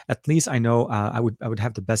storage. At least I know I would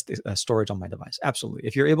have the best storage on my device. Absolutely.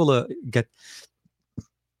 If you're able to get,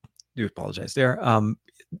 do apologize there.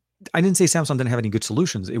 I didn't say Samsung didn't have any good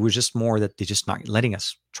solutions. It was just more that they're just not letting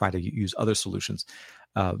us try to use other solutions.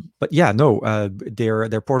 But yeah, no,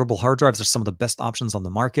 their portable hard drives are some of the best options on the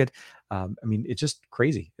market. I mean, it's just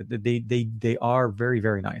crazy. They are very,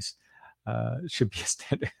 very nice. Should be a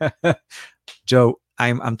standard. Joe,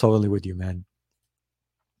 I'm totally with you, man.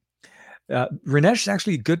 Ranesh,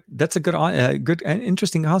 actually good. That's a good and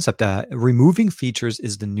interesting concept. Removing features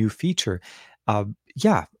is the new feature.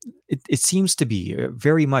 Yeah, it seems to be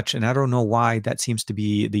very much, and I don't know why that seems to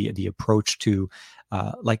be the approach to.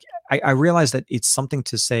 Like I realize that it's something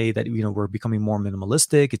to say that we're becoming more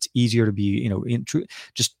minimalistic. It's easier to be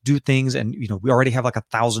just do things, and we already have like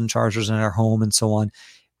 1,000 chargers in our home and so on.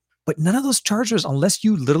 But none of those chargers, unless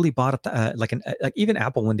you literally bought like even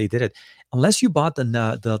Apple when they did it, unless you bought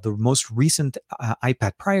the most recent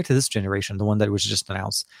iPad prior to this generation, the one that was just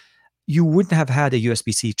announced, you wouldn't have had a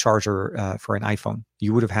USB-C charger for an iPhone.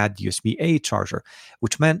 You would have had USB-A charger,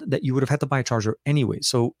 which meant that you would have had to buy a charger anyway.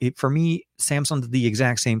 So for me, Samsung did the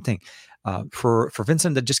exact same thing. For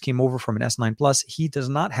Vincent that just came over from an S9 Plus, he does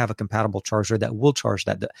not have a compatible charger that will charge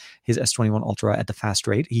his S21 Ultra at the fast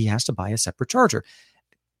rate. He has to buy a separate charger.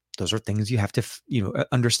 Those are things you have to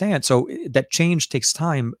understand. So that change takes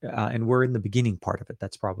time, and we're in the beginning part of it.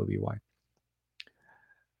 That's probably why.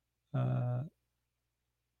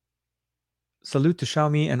 Salute to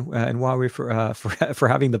Xiaomi and Huawei for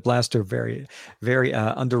having the blaster. Very very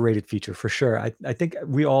underrated feature for sure. I think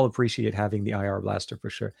we all appreciate having the IR blaster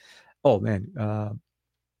for sure. Oh man,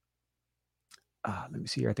 let me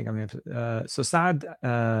see here. I think I'm gonna. So Sad.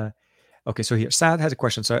 Okay, so here, Sad has a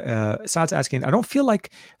question. So Sad's asking, I don't feel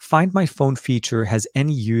like Find My Phone feature has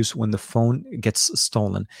any use when the phone gets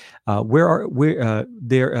stolen. There are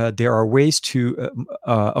ways to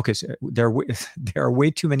okay, so there are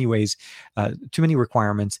way too many ways, too many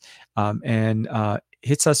requirements, and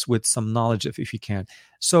hits us with some knowledge if you can.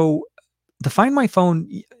 So the Find My Phone,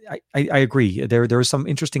 I agree. There are some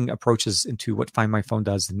interesting approaches into what Find My Phone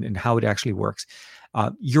does and how it actually works.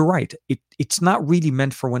 You're right. It's not really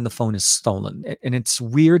meant for when the phone is stolen, and it's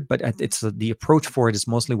weird. But it's the approach for it is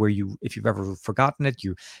mostly where if you've ever forgotten it,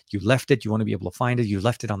 you left it, you want to be able to find it, you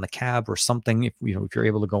left it on the cab or something. If you're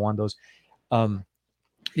able to go on those.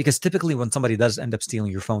 Because typically when somebody does end up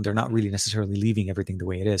stealing your phone, they're not really necessarily leaving everything the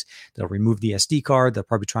way it is. They'll remove the SD card. They're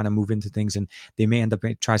probably trying to move into things, and they may end up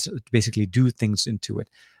trying to basically do things into it.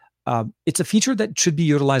 It's a feature that should be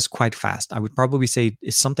utilized quite fast. I would probably say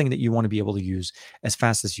it's something that you want to be able to use as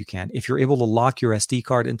fast as you can. If you're able to lock your SD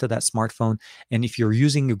card into that smartphone, and if you're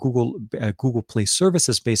using a Google Play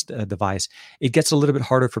Services based device, it gets a little bit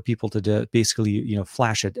harder for people to basically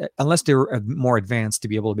flash it unless they're more advanced to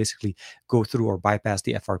be able to basically go through or bypass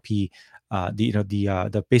the FRP,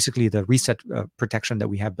 the basically the reset protection that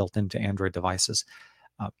we have built into Android devices.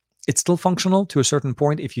 It's still functional to a certain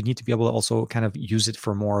point if you need to be able to also kind of use it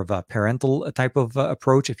for more of a parental type of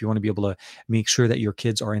approach. If you want to be able to make sure that your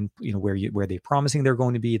kids are in, where they're promising they're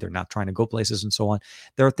going to be, they're not trying to go places and so on.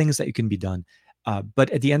 There are things that can be done.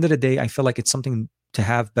 But at the end of the day, I feel like it's something to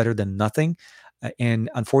have better than nothing.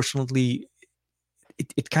 And unfortunately,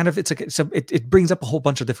 it brings up a whole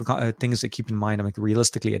bunch of different things to keep in mind. I mean,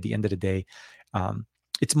 realistically, at the end of the day,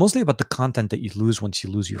 it's mostly about the content that you lose once you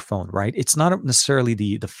lose your phone, right? It's not necessarily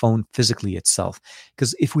the phone physically itself,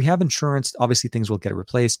 because if we have insurance, obviously things will get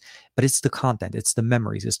replaced, but it's the content, it's the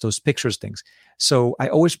memories, it's those pictures, things. So I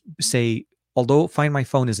always say, although Find My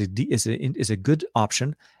Phone is a good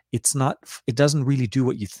option, it doesn't really do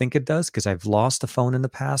what you think it does, because I've lost a phone in the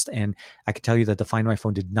past, and I can tell you that the Find My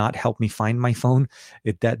Phone did not help me find my phone.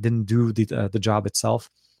 That didn't do the job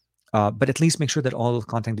itself. But at least make sure that all of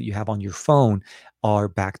the content that you have on your phone are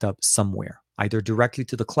backed up somewhere, either directly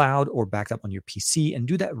to the cloud or backed up on your PC, and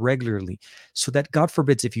do that regularly, so that, God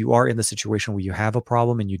forbids, if you are in the situation where you have a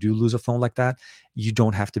problem and you do lose a phone like that, you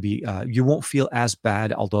don't have to be, you won't feel as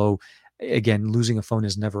bad. Although, again, losing a phone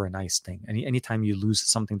is never a nice thing. Anytime you lose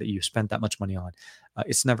something that you spent that much money on,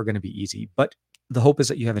 it's never going to be easy. But the hope is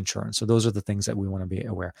that you have insurance. So those are the things that we want to be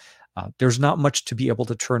aware. There's not much to be able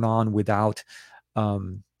to turn on without,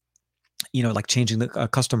 like changing the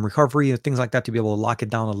custom recovery and things like that, to be able to lock it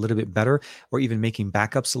down a little bit better, or even making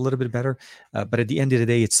backups a little bit better. But at the end of the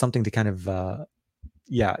day, it's something to kind of,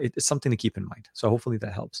 it's something to keep in mind. So hopefully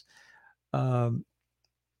that helps. So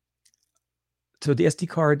the SD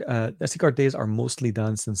card days are mostly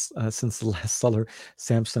done since the last seller,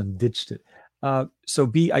 Samsung, ditched it. So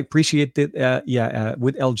B, I appreciate that.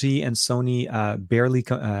 With LG and Sony barely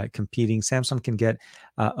competing, Samsung can get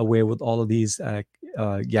away with all of these.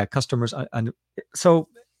 Customers. So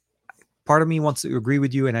part of me wants to agree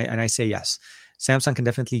with you, and I say yes. Samsung can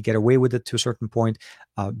definitely get away with it to a certain point,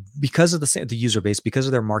 because of the user base, because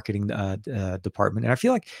of their marketing department. And I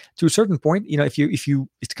feel like to a certain point, if you,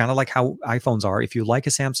 it's kind of like how iPhones are. If you like a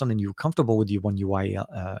Samsung and you're comfortable with the One UI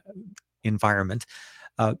environment,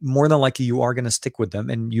 more than likely you are going to stick with them,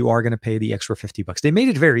 and you are going to pay the extra $50. They made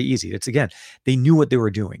it very easy. It's, again, they knew what they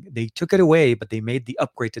were doing. They took it away, but they made the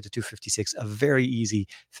upgrade to the 256 a very easy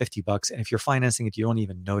 $50. And if you're financing it, you don't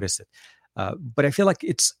even notice it. But I feel like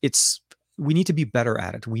we need to be better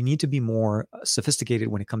at it. We need to be more sophisticated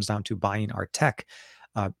when it comes down to buying our tech.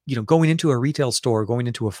 Going into a retail store, going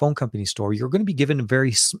into a phone company store, you're going to be given a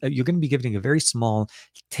very small,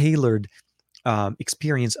 tailored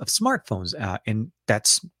experience of smartphones, and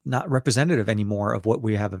that's not representative anymore of what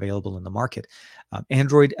we have available in the market.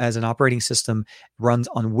 Android as an operating system runs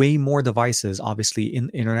on way more devices, obviously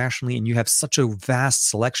internationally, and you have such a vast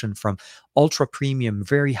selection from ultra premium,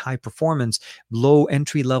 very high performance, low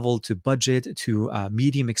entry level to budget to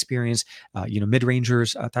medium experience, mid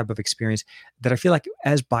rangers type of experience. That I feel like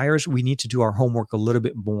as buyers we need to do our homework a little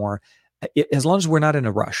bit more. As long as we're not in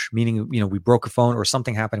a rush, meaning we broke a phone or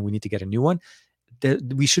something happened and we need to get a new one, that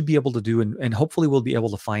we should be able to do, and hopefully we'll be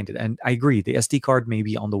able to find it. And I agree, the SD card may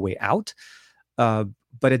be on the way out, but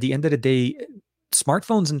at the end of the day,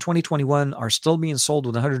 smartphones in 2021 are still being sold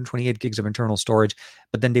with 128 gigs of internal storage,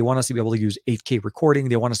 but then they want us to be able to use 8K recording.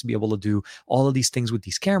 They want us to be able to do all of these things with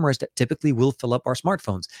these cameras that typically will fill up our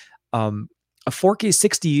smartphones. A 4K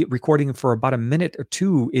 60 recording for about a minute or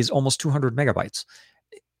two is almost 200 megabytes.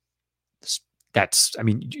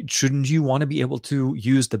 Shouldn't you want to be able to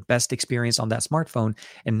use the best experience on that smartphone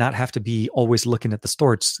and not have to be always looking at the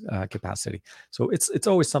storage capacity? So it's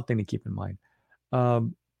always something to keep in mind.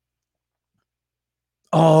 Oh,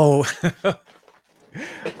 oh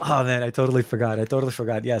man, I totally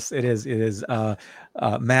forgot. Yes, it is.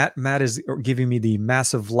 Matt is giving me the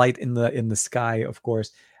massive light in the sky, of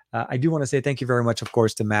course. I do want to say thank you very much, of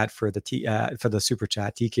course, to Matt for the super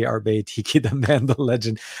chat. TK Arbe, TK the man, the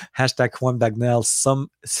legend, hashtag Juan Bagnell, some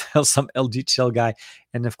LG chill guy,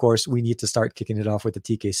 and of course we need to start kicking it off with the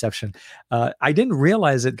TKception. I didn't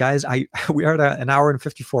realize it, guys. We are at an hour and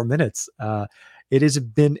 54 minutes. It has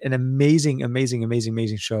been an amazing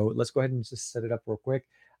show. Let's go ahead and just set it up real quick.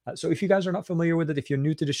 So if you guys are not familiar with it, if you're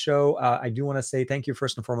new to the show, I do want to say thank you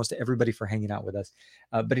first and foremost to everybody for hanging out with us.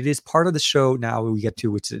 But it is part of the show now we get to,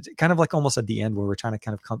 which is kind of like almost at the end where we're trying to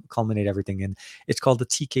kind of culminate everything in. It's called the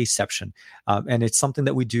TKception. And it's something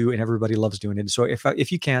that we do and everybody loves doing it. So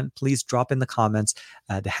if you can, please drop in the comments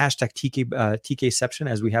the hashtag TKception,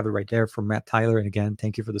 as we have it right there from Matt Tyler. And again,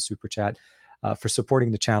 thank you for the super chat, for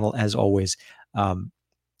supporting the channel as always.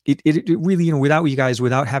 It really, without you guys,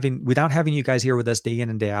 without having you guys here with us day in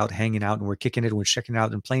and day out, hanging out, and we're kicking it, and we're checking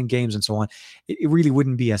out and playing games and so on, it really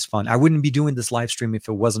wouldn't be as fun. I wouldn't be doing this live stream if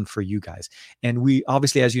it wasn't for you guys. And we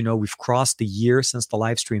obviously, as you know, we've crossed the year since the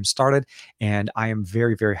live stream started, and I am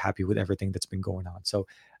very, very happy with everything that's been going on. So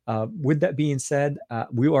with that being said,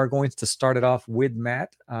 we are going to start it off with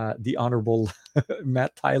Matt, the honorable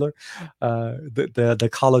Matt Tyler, the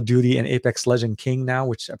Call of Duty and Apex Legend King now,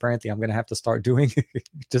 which apparently I'm going to have to start doing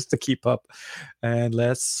just to keep up. And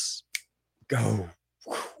let's go.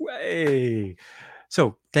 Hey.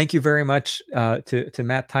 So thank you very much to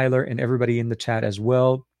Matt Tyler and everybody in the chat as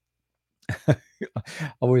well.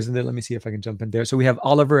 Always in there. Let me see if I can jump in there. So we have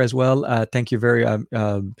Oliver as well. Thank you very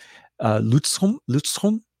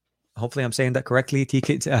Lutzholm. Hopefully I'm saying that correctly.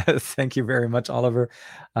 TK, thank you very much, Oliver.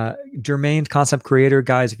 Jermaine, concept creator,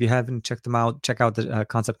 guys. If you haven't checked them out, check out the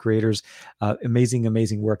concept creators.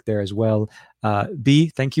 Amazing work there as well. B,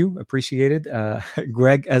 thank you, appreciated.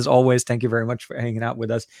 Greg, as always, thank you very much for hanging out with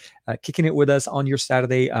us, kicking it with us on your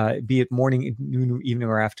Saturday, be it morning, noon, evening,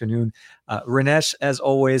 or afternoon. Ranesh, as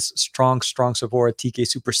always, strong support. TK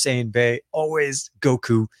Super Saiyan Bay, always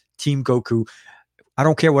Goku, Team Goku. I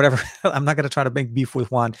don't care, whatever. I'm not going to try to make beef with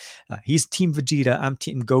Juan. He's Team Vegeta. I'm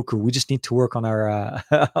Team Goku. We just need to work on our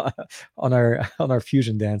on our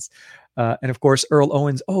fusion dance. And of course, Earl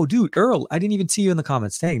Owens. Oh, dude, Earl, I didn't even see you in the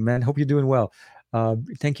comments. Dang, man. Hope you're doing well.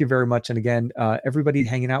 Thank you very much. And again, everybody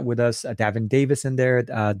hanging out with us. Davin Davis in there.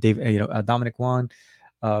 Dominic Juan.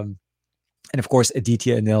 And of course,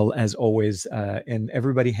 Aditya Anil, as always, and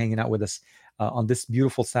everybody hanging out with us on this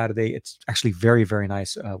beautiful Saturday. It's actually very, very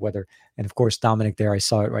nice weather. And of course, Dominic there, I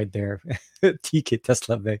saw it right there. TK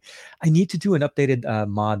Tesla Bay. I need to do an updated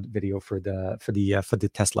mod video for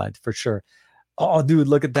the Tesla for sure. Oh, dude,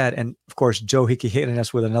 look at that. And of course, Joe Hickey hitting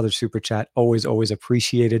us with another super chat. Always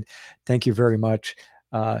appreciated. Thank you very much.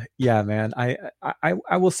 Yeah, man.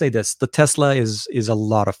 I will say this: the Tesla is a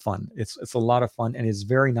lot of fun. It's a lot of fun, and it's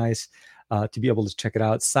very nice to be able to check it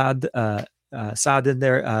out. Saad in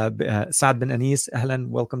there, Saad bin Anis, Helen,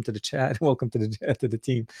 welcome to the chat. Welcome to the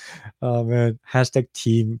team. Oh man, hashtag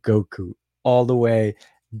Team Goku all the way.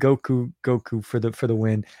 Goku for the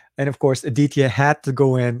win. And of course, Aditya had to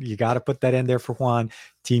go in. You got to put that in there for Juan.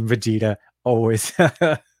 Team Vegeta always.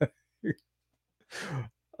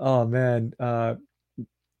 Oh man.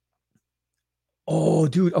 Oh,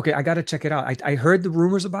 dude. Okay, I gotta check it out. I heard the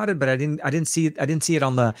rumors about it, but I didn't see it. I didn't see it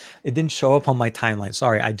it didn't show up on my timeline.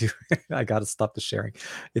 Sorry, I do. I gotta stop the sharing.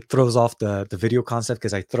 It throws off the video concept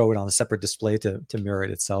because I throw it on a separate display to mirror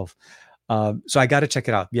it itself. So I got to check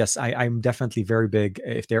it out. Yes, I'm definitely very big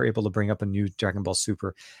if they're able to bring up a new Dragon Ball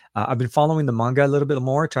Super. I've been following the manga a little bit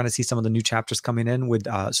more, trying to see some of the new chapters coming in with.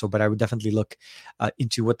 But I would definitely look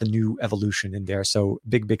into what the new evolution in there. So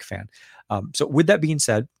big fan. So with that being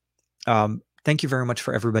said, thank you very much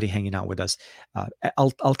for everybody hanging out with us.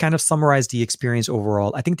 I'll kind of summarize the experience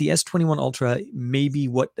overall. I think the S21 Ultra may be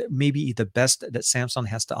the best that Samsung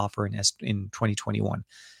has to offer in 2021.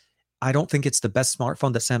 I don't think it's the best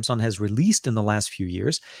smartphone that Samsung has released in the last few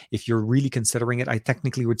years. If you're really considering it, I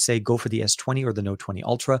technically would say go for the S20 or the Note 20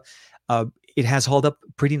 Ultra. It has held up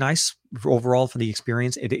pretty nice overall for the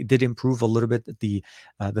experience. It did improve a little bit. The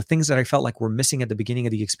things that I felt like were missing at the beginning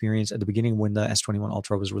of the experience, at the beginning when the S21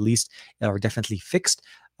 Ultra was released, are definitely fixed.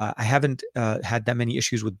 I haven't had that many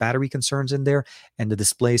issues with battery concerns in there, and the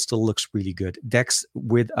display still looks really good. DeX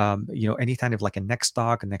with any kind of like a next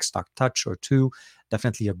stock Touch or 2,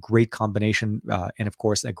 definitely a great combination, and of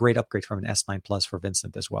course a great upgrade from an S9 Plus for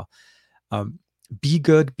Vincent as well. Be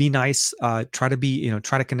good, be nice, try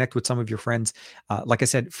to connect with some of your friends. Like I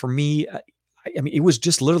said, for me, I mean, it was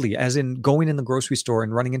just literally as in going in the grocery store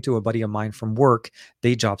and running into a buddy of mine from work,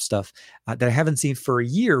 day job stuff, that I haven't seen for a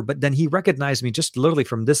year. But then he recognized me just literally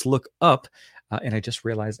from this look up, and I just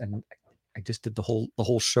realized, and I just did the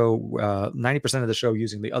whole show, 90% of the show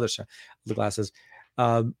using the glasses.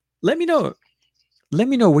 Let me know. Let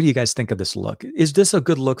me know what do you guys think of this look. Is this a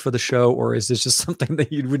good look for the show, or is this just something that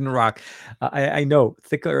you wouldn't rock? I know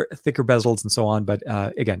thicker bezels and so on, but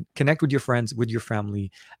again, connect with your friends, with your family.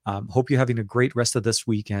 Hope you're having a great rest of this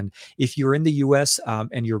weekend. If you're in the U.S.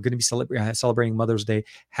 And you're going to be celebrating Mother's Day,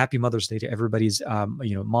 happy Mother's Day to everybody's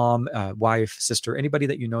mom, wife, sister, anybody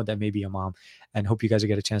that you know that may be a mom. And hope you guys will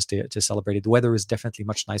get a chance to celebrate it. The weather is definitely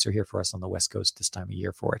much nicer here for us on the West Coast this time of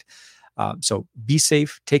year for it. So be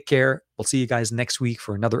safe, take care. We'll see you guys next week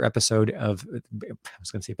for another episode of, I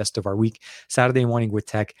was going to say best of our week, Saturday Morning with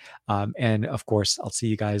Tech. And of course, I'll see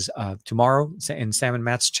you guys tomorrow in Sam and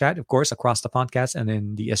Matt's chat, of course, across the podcast, and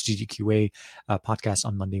then the SGGQA podcast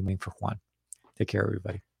on Monday morning for Juan. Take care,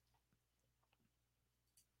 everybody.